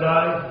Australia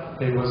Day.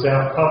 He was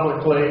out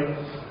publicly,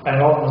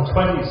 and on the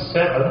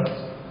 27th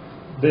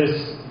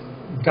this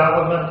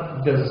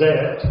Government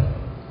Gazette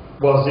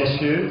was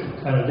issued,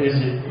 and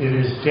it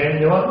is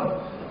genuine.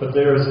 But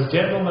there is a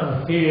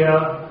gentleman here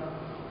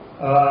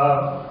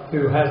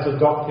who has a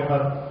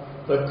document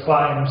that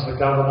claims the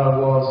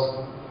Governor was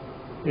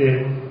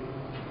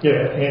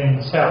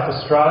in South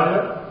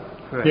Australia.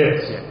 Correct.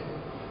 Yes. Yeah.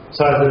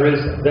 So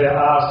there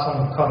are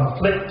some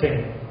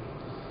conflicting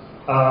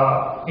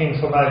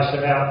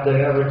information out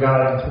there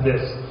regarding to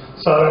this.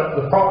 So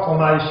the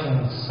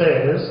proclamation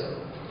says,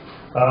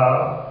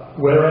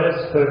 whereas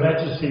Her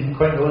Majesty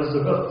Queen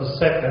Elizabeth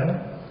II,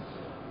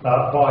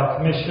 by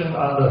commission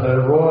under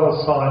her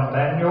Royal Sign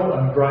Manual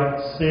and Great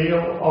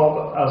Seal of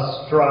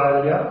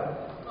Australia,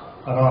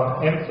 and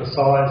I'm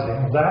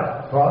emphasising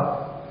that, right,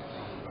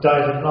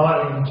 dated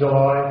 19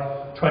 July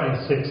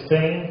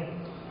 2016,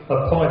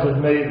 appointed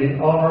me the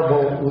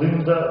Honourable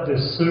Linda de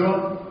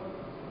Sueur,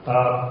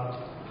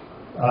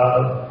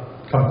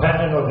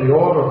 Companion of the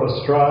Order of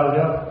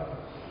Australia,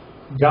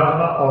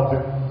 Governor of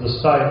the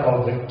State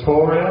of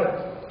Victoria,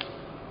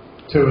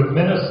 to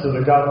administer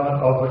the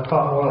government of the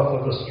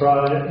Commonwealth of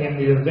Australia in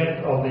the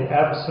event of the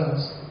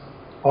absence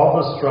of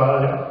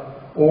Australia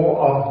or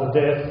of the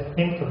death,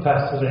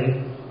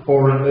 incapacity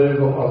or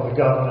removal of the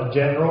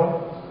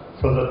Governor-General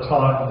for the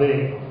time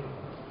being.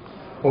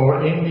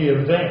 or in the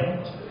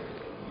event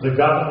the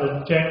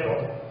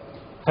Governor-General,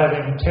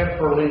 having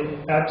temporarily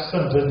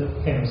absented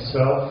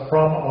himself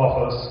from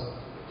office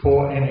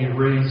for any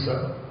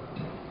reason.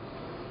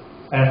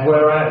 And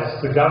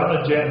whereas the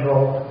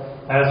Governor-General,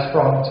 as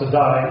from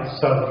today,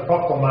 so the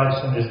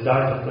proclamation is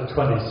dated the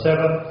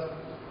 27th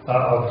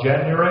of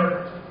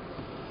January,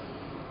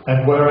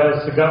 and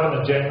whereas the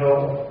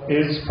Governor-General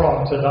is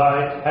from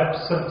today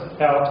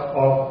absent out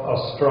of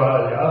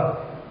Australia,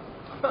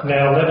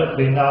 now let it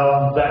be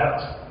known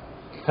that,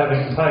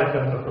 having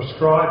taken the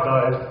prescribed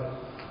oath,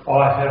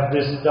 I have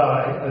this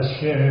day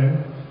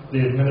assumed the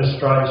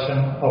administration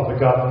of the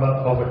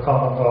Government of the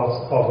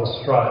Commonwealth of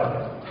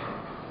Australia.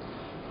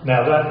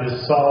 Now that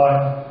is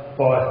signed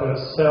by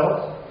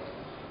herself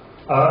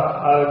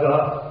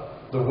over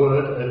the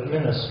word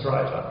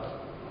administrator.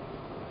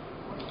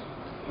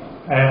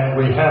 And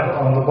we have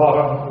on the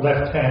bottom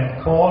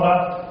left-hand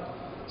corner,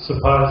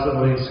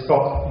 supposedly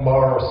Scott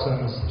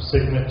Morrison's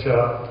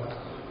signature,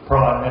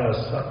 Prime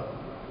Minister.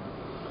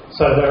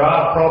 So there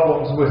are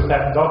problems with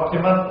that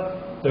document,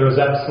 there is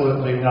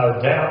absolutely no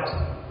doubt.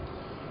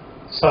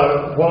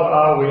 So what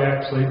are we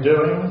actually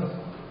doing?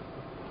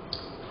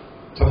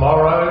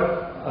 Tomorrow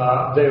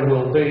there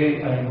will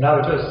be a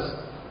notice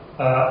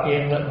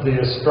in the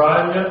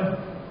Australian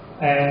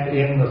and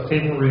in the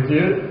Fin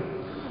Review,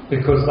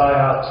 because they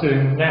are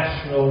two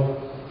national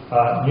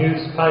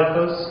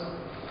newspapers.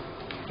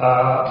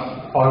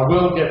 I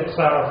will get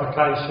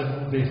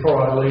clarification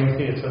before I leave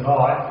here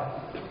tonight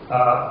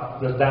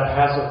that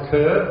has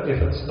occurred.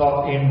 If it's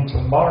not in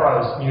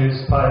tomorrow's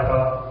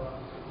newspaper,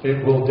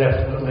 it will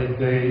definitely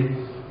be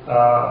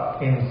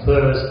in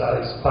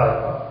Thursday's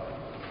paper.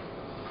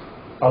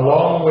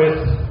 Along with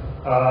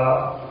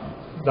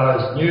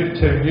those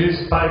two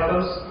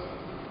newspapers,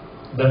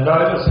 the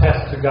notice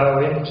has to go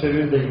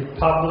into the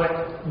public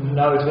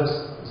notice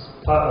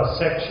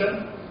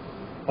section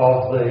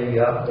of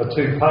the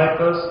two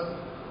papers,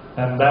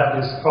 and that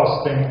is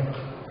costing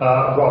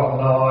Rob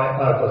and I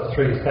over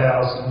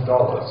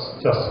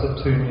 $3,000 just for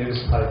two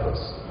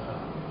newspapers.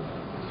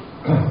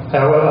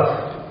 However,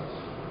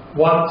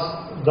 once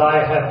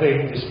they have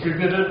been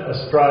distributed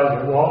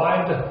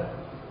Australia-wide,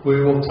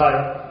 we will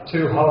take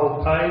 2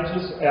 whole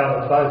pages out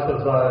of both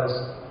of those,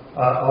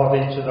 of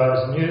each of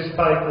those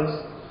newspapers.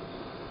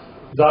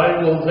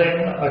 They will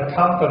then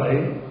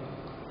accompany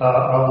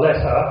a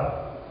letter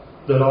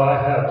that I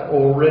have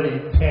already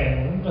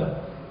penned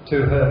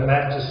to Her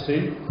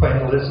Majesty Queen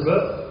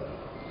Elizabeth,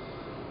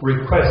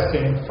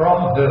 requesting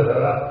from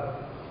her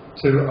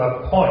to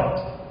appoint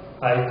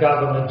a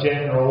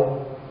Governor-General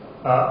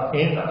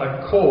in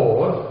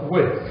accord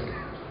with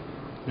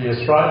the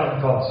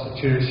Australian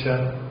Constitution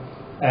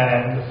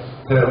and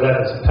her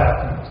letters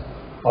patent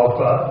of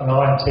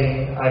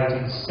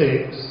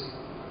 1986,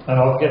 and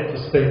I'll get to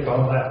speak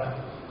on that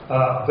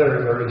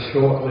very, very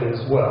shortly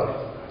as well.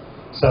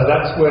 So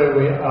that's where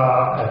we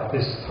are at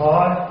this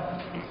time.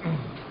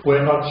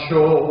 We're not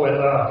sure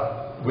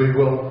whether we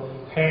will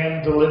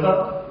hand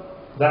deliver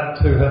that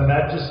to Her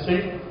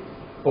Majesty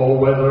or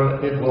whether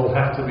it will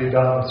have to be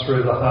done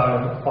through the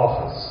Home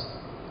Office,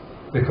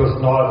 because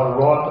neither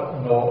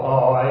Rod nor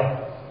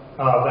I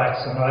are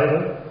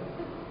vaccinated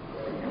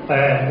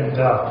and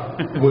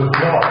would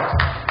not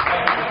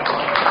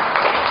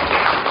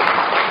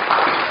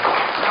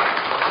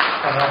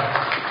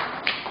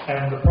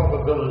and the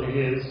probability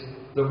is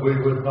that we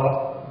would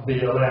not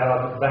be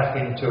allowed back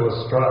into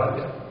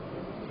Australia.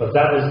 But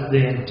that is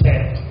the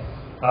intent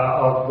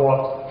of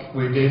what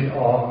we did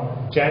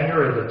on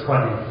January the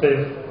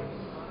 25th.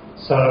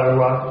 So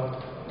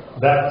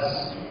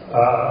that's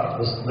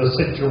the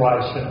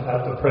situation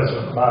at the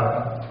present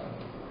moment.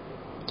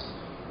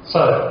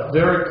 So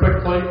very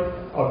quickly,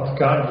 I'm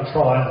going to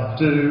try and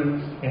do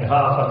in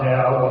half an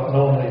hour what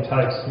normally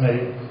takes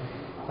me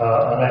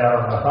an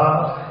hour and a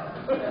half.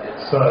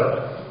 So,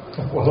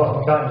 well,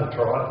 I'm going to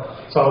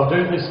try. So I'll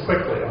do this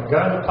quickly. I'm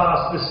going to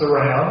pass this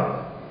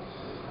around.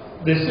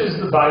 This is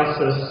the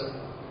basis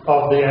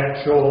of the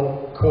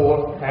actual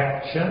court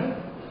action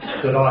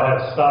that I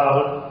have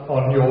started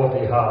on your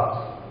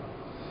behalf.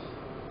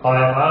 I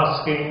am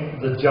asking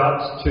the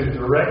judge to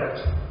direct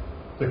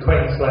the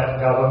Queensland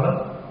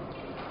Government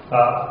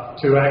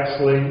to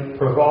actually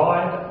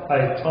provide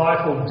a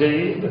title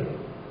deed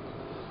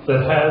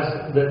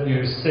that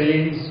you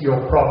seize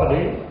your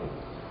property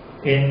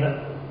in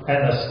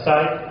an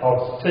estate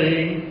of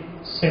fee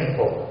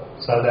simple.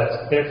 So that's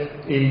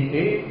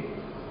F-E-E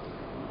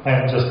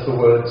and just the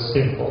word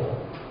simple.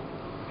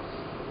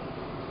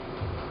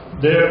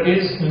 There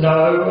is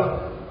no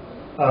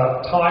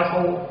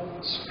title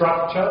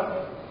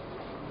structure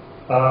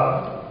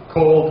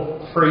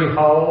called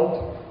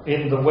freehold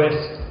in the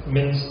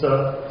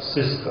Westminster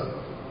system.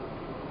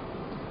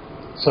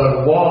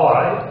 So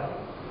why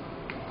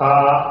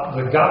are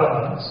the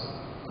governments,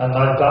 and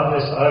they've done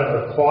this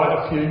over quite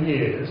a few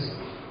years,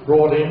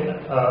 brought in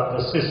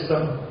the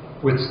system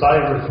which they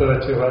refer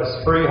to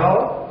as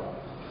freehold?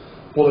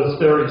 Well, it's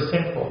very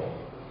simple,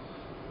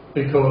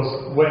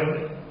 because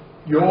when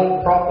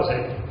your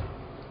property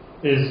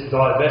is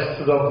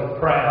divested of the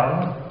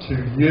Crown to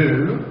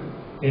you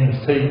in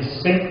fee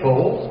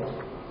simple,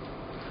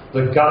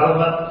 the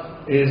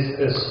government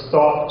is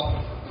stopped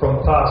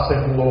from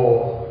passing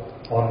law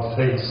on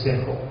fee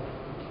simple.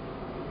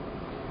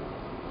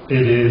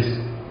 It is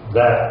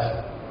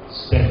that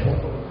simple.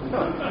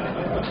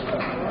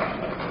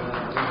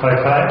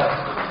 Okay?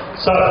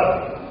 So,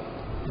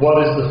 what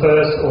is the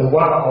first or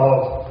one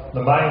of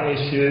the main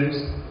issues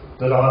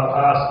that I'm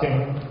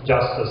asking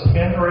Justice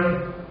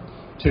Henry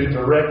to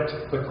direct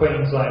the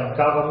Queensland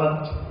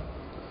Government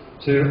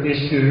to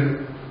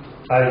issue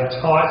a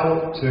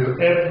title to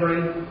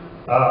every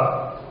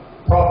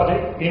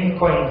property in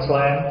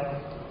Queensland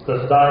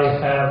that they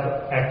have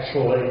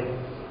actually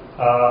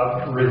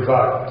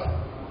revoked.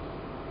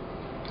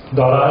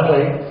 Not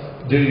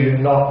only do you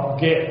not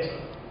get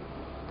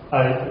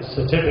a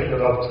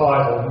certificate of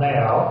title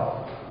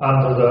now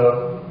under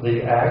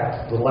the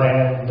Act, the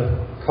Land,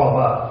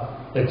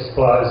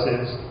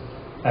 Explosives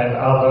and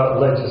other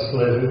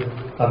Legislative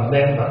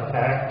Amendment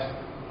Act,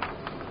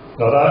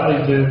 not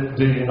only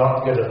do you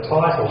not get a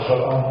title,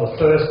 but on the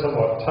 1st of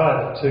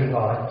October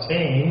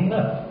 2019,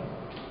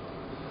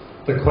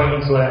 the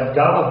Queensland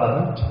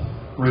Government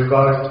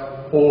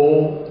revoked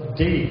all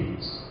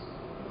deeds.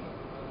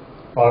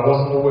 I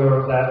wasn't aware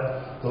of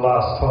that the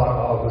last time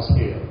I was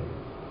here.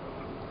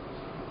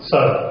 So,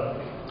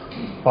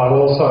 I've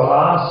also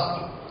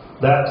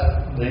asked that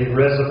the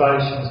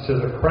reservations to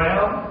the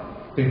Crown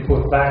be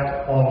put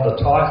back on the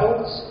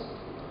titles.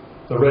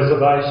 The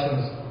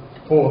reservations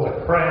for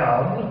the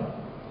Crown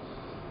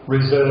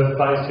reserve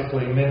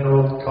basically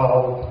mineral,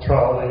 coal,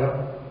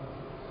 petroleum,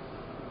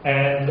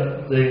 and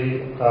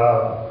the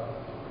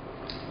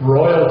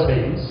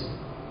royalties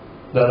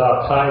that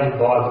are paid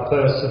by the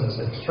persons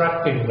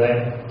extracting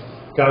them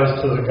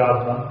goes to the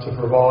government to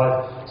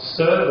provide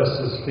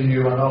services for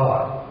you and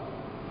I.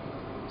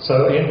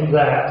 So in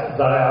that,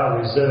 they are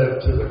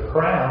reserved to the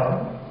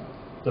Crown,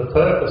 the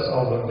purpose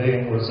of them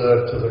being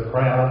reserved to the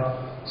Crown,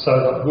 so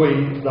that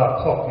we, the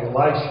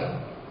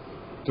population,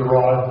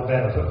 derive the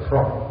benefit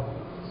from them.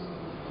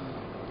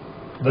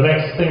 The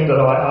next thing that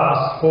I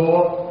ask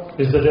for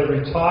is that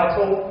every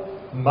title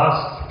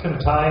must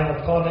contain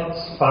upon its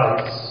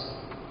face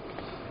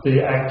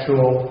the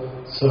actual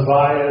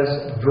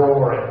surveyor's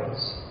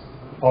drawings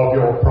of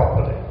your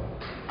property.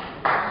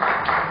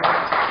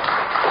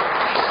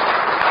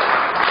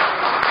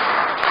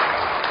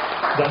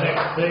 The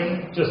next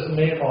thing, just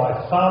near my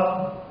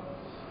thumb,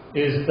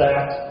 is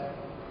that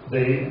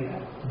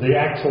the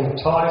actual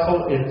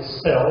title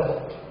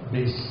itself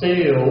be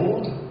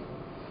sealed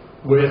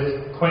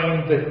with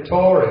Queen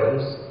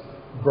Victoria's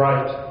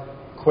Great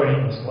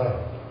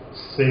Queensland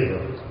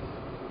sealed,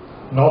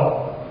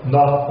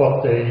 not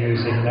what they're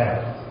using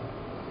now.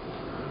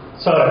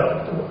 So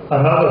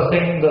another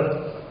thing that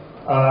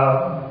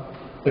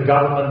the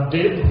government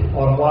did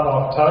on 1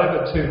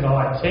 October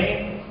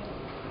 2019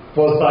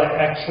 was they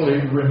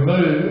actually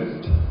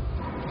removed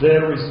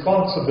their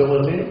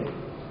responsibility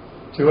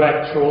to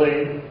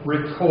actually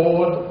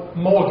record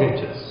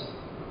mortgages.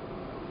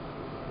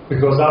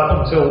 Because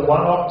up until 1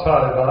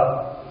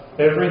 October,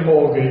 every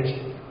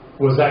mortgage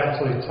was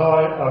actually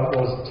tied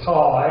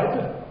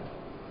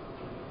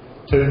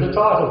to the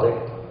title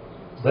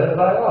deed. There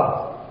they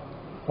are,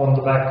 on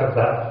the back of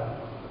that.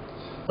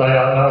 They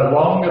are no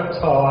longer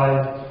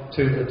tied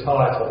to the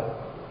title.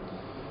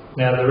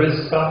 Now there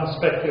is some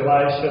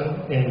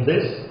speculation in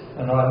this,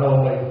 and I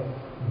normally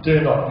do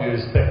not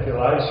use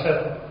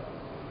speculation,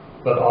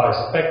 but I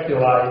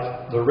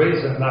speculate the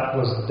reason that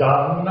was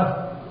done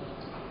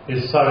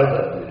is so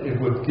that it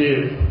would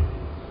give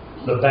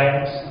the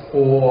banks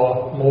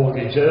or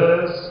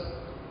mortgagors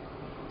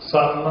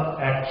some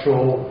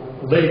actual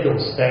legal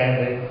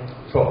standing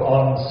for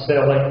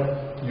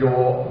on-selling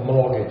your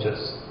mortgages.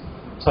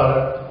 So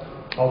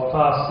I'll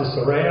pass this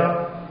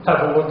around,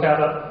 have a look at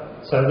it.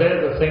 So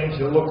they're the things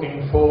you're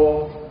looking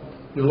for.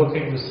 You're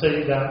looking to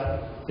see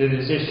that it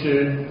is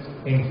issued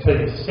in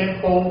fee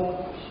simple,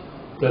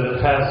 that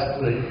it has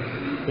the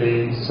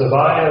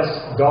surveyor's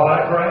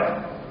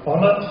diagram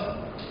on it.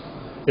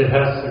 It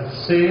has the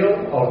seal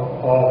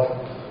of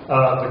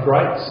the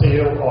Great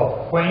Seal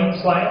of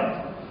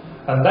Queensland,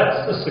 and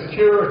that's the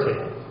security,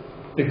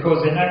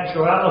 because in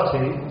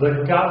actuality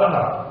the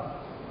governor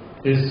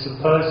is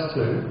supposed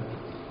to,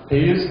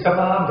 he is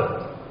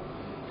commanded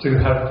to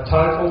have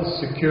total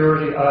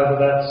security over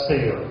that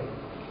seal.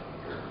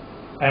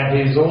 And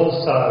he's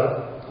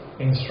also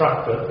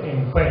instructed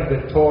in Queen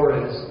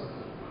Victoria's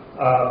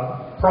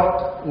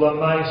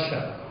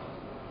proclamation,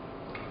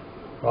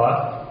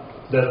 right,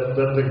 that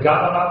the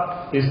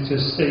governor is to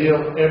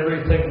seal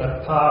everything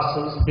that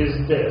passes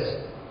his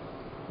desk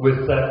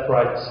with that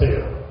Great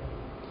Seal.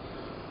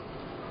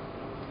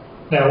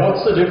 Now,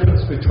 what's the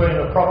difference between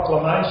a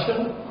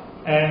proclamation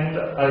and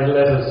a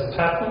letters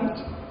patent?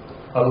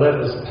 A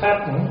letters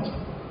patent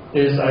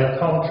is a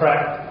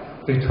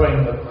contract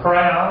between the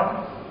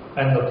Crown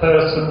and the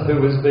person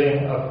who is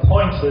being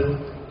appointed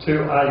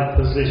to a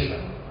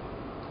position.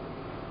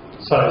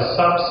 So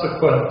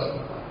subsequent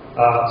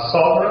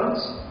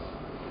sovereigns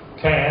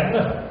can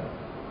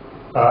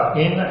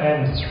in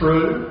and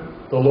through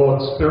the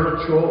Lord's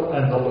spiritual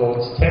and the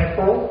Lord's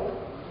temporal.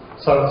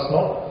 So it's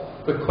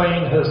not the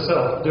Queen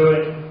herself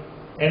doing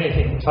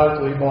anything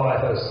totally by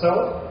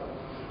herself.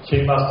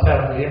 She must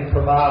have the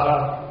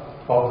imprimatur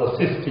of the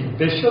 50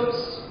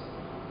 bishops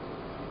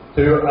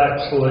who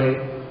actually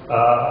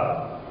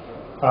are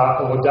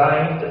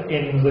ordained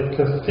in the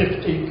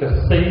 50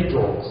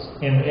 cathedrals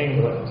in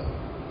England.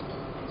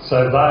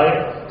 So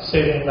they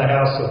sit in the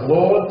House of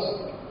Lords,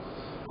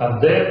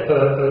 and their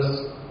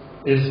purpose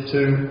is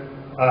to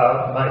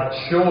make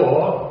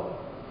sure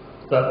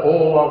that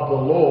all of the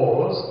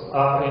laws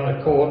are in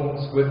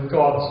accordance with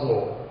God's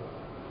law.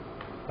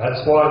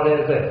 That's why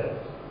they're there.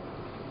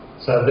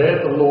 So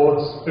they're the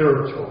Lord's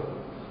spiritual.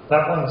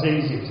 That one's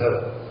easy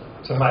to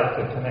make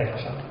the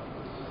connection.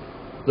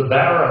 The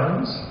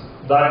barons,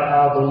 they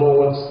are the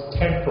Lord's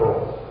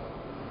temporal.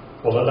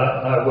 Well, I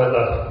don't know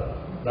whether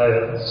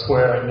they're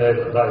swearing there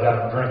that they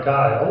don't drink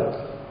ale,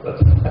 but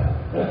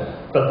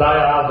they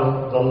are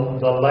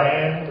the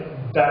land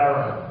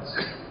barons.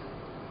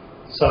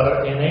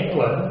 So in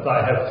England,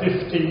 they have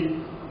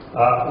 50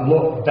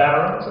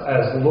 barons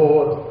as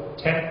Lord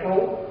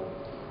temporal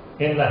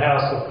in the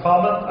House of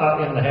Commons,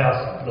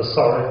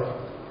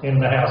 in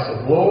the House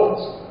of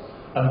Lords,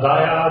 and they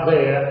are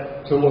there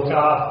to look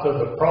after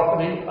the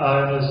property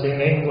owners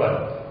in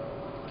England.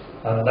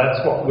 And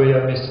that's what we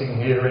are missing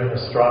here in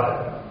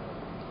Australia.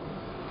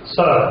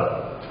 So,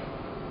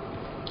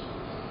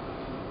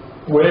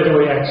 where do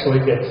we actually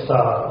get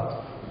started?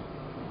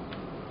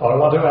 I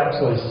want to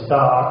actually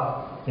start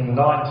in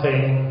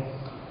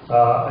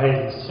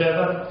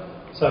 1987.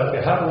 So if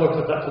you have a look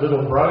at that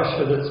little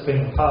brochure that's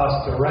been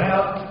passed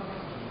around,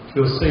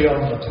 you'll see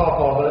on the top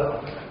of it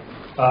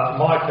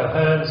Micah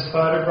Hearn's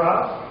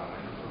photograph.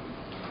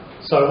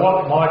 So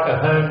what Micah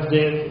Hearn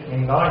did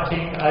in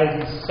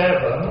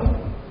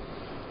 1987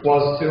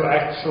 was to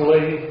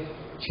actually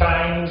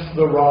change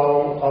the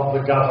role of the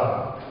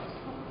governor.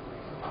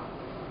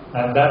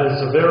 And that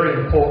is a very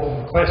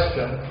important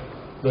question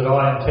that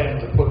I intend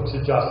to put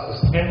to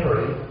Justice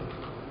Henry.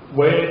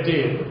 Where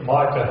did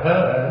Micah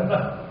Hearn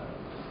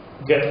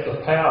get the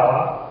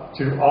power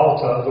to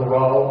alter the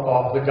role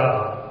of the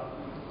governor?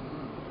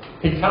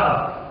 He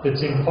can't.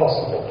 It's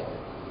impossible.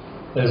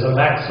 There's a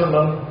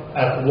maximum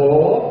at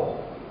law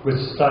which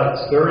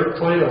states very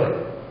clearly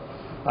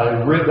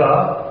a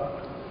river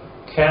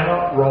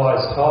cannot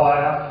rise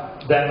higher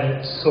than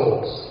its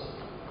source.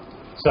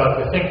 So if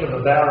you think of the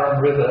Barron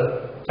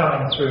River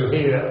coming through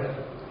here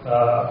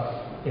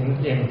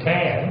in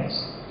Cairns,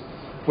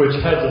 which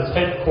has its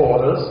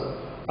headquarters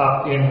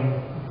up in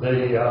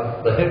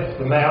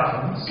the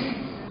mountains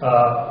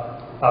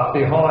up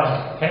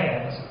behind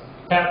Cairns,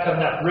 how can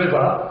that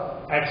river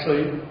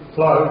actually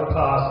flow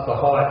past the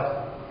height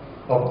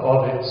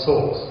of its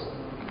source?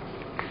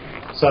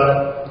 So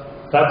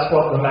that's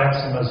what the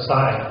maxim is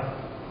saying.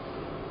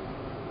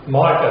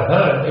 Micah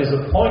Hearn is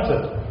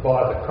appointed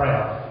by the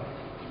Crown.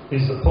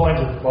 He's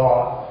appointed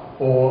by,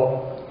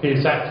 or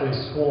he's actually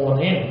sworn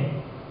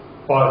in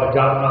by the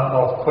Governor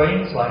of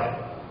Queensland.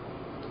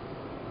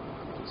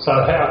 So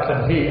how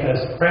can he,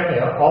 as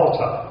Premier,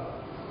 alter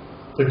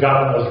the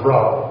Governor's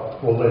role?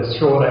 Well, the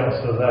short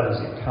answer to that is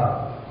he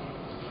can't.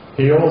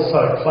 He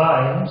also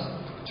claims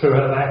to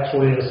have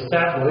actually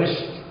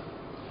established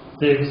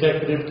the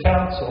Executive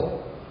Council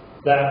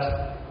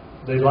that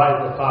the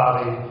Labor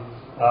Party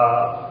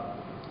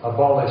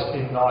abolished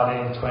in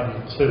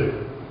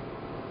 1922.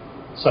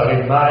 So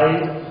he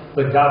made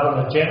the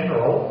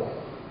Governor-General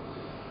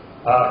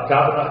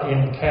Governor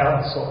in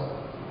Council.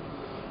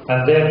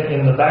 And then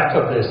in the back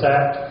of this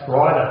Act,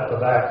 right at the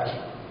back,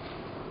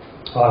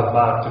 I've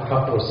marked a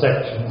couple of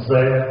sections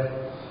there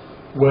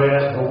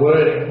where the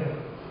wording,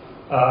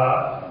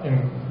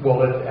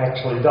 it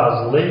actually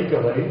does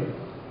legally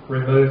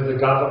remove the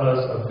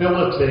Governor's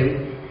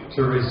ability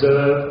to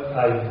reserve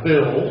a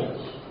bill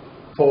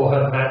for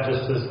Her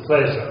Majesty's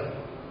pleasure.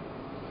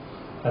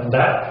 And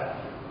that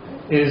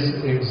is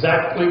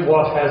exactly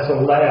what has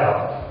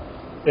allowed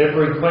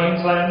every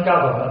Queensland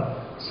government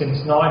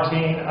since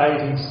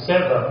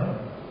 1987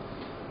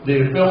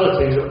 the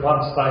ability that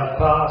once they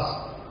pass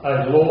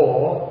a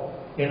law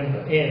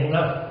in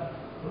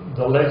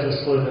the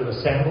Legislative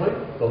Assembly,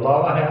 the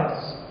lower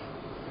house,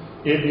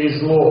 it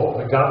is law.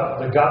 The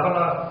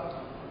Governor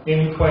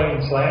in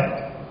Queensland,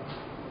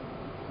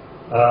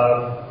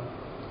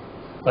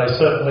 they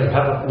certainly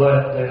haven't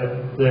learnt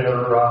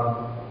their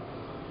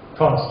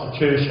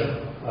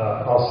constitution,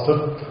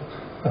 Austin,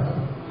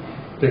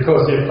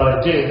 because if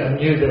they did and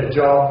knew their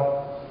job,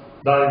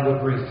 they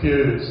would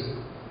refuse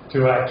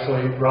to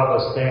actually rubber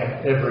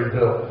stamp every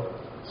bill.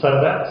 So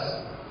that's...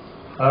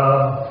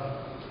 now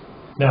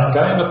I'm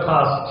going to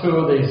pass two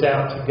of these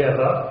out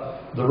together.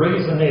 The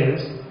reason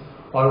is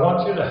I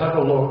want you to have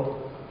a look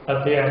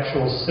at the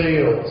actual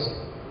seals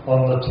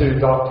on the two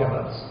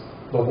documents.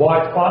 The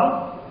white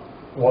one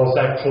was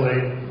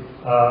actually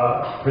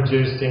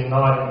produced in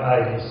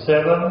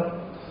 1987.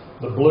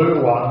 The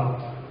blue one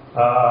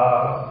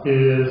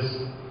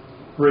is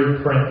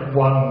reprint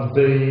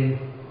 1B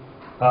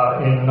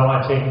in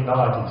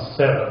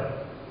 1997.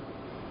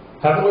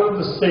 have a look at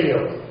the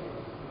seal.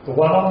 The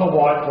one on the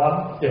white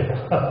one,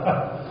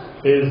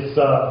 is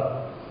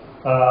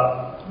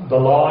the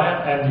lion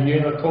and the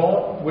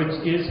unicorn, which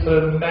is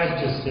Her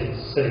Majesty's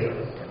seal.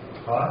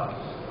 Right?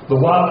 The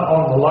one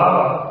on the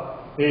lower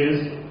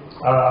is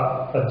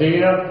a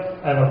deer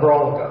and a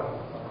brolga.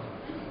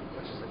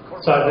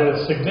 So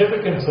the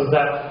significance of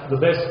that, the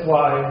best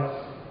way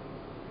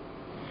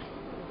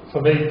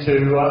for me to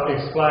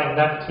explain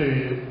that to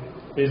you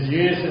is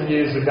years and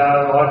years ago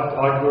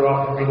I grew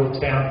up in a little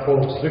town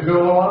called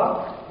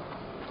Tugulawa,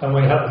 and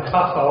we had a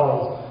tough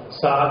old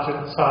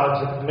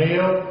Sergeant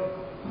Neil,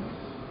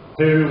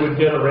 who would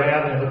get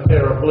around in a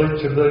pair of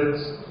blucher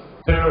boots,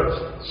 pair of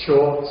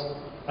shorts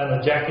and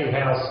a Jackie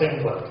Howe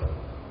singlet.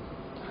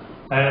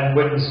 And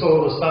when you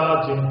saw the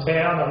Sarge in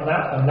town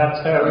and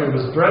that's how he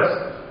was dressed,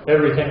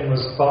 everything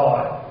was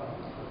fine.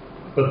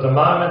 But the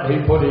moment he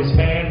put his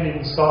hand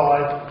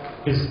inside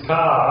his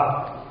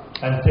car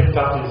and picked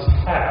up his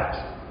hat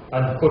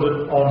and put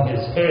it on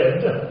his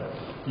head,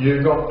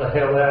 you got the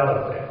hell out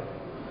of there.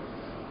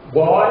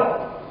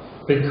 Why?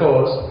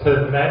 Because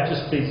Her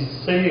Majesty's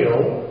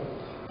seal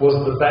was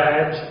the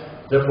badge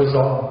that was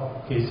on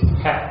his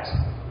hat.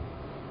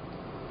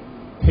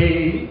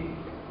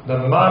 The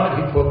moment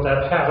he put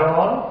that hat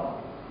on,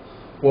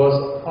 was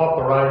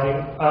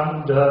operating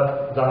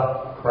under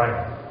the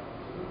crown.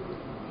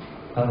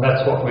 And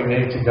that's what we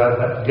need to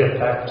get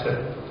back to.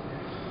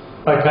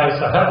 Okay,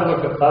 so have a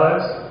look at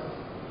those.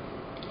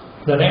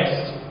 The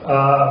next,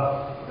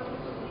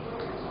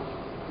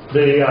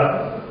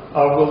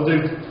 I will do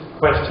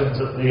questions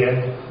at the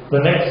end. The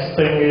next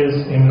thing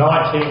is in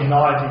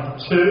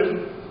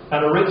 1992,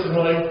 and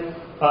originally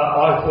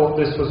I thought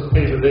this was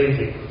Peter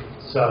Beattie,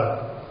 so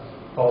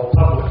I'll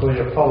publicly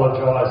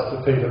apologise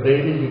to Peter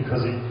Beattie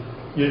because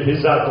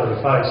his ugly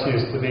face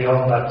used to be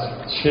on that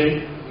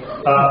sheet,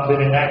 but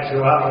in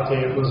actuality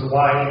it was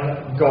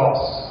Wayne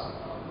Goss.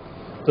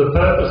 The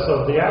purpose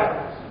of the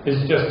Act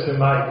is just to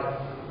make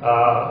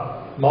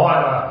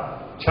minor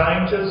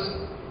changes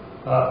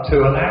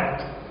to an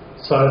Act,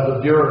 so the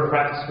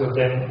bureaucrats would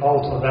then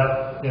alter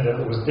that, if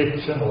it was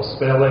diction or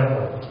spelling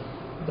or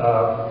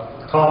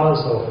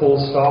commas or full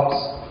stops.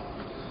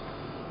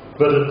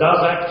 But it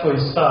does actually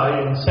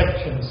say in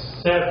section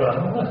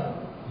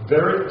 7,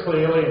 very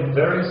clearly and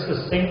very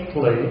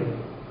succinctly,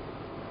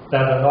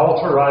 that an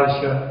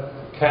alteration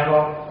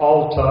cannot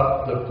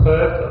alter the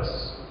purpose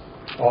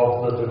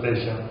of the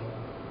division.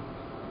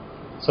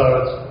 So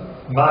it's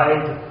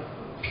made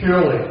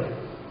purely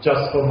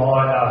just for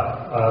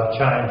minor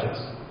changes.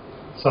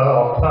 So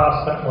I'll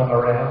pass that one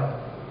around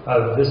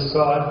over this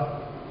side.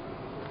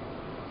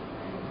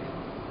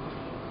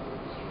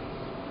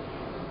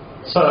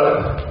 So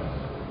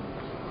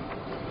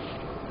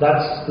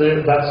that's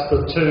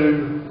the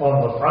two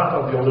on the front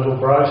of your little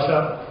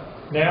brochure.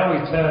 Now we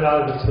turn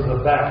over to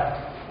the back.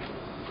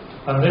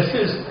 And this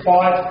is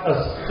quite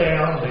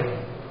astounding.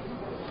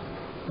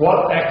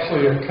 What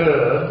actually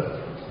occurred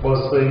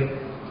was the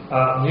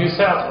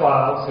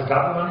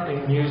government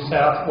in New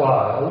South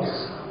Wales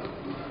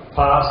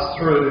passed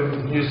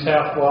through New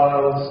South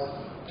Wales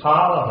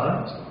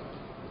Parliament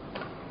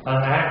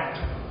an Act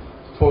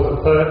for the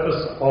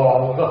purpose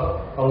of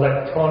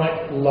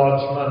electronic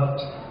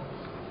lodgement,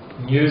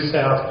 New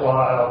South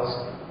Wales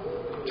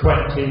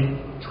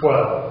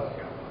 2012.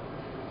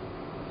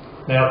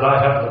 Now they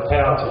have the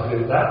power to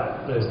do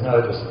that, there's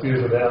no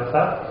dispute about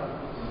that.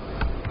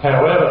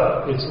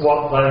 However, it's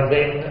what they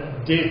then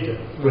did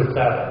with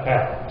that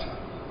Act.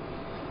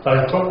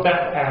 They took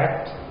that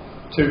Act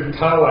to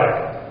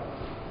COAG.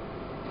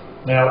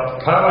 Now,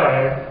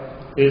 COAG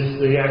is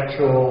the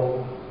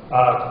actual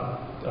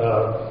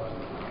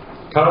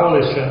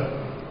coalition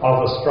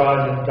of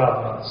Australian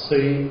government,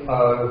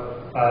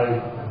 COAG,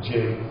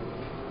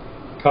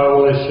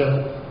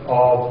 Coalition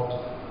of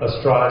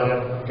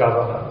Australian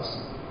Governments.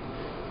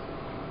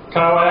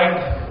 COAG,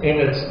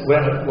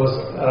 when it was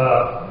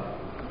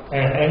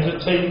an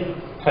entity,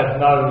 had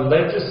no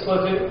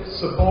legislative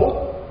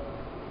support,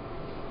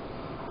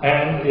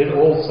 and it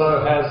also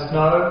has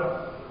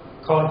no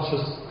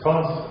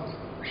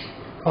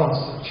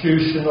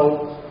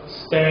constitutional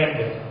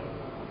standing.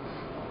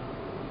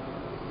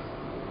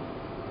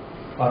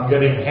 I'm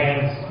getting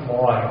hands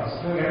lines.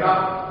 So you're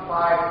not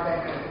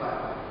 5-10 minutes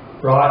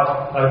left. Right,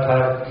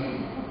 okay.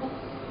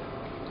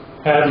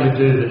 How do you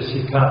do this?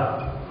 You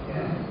can't.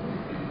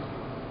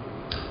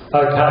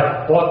 Okay,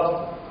 what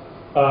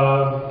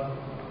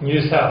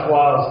New South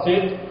Wales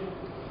did,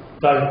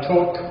 they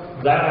took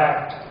that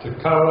Act to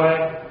COAG.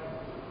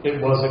 It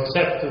was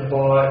accepted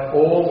by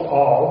all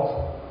of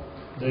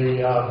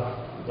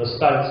the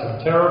states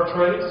and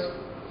territories.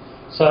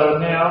 So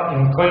now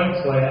in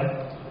Queensland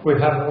we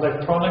have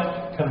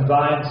electronic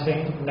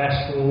conveyancing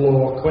national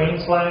law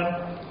Queensland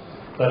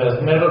that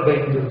has never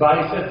been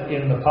debated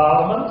in the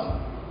Parliament,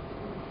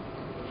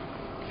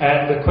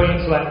 and the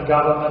Queensland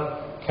government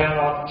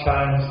cannot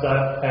change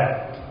that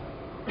Act.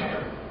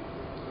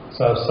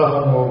 So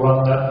someone will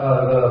run it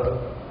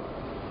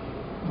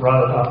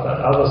up that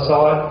other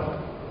side.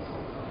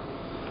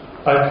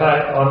 Okay,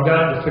 I'm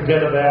going to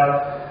forget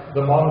about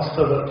the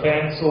monster that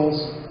cancels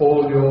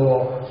all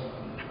your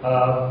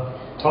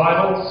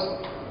titles.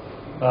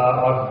 I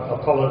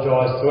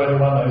apologise to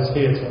anyone who's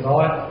here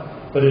tonight,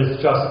 but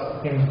it's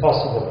just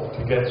impossible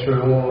to get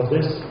through all of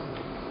this.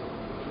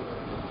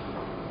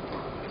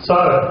 So,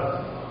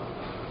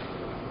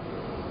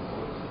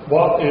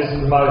 what is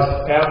the most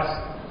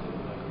outrageous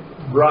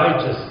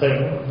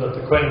thing that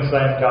the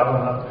Queensland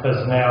Government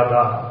has now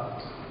done?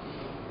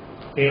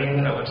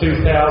 In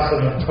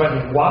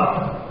 2021,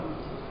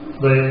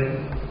 the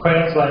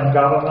Queensland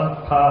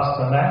Government passed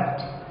an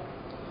act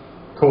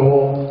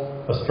called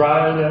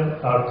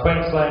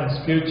Queensland's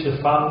Future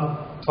Fund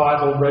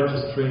Title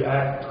Registry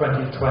Act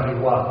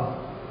 2021.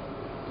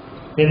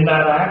 In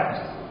that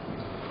act,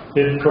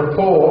 it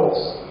purports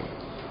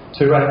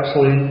to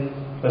actually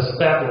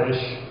establish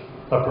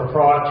a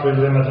proprietary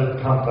limited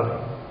company.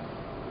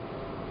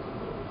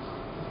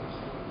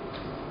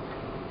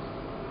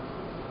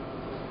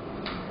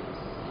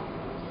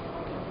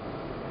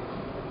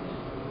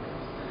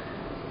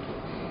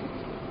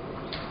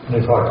 And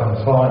if I can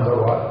find the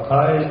right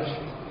page,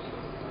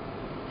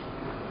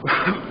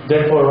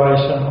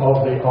 Declaration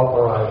of the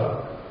Operator.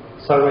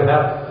 So we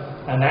have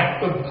an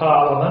Act of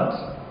Parliament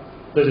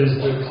that is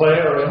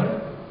declaring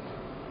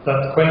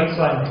that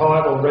Queensland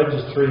Title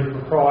Registry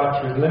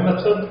Proprietary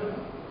Limited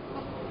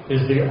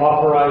is the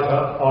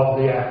operator of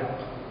the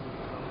Act.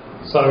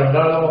 So we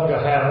no longer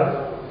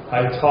have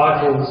a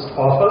titles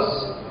office,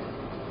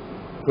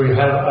 we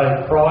have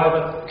a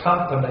private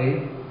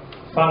company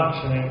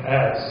functioning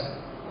as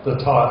the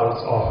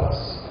titles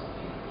office.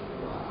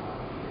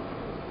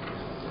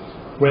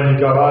 When you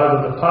go over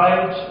the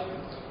page,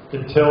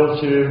 it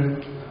tells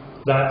you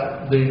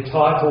that the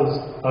titles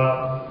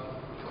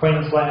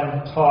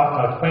Queensland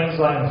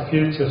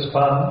Futures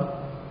Fund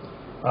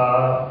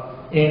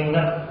in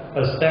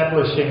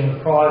establishing the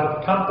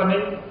private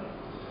company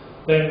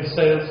then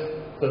says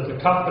that the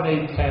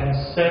company can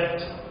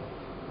set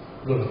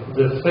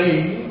the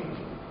fee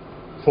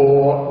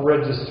for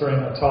registering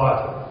a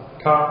title.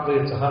 Currently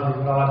it's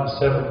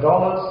 $197.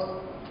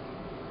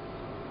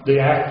 The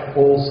Act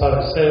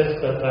also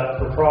says that that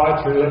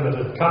proprietary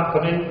limited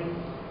company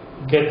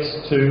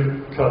gets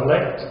to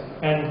collect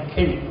and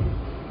keep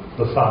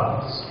the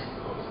funds.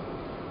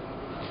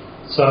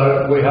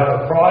 So we have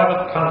a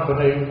private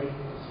company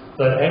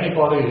that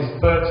anybody who's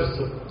purchased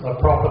a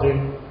property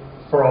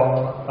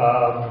from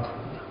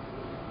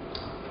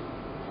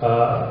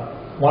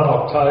 1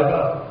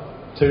 October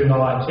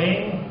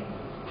 2019,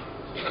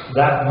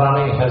 that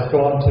money has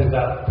gone to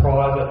that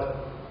private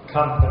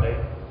company.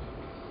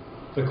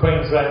 The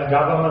Queensland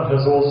Government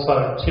has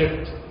also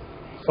tipped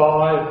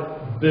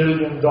 $5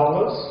 billion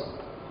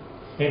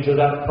into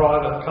that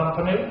private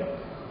company,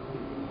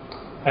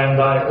 and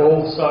they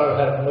also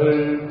have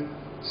moved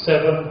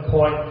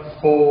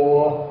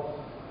 7.4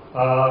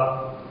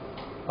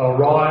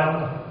 Orion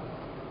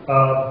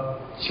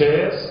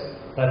shares.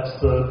 That's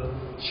the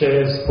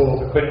shares for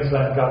the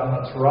Queensland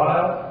Government's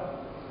rail.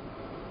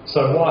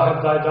 So why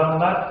have they done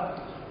that?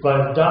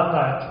 They've done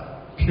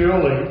that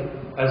purely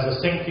as a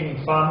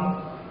sinking fund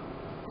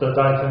that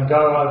they can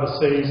go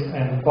overseas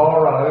and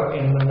borrow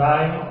in the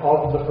name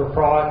of the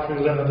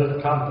proprietary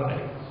limited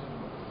company.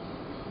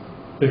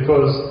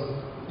 Because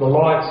the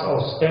likes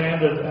of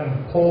Standard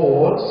and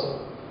Poor's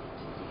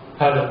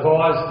had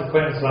advised the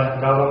Queensland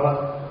Government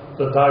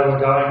that they were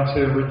going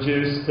to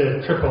reduce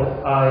their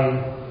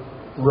AAA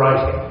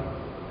rating.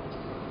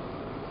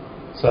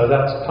 So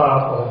that's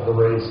part of the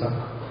reason.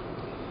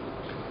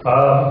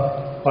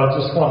 I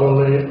just want to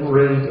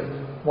read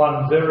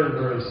one very,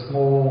 very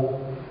small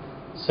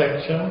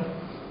section,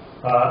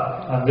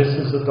 and this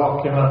is a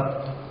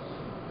document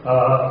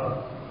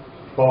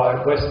by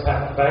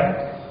Westpac Bank,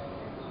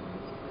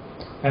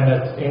 and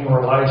it's in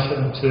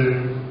relation to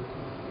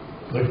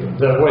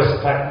the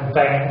Westpac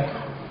Bank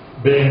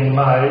being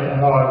made,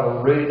 and I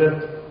will read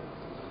it.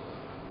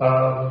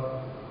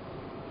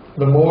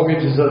 The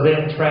mortgages are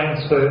then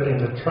transferred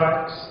into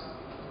trucks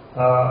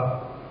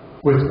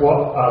with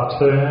what are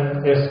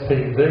termed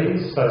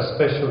SPVs, so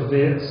special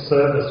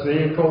service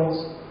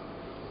vehicles,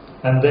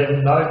 and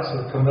then notes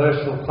of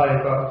commercial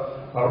paper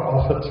are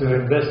offered to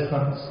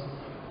investments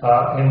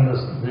in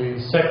the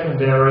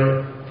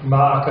secondary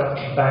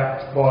market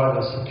backed by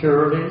the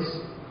securities.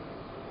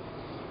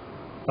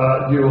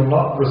 You will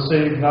not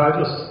receive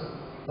notice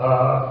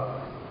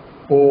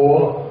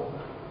or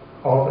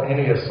of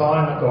any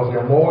assignment of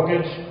your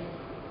mortgage,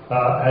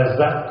 as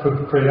that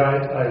could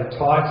create a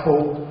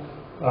title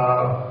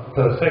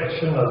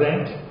perfection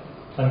event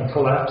and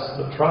collapse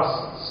the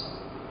trusts.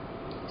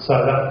 So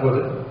that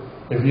would,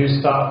 if you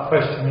start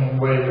questioning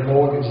where your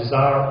mortgages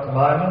are at the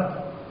moment,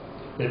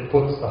 it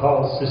puts the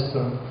whole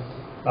system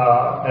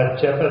at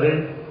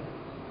jeopardy.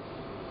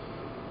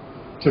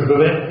 To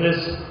prevent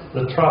this,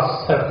 the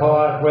trusts have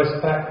hired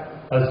Westpac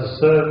as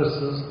the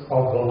servicers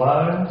of the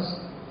loans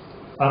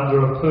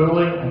under a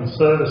pooling and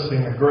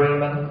servicing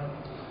agreement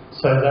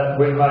so that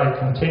we may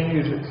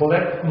continue to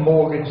collect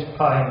mortgage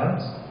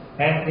payments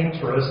and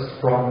interest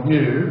from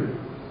you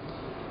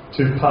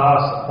to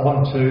pass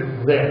on to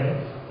them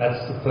That's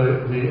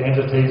the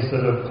entities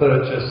that have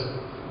purchased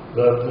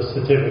the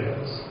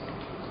certificates.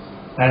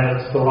 And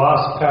it's the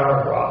last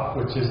paragraph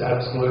which is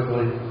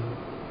absolutely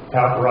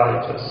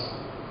outrageous.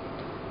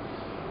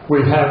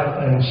 We have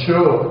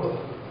ensured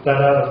that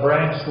at a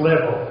branch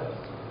level,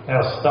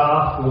 our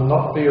staff will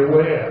not be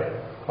aware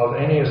of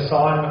any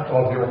assignment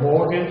of your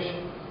mortgage,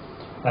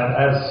 and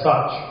as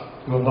such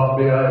will not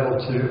be able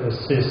to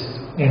assist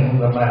in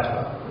the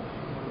matter.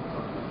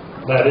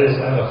 That is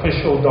an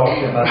official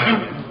document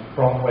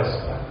from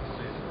Westpac.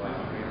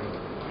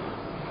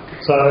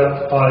 So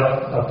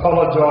I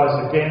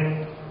apologise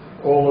again,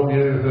 all of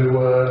you who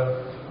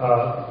were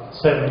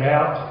setting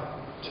out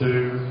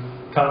to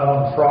come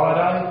on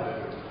Friday.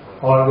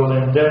 I will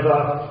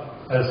endeavour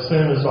as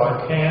soon as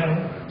I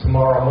can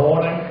tomorrow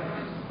morning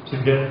to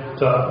get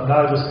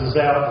notices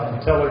out on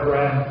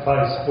Telegram,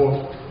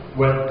 Facebook,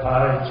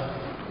 webpage,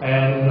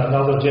 and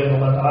another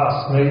gentleman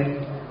asked me,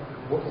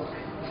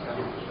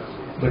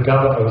 the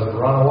governor has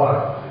run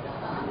away.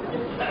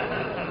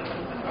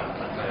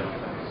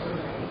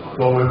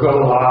 Well, we've got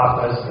to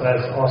laugh,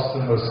 as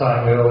Austin was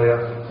saying earlier,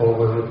 or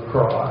we would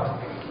cry.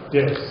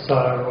 Yes, so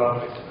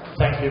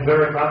thank you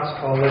very much.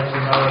 I'll let you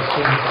know as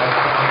soon as I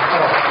can.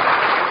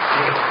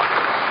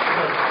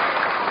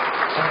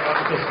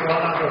 Just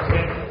one other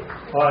thing.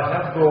 I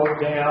have brought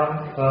down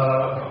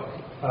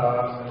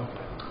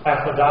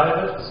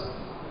affidavits,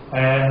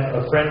 and a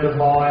friend of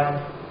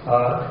mine,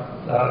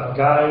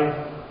 Gay,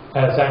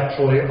 has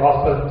actually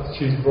offered,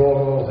 she's brought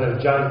all her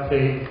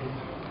JP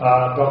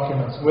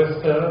documents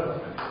with her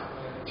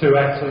to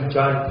actually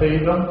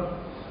JP them.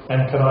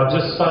 And can I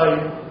just say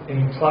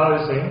in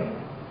closing,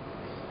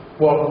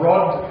 what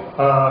Rod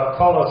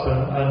Colleton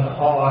and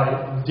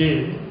I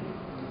did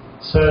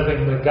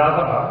serving the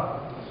governor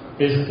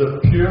is the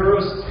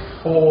purest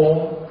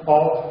form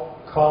of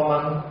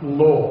common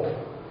law.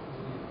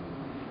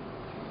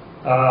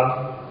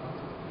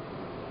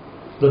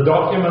 The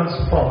documents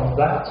from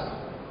that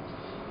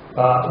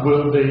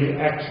will be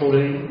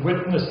actually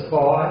witnessed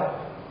by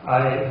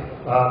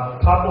a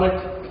public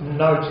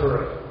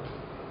notary.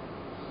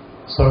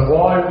 So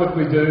why would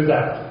we do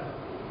that?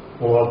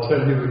 Well, I'll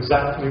tell you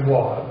exactly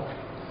why.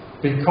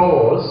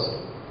 Because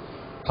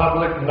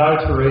public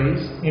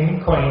notaries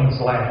in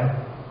Queensland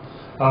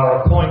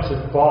are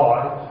appointed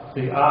by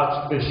the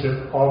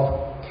Archbishop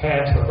of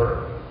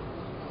Canterbury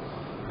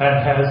and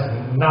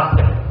has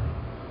nothing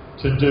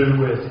to do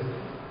with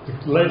the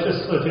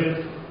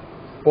legislative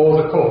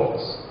or the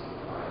courts.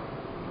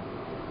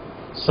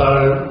 So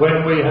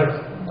when we have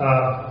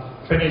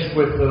finished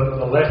with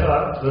the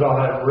letter that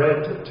I have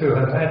read to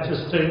Her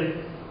Majesty,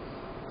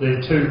 the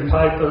 2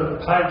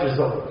 pages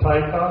of the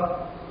paper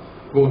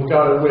will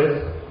go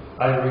with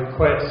a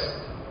request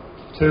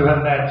to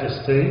Her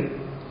Majesty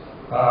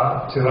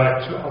to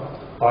actually,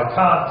 I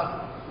can't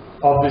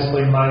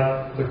obviously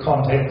make the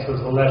contents of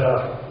the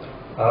letter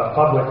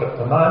public at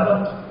the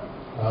moment.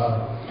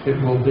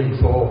 It will be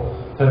for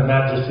Her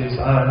Majesty's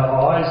own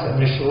eyes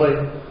initially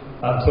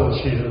until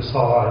she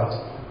decides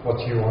what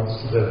she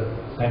wants to do.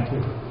 Thank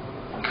you.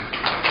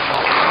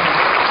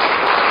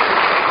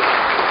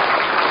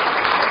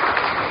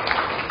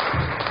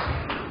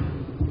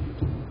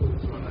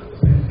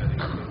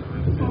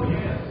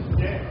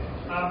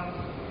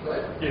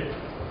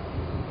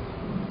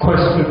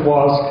 Question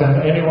was,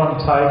 can anyone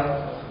take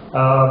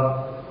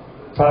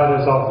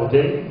photos of the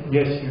deed?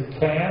 Yes, you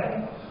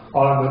can.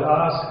 I would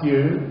ask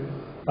you,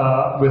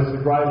 with the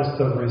greatest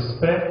of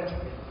respect,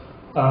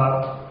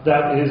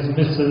 that is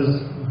Mrs.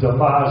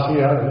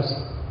 DiMaggio's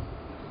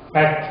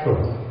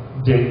actual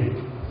deed.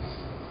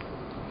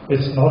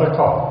 It's not a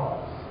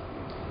copy.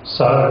 So,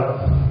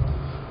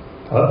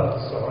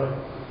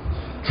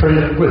 treat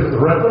it with the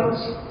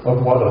reverence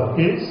of what it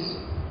is,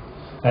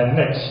 and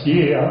next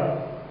year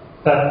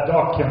that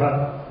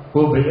document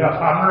will be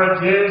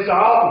 100 years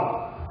old.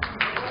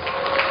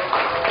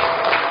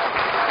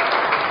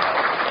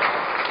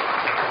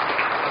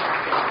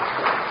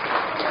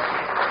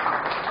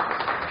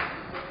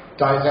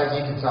 Guys, as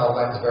you can tell,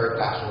 Len's very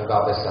passionate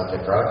about this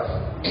subject, right?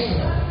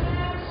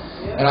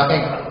 And I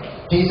think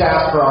he's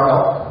asked for our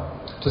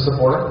help to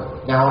support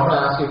it. Now I'm going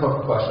to ask you a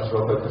couple of questions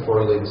real quick before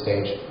we leave the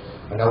stage.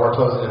 I know we're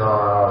closing in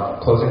our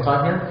closing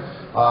time here.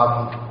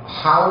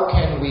 How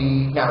can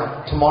we,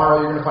 now tomorrow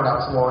you're going to find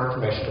out some more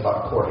information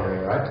about the court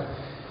hearing, right?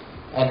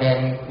 And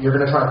then you're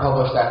going to try and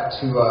publish that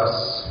to us,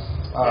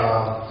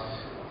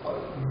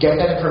 get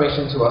that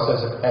information to us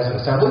as an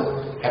assembly,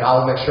 and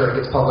I'll make sure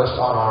it gets published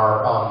on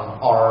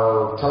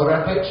our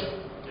Telegram page.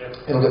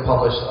 It'll get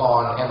published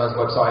on Emma's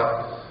website,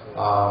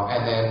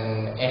 and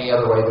then any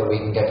other way that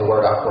we can get the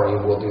word out for you,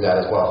 we'll do that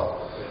as well.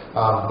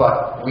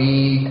 But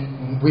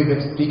we've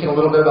been speaking a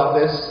little bit about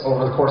this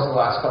over the course of the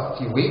last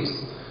few weeks,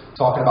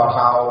 talking about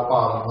how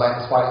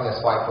Len's fighting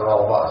this fight for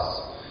all of us,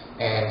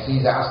 and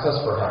he's asked us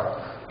for help.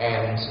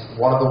 And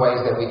one of the ways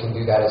that we can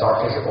do that is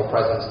our physical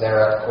presence there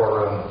at the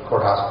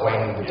courthouse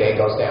when the day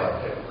goes down,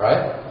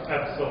 right?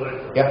 Absolutely.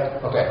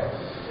 Yep. Okay.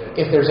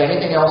 If there's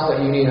anything else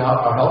that you need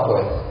our help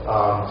with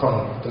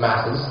from the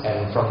masses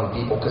and from the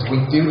people, because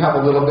we do have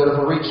a little bit of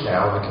a reach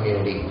now in the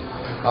community.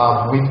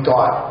 We've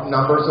got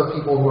numbers of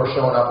people who are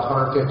showing up,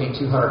 150,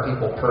 200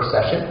 people per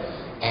session,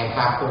 and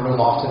half the room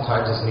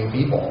oftentimes is new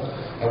people.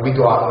 And we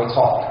go out and we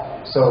talk.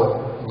 So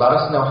let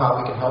us know how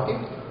we can help you.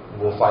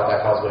 We'll fight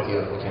that cause with you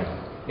if we can.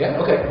 Yeah?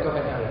 Okay, go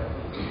ahead now.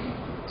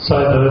 So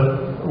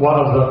one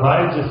of the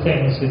major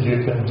things that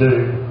you can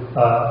do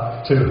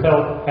to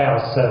help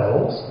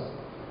ourselves,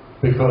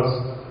 because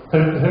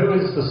who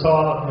is the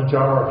silent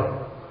majority?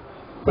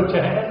 Put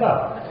your hand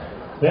up.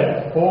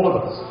 Yeah, all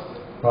of us,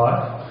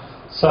 right?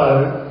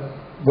 So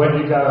when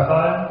you go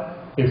home,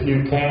 if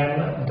you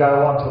can,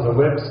 go onto the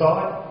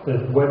website. The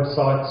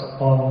website's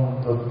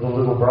on the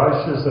little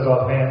brochures that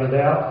I've handed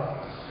out.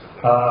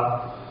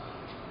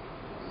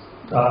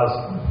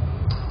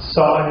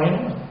 Sign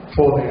in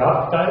for the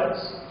updates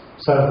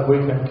so that we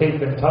can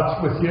keep in touch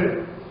with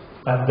you.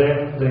 And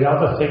then the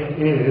other thing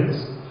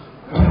is,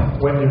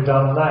 when you've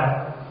done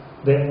that,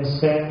 then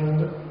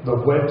send the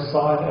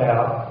website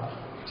out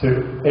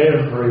to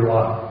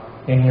everyone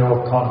in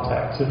your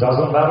contacts. It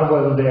doesn't matter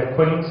whether they're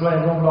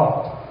Queensland or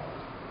not.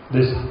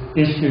 This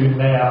issue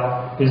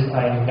now is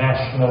a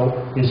national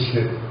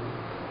issue.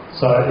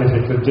 So if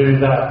you could do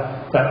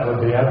that, that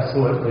would be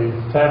absolutely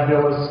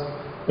fabulous.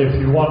 If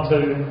you want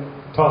to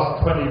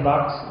toss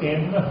 $20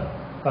 in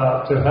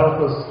to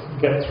help us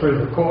get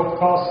through the court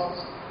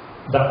costs,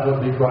 that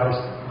would be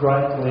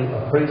greatly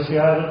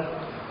appreciated.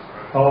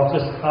 I'll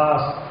just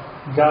ask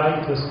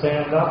Gay to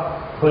stand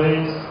up,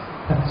 please.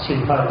 She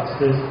hates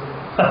this.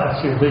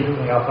 She'll beat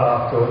me up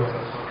afterwards.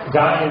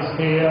 Gay is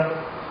here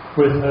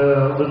with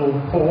her little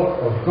port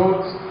of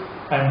goods,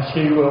 and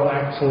she will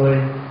actually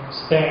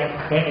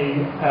stamp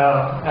any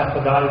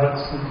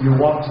affidavits that you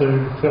want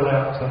to fill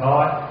out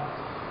tonight.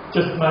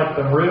 Just make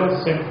them real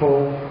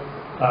simple.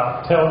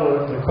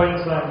 Tell the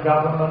Queensland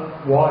government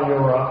why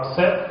you're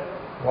upset,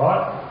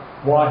 right?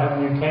 Why have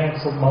you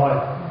cancelled my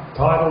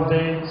title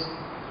deeds?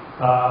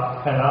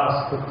 And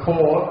ask the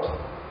court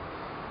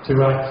to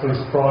actually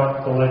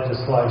strike the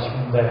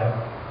legislation down.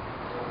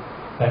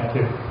 Thank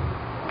you.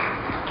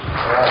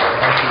 All right,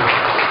 thank you.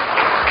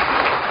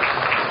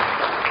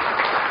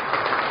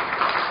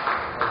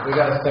 We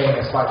got to stay in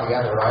this fight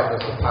together, right?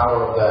 It's the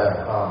power of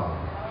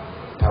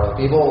the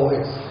people.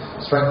 It's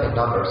strength in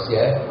numbers,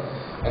 yeah.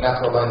 And that's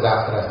what Len's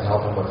asking us to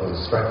help him with, is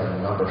strength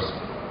in numbers.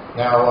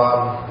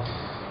 Now,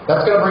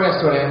 that's going to bring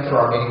us to an end for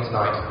our meeting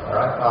tonight. All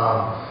right.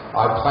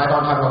 I plan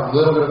on having a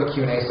little bit of a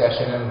Q&A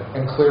session,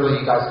 and clearly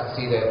you guys can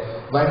see that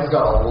Len's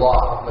got a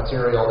lot of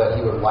material that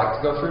he would like to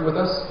go through with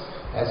us.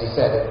 As he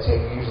said, it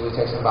usually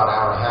takes him about an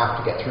hour and a half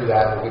to get through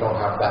that, but we don't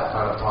have that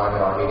kind of time in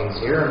our meetings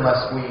here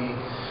unless we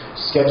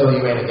schedule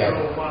you in again.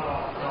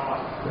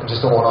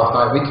 Just a one-off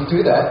night. We can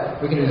do that.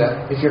 We can do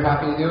that. If you're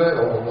happy to do it,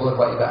 we'll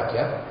invite you back,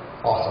 yeah?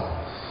 Awesome.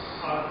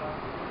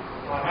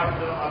 I've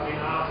been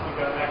asked to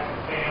go back to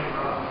Cairns